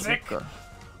 pursuit ooga, music. ooga.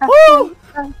 Woo!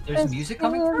 There's music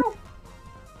coming through?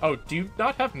 Oh, do you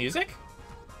not have music?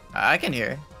 I can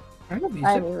hear. I have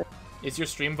music. Is your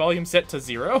stream volume set to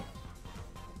 0?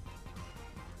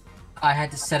 I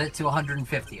had to set it to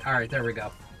 150. Alright, there we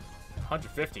go.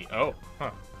 150. Oh,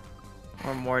 huh.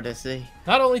 Or more to see.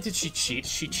 Not only did she cheat,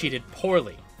 she cheated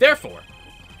poorly. Therefore,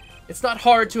 it's not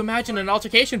hard to imagine an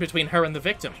altercation between her and the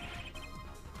victim.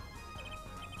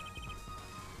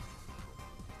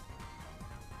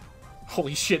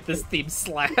 Holy shit, this theme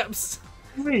slaps.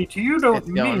 Wait, you don't It's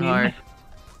going mean... hard.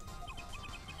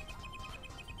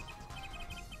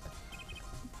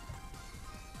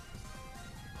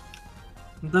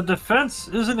 The defense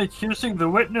isn't accusing the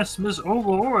witness, Miss Olga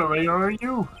Orley, are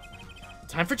you?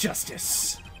 Time for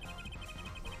justice.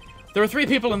 There were 3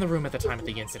 people in the room at the time of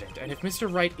the incident, and if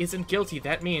Mr. Wright isn't guilty,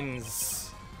 that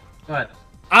means... What?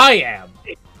 I am!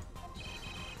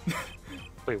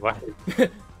 Wait, what?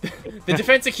 The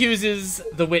defense accuses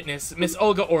the witness, Miss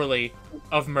Olga Orley,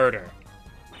 of murder.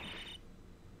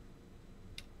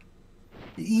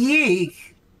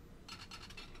 Yeek!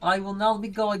 I will now be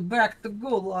going back to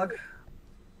Gulag.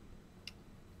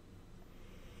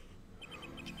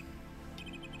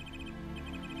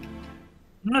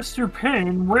 Mr.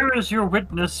 Payne, where is your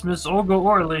witness, Miss Olga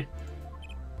Orley?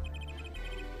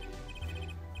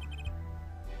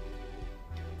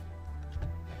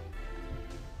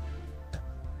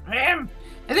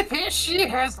 It appears she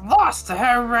has lost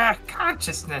her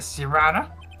consciousness, Your Honor.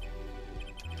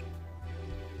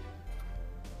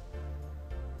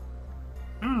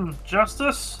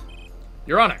 Justice?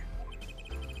 Your Honor.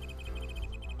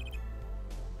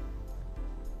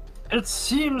 It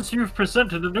seems you've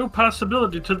presented a new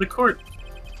possibility to the court.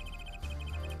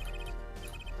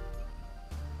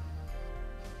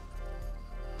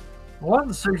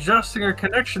 One suggesting a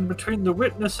connection between the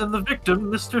witness and the victim,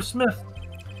 Mr. Smith.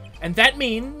 And that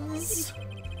means...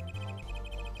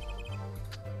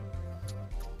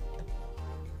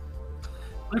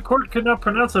 The court cannot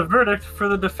pronounce a verdict for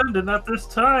the defendant at this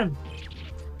time.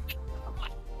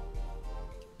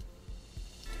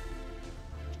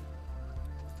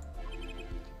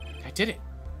 I did it.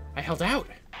 I held out.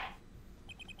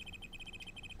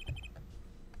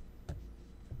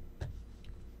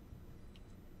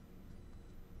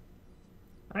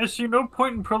 I see no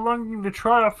point in prolonging the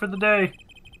trial for the day.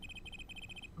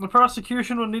 The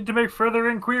prosecution will need to make further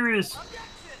inquiries.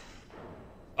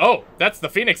 Oh, that's the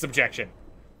Phoenix objection.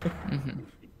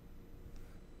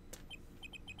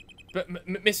 But,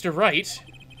 Mr. Wright,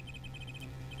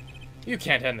 you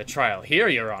can't end the trial here,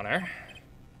 Your Honor.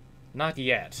 Not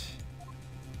yet.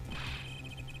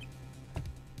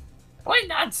 What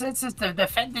nonsense is the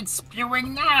defendant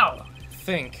spewing now?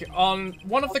 Think, on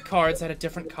one of the cards had a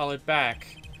different colored back.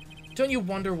 Don't you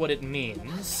wonder what it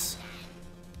means?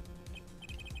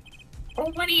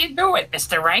 Well, what are you doing,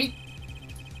 Mr. Wright?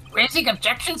 Raising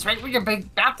objections right when you're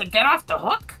about to get off the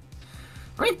hook?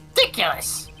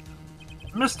 Ridiculous!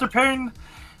 Mr. Payne,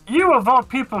 you of all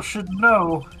people should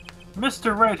know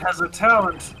Mr. Wright has a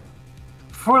talent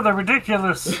for the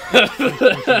ridiculous.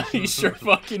 He sure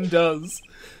fucking does.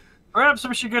 Perhaps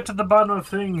we should get to the bottom of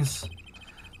things.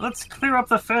 Let's clear up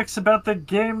the facts about the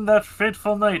game that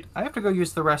fateful night. I have to go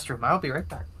use the restroom. I'll be right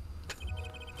back.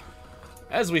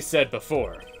 As we said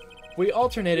before, we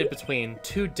alternated between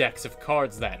 2 decks of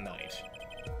cards that night.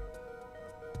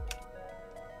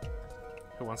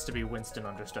 Who wants to be Winston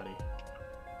understudy?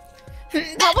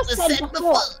 That was said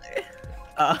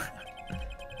before.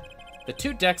 The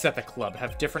 2 decks at the club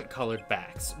have different colored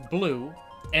backs, blue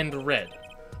and red.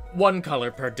 1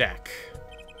 color per deck.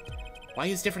 Why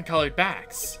use different colored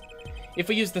backs? If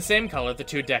we use the same color, the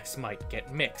two decks might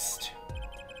get mixed.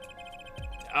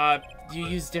 You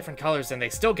used different colors and they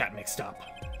still got mixed up.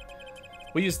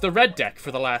 We used the red deck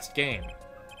for the last game.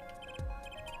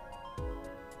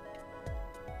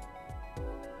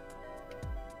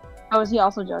 Oh, is he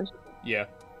also judged? Yeah.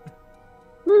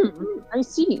 I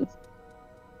see.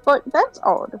 But that's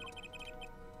odd.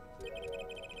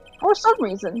 For some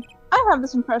reason, I have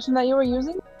this impression that you were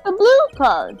using the blue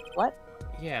card. What?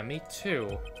 Yeah, me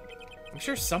too. I'm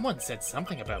sure someone said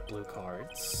something about blue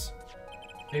cards.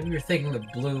 Maybe you're thinking of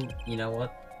blue, you know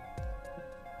what?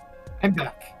 I'm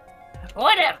back.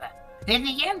 Whatever. In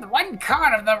the end, one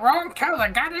card of the wrong color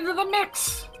got into the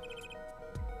mix.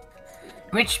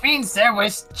 Which means there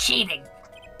was cheating.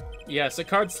 Yes, a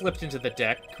card slipped into the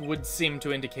deck would seem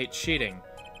to indicate cheating.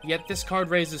 Yet this card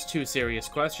raises two serious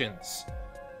questions.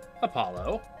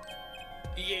 Apollo?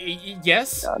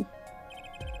 Yes? God.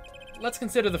 Let's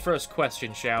consider the first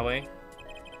question, shall we?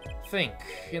 Think,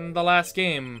 in the last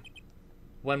game,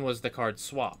 when was the card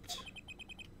swapped?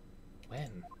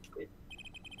 When?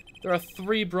 There are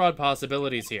three broad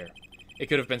possibilities here. It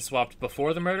could have been swapped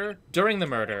before the murder, during the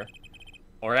murder,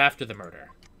 or after the murder.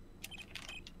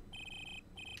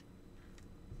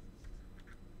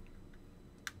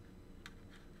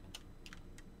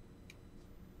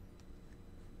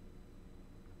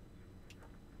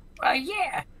 Well,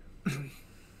 yeah.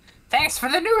 Thanks for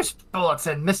the news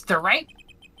bulletin, Mr. Wright.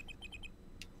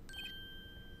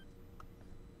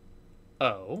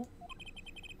 Oh?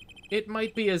 It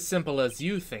might be as simple as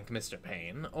you think, Mr.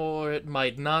 Payne, or it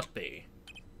might not be.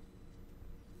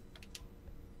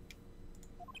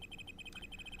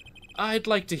 I'd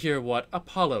like to hear what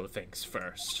Apollo thinks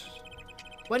first.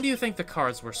 When do you think the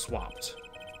cards were swapped?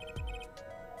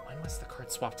 When was the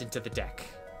card swapped into the deck?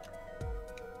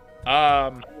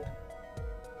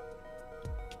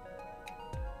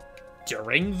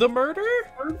 During the murder?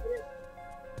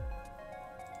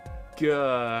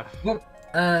 Well,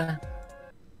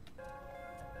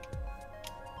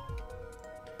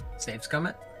 saves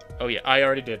comment? Oh yeah, I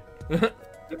already did. You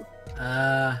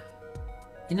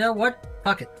know what?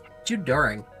 Fuck it. Do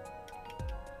during.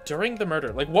 During the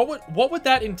murder? Like, what would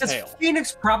that entail? Because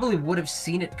Phoenix probably would have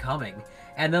seen it coming,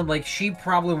 and then, like, she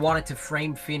probably wanted to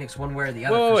frame Phoenix one way or the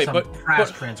other for some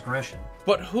crass transgression.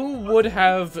 But who would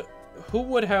have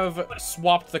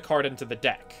swapped the card into the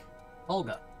deck?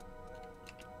 Olga.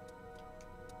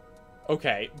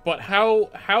 Okay, but how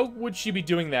would she be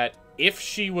doing that if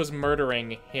she was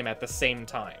murdering him at the same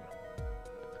time?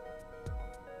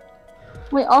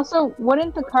 Wait, also,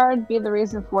 wouldn't the card be the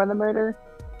reason for the murder?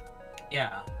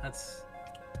 Yeah, that's...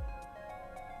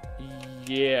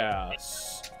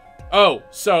 Yes. Oh,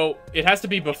 so it has to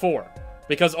be before.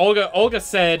 Because Olga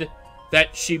said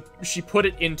that she put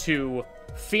it into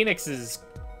Phoenix's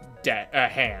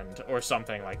hand or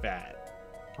something like that.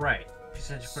 Right. She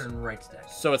said she put it in Wright's deck.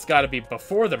 So it's got to be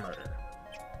before the murder.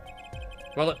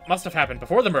 Well, it must have happened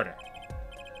before the murder.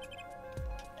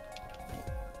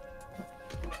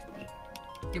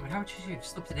 Yeah, but how would she have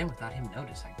slipped it in without him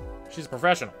noticing? She's a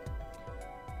professional.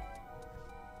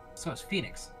 So is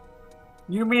Phoenix.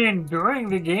 You mean during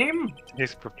the game?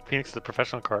 Phoenix is a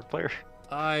professional card player.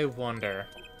 I wonder.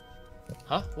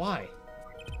 Huh? Why?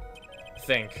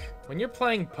 Think. When you're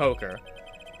playing poker,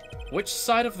 which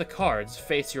side of the cards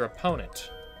face your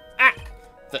opponent? Ah!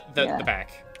 The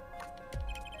back.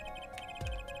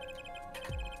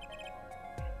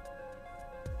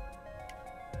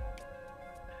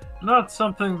 Not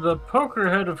something the poker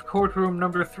head of courtroom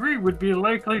number 3 would be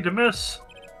likely to miss.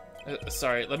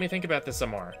 Sorry, let me think about this some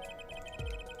more.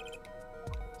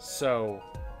 So...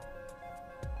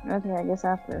 Okay, I guess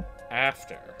after.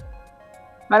 After.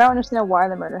 I don't understand why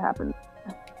the murder happened.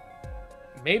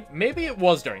 Maybe it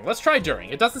was during. Let's try during.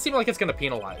 It doesn't seem like it's going to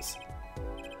penalize.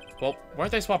 Well,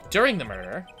 weren't they swapped during the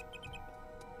murder?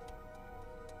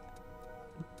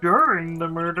 During the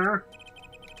murder?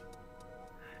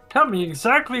 Tell me,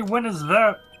 exactly when is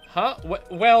that? Huh?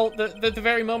 Well, the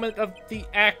very moment of the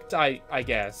act, I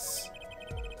guess.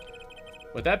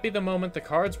 Would that be the moment the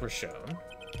cards were shown?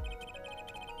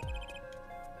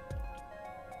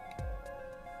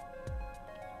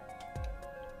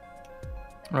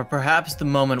 Or perhaps the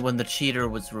moment when the cheater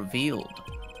was revealed.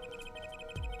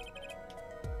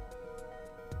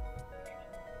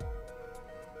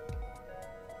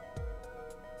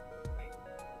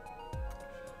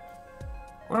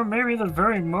 Or maybe the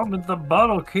very moment the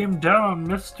bottle came down on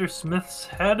Mr. Smith's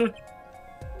head?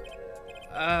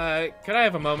 Could I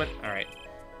have a moment? Alright.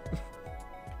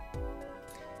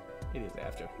 It is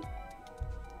after.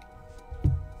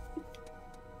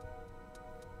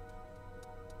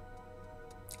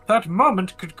 That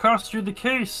moment could cost you the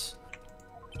case.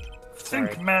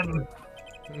 Think, man.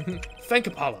 Think,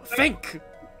 Apollo, think!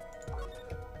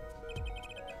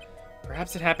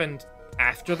 Perhaps it happened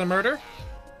after the murder?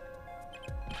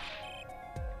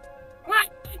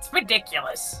 What? It's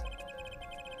ridiculous.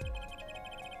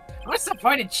 What's the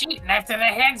point of cheating after the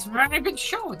hand's already been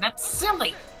shown? That's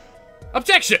silly.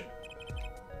 Objection!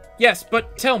 Yes,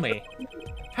 but tell me,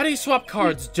 how do you swap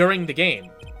cards during the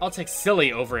game? I'll take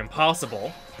silly over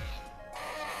impossible.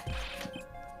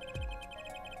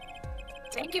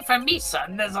 Take it from me,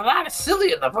 son. There's a lot of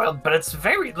silly in the world, but it's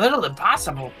very little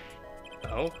impossible.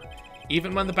 Oh?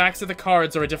 Even when the backs of the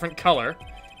cards are a different color?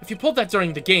 If you pulled that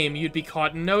during the game, you'd be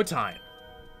caught in no time.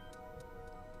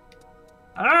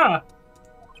 Ah!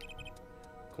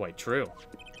 Quite true.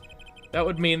 That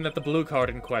would mean that the blue card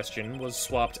in question was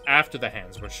swapped after the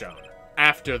hands were shown.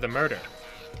 After the murder.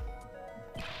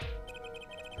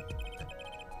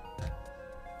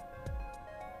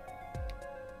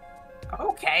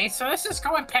 Okay, so this is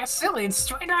going past silly and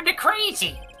straight on to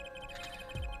crazy.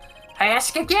 I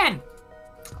ask again.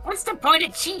 What's the point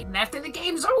of cheating after the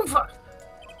game's over?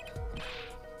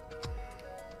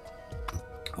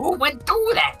 Who went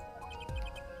through that?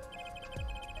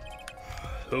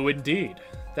 Who indeed?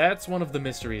 That's one of the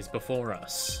mysteries before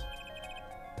us.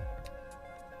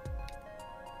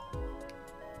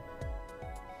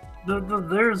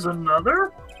 There's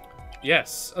another?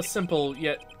 Yes, a simple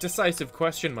yet decisive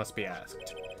question must be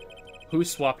asked. Who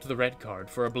swapped the red card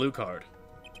for a blue card?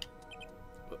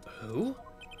 Who?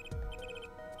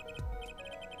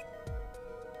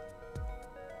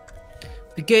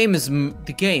 The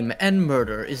game and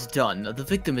murder is done. The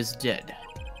victim is dead.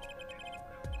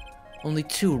 Only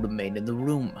two remain in the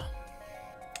room.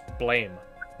 Blame.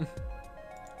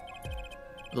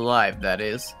 Alive, that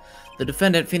is. The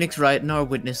defendant, Phoenix Wright, and our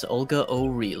witness, Olga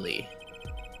O'Reilly.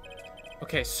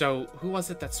 Okay, so who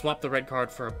was it that swapped the red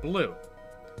card for a blue?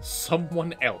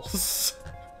 Someone else.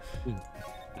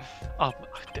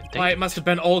 Why, it must have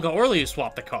been Olga O'Reilly who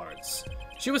swapped the cards.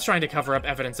 She was trying to cover up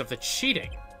evidence of the cheating.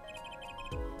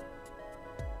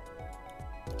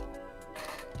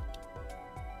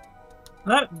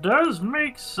 That does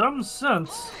make some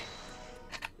sense.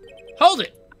 Hold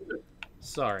it!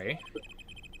 Sorry,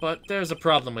 but there's a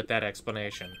problem with that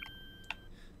explanation.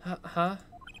 Huh?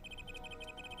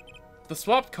 The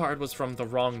swapped card was from the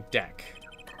wrong deck.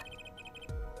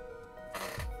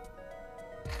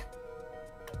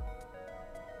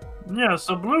 Yes,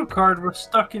 a blue card was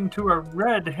stuck into a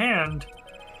red hand.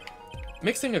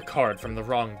 Mixing a card from the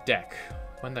wrong deck,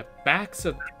 when the backs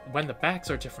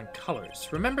are different colors.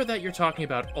 Remember that you're talking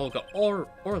about Olga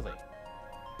O'Reilly.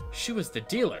 She was the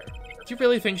dealer. Do you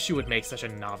really think she would make such a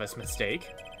novice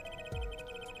mistake?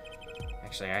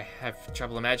 Actually, I have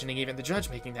trouble imagining even the judge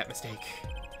making that mistake.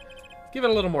 Give it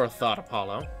a little more thought,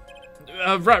 Apollo.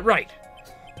 Right.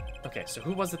 Okay, so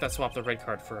who was it that swapped the red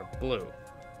card for a blue?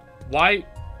 Why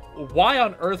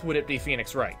on earth would it be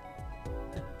Phoenix Wright?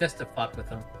 Just to fuck with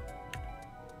him.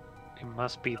 It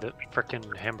must be the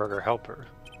frickin' hamburger helper.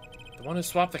 The one who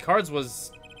swapped the cards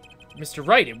was Mr.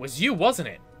 Wright. It was you, wasn't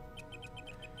it?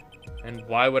 And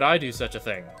why would I do such a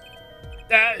thing?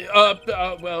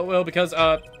 Well, because,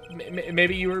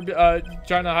 maybe you were,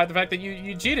 trying to hide the fact that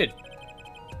you cheated.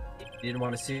 You didn't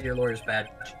want to see your lawyer's badge.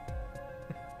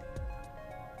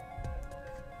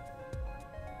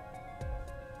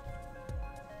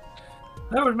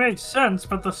 That would make sense,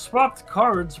 but the swapped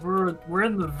cards were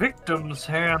in the victim's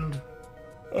hand.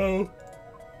 Oh.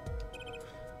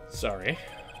 Sorry.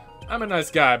 I'm a nice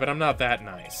guy, but I'm not that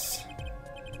nice.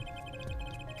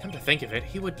 Come to think of it,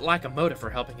 he would lack a motive for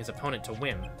helping his opponent to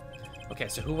win. Okay,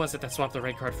 so who was it that swapped the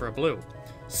red card for a blue?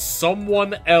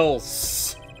 Someone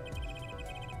else!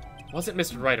 Wasn't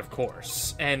Mr. Wright, of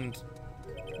course. And,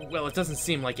 well, it doesn't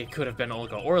seem like it could have been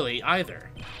Olga O'Reilly either.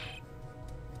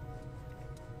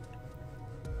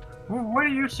 What are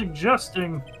you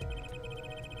suggesting?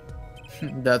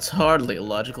 That's hardly a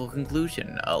logical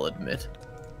conclusion, I'll admit.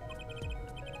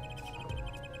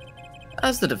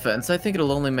 As the defense, I think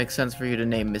it'll only make sense for you to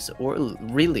name Miss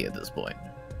O'Reilly at this point.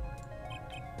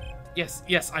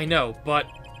 Yes, I know, but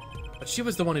she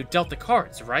was the one who dealt the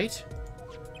cards, right?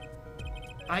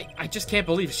 I just can't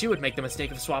believe she would make the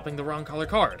mistake of swapping the wrong color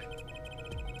card.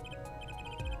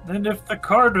 And if the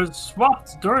card was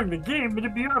swapped during the game,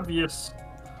 it'd be obvious.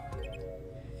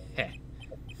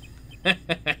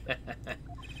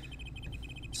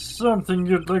 Something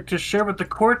you'd like to share with the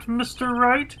court, Mr.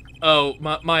 Wright? Oh,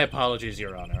 my apologies,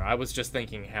 Your Honor. I was just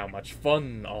thinking how much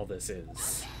fun all this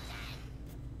is.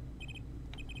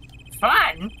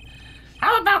 Fun?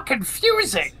 How about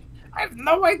confusing? I have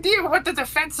no idea what the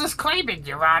defense is claiming,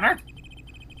 Your Honor.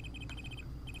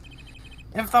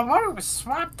 If the one who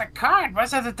swapped the card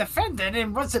wasn't the defendant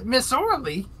and wasn't Miss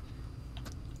Orley,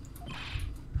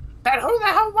 then who the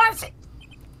hell was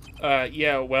it?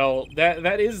 Yeah, well,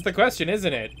 that is the question,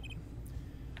 isn't it?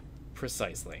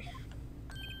 Precisely.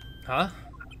 Huh?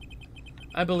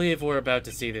 I believe we're about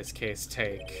to see this case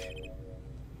take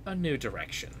a new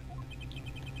direction.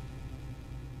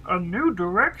 A new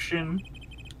direction?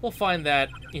 We'll find that,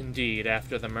 indeed,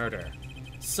 after the murder,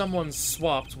 someone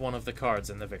swapped one of the cards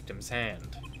in the victim's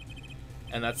hand.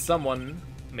 And that someone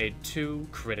made 2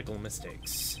 critical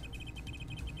mistakes.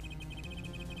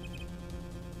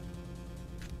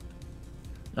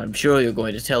 I'm sure you're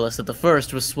going to tell us that the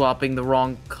first was swapping the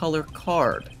wrong color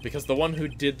card. Because the one who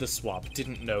did the swap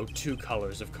didn't know 2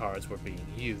 colors of cards were being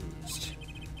used.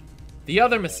 The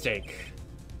other mistake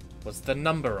was the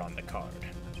number on the card.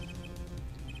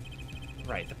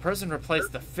 Right, the person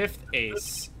replaced the 5th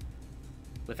ace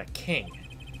with a king.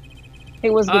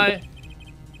 It was good.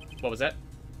 What was that?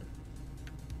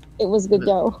 It was good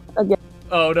go. Again.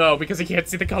 Oh no, because he can't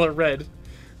see the color red.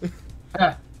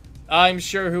 I'm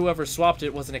sure whoever swapped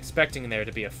it wasn't expecting there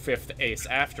to be a 5th ace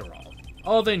after all.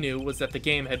 All they knew was that the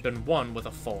game had been won with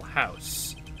a full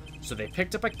house. So they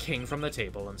picked up a king from the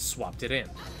table and swapped it in.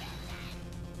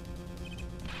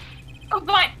 Oh,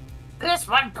 but there's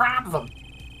one problem.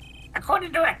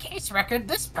 According to a case record,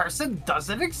 this person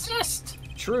doesn't exist.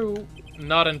 True,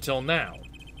 not until now.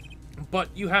 But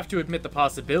you have to admit the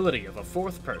possibility of a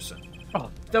 4th person.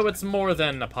 Though it's more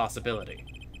than a possibility.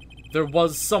 There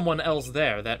was someone else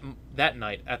there that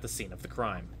night at the scene of the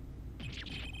crime.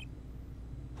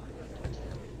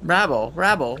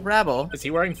 Rabble. Is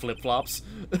he wearing flip-flops?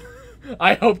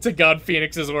 I hope to God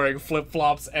Phoenix is wearing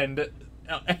flip-flops and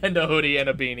a hoodie and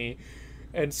a beanie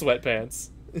and sweatpants.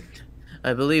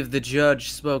 I believe the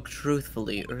judge spoke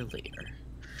truthfully earlier.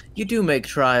 You do make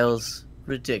trials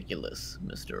ridiculous,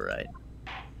 Mr. Wright.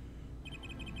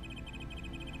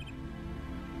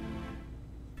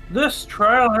 This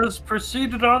trial has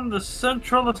proceeded on the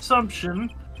central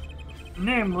assumption,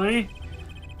 namely,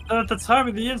 that at the time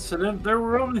of the incident, there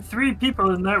were only 3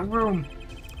 people in that room.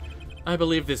 I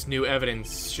believe this new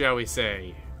evidence, shall we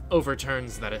say,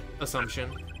 overturns that assumption.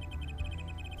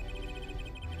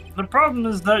 The problem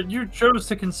is that you chose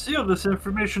to conceal this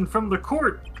information from the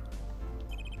court.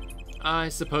 I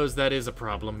suppose that is a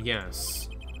problem, yes.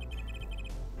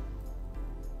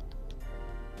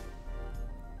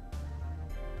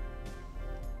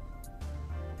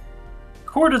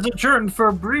 Court is adjourned for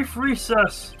a brief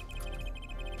recess.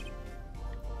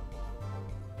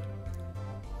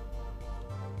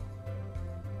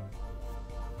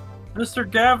 Mr.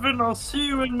 Gavin, I'll see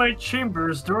you in my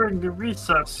chambers during the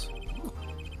recess.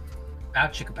 Bow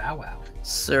chicka bow wow.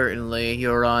 Certainly,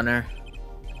 Your Honor.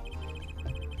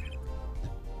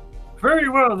 Very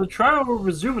well, the trial will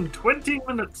resume in 20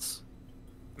 minutes.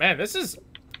 Man, this is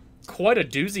quite a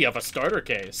doozy of a starter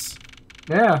case.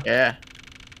 Yeah.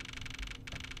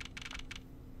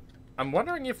 I'm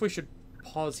wondering if we should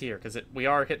pause here, because we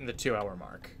are hitting the 2-hour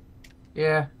mark.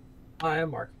 Yeah. I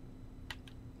am Mark.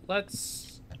 It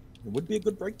would be a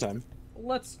good break time.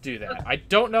 Let's do that. I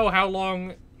don't know how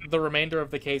long the remainder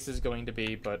of the case is going to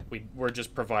be, but we're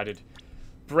just provided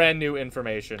brand new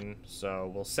information,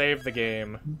 so we'll save the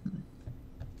game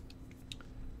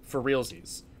for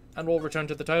realsies. And we'll return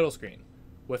to the title screen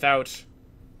without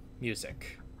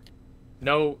music.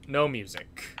 No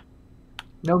music.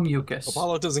 No mucus.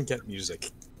 Apollo doesn't get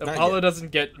music. Apollo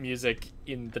doesn't get music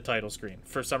in the title screen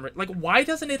for some reason. Like, why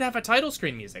doesn't it have a title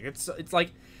screen music? It's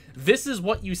like, this is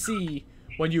what you see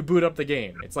when you boot up the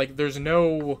game. It's like, there's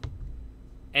no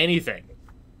anything.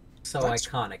 So that's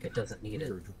iconic, it doesn't need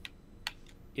it.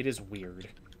 It is weird.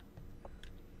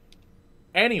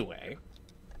 Anyway,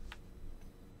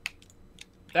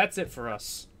 that's it for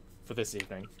us for this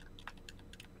evening.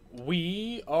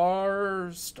 We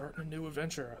are starting a new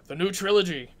adventure. The new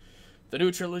trilogy. The new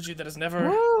trilogy that has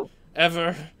never,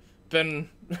 ever been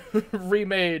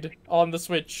remade on the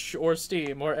Switch or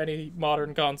Steam or any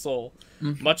modern console,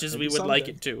 much as we would like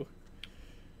it to.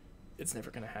 It's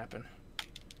never gonna happen.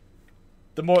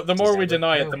 The more we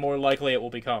deny it, the more likely it will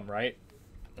become, right?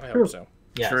 I hope so.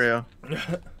 Yes. True.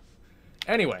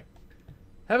 Anyway,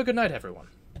 have a good night, everyone.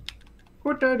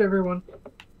 Good night, everyone.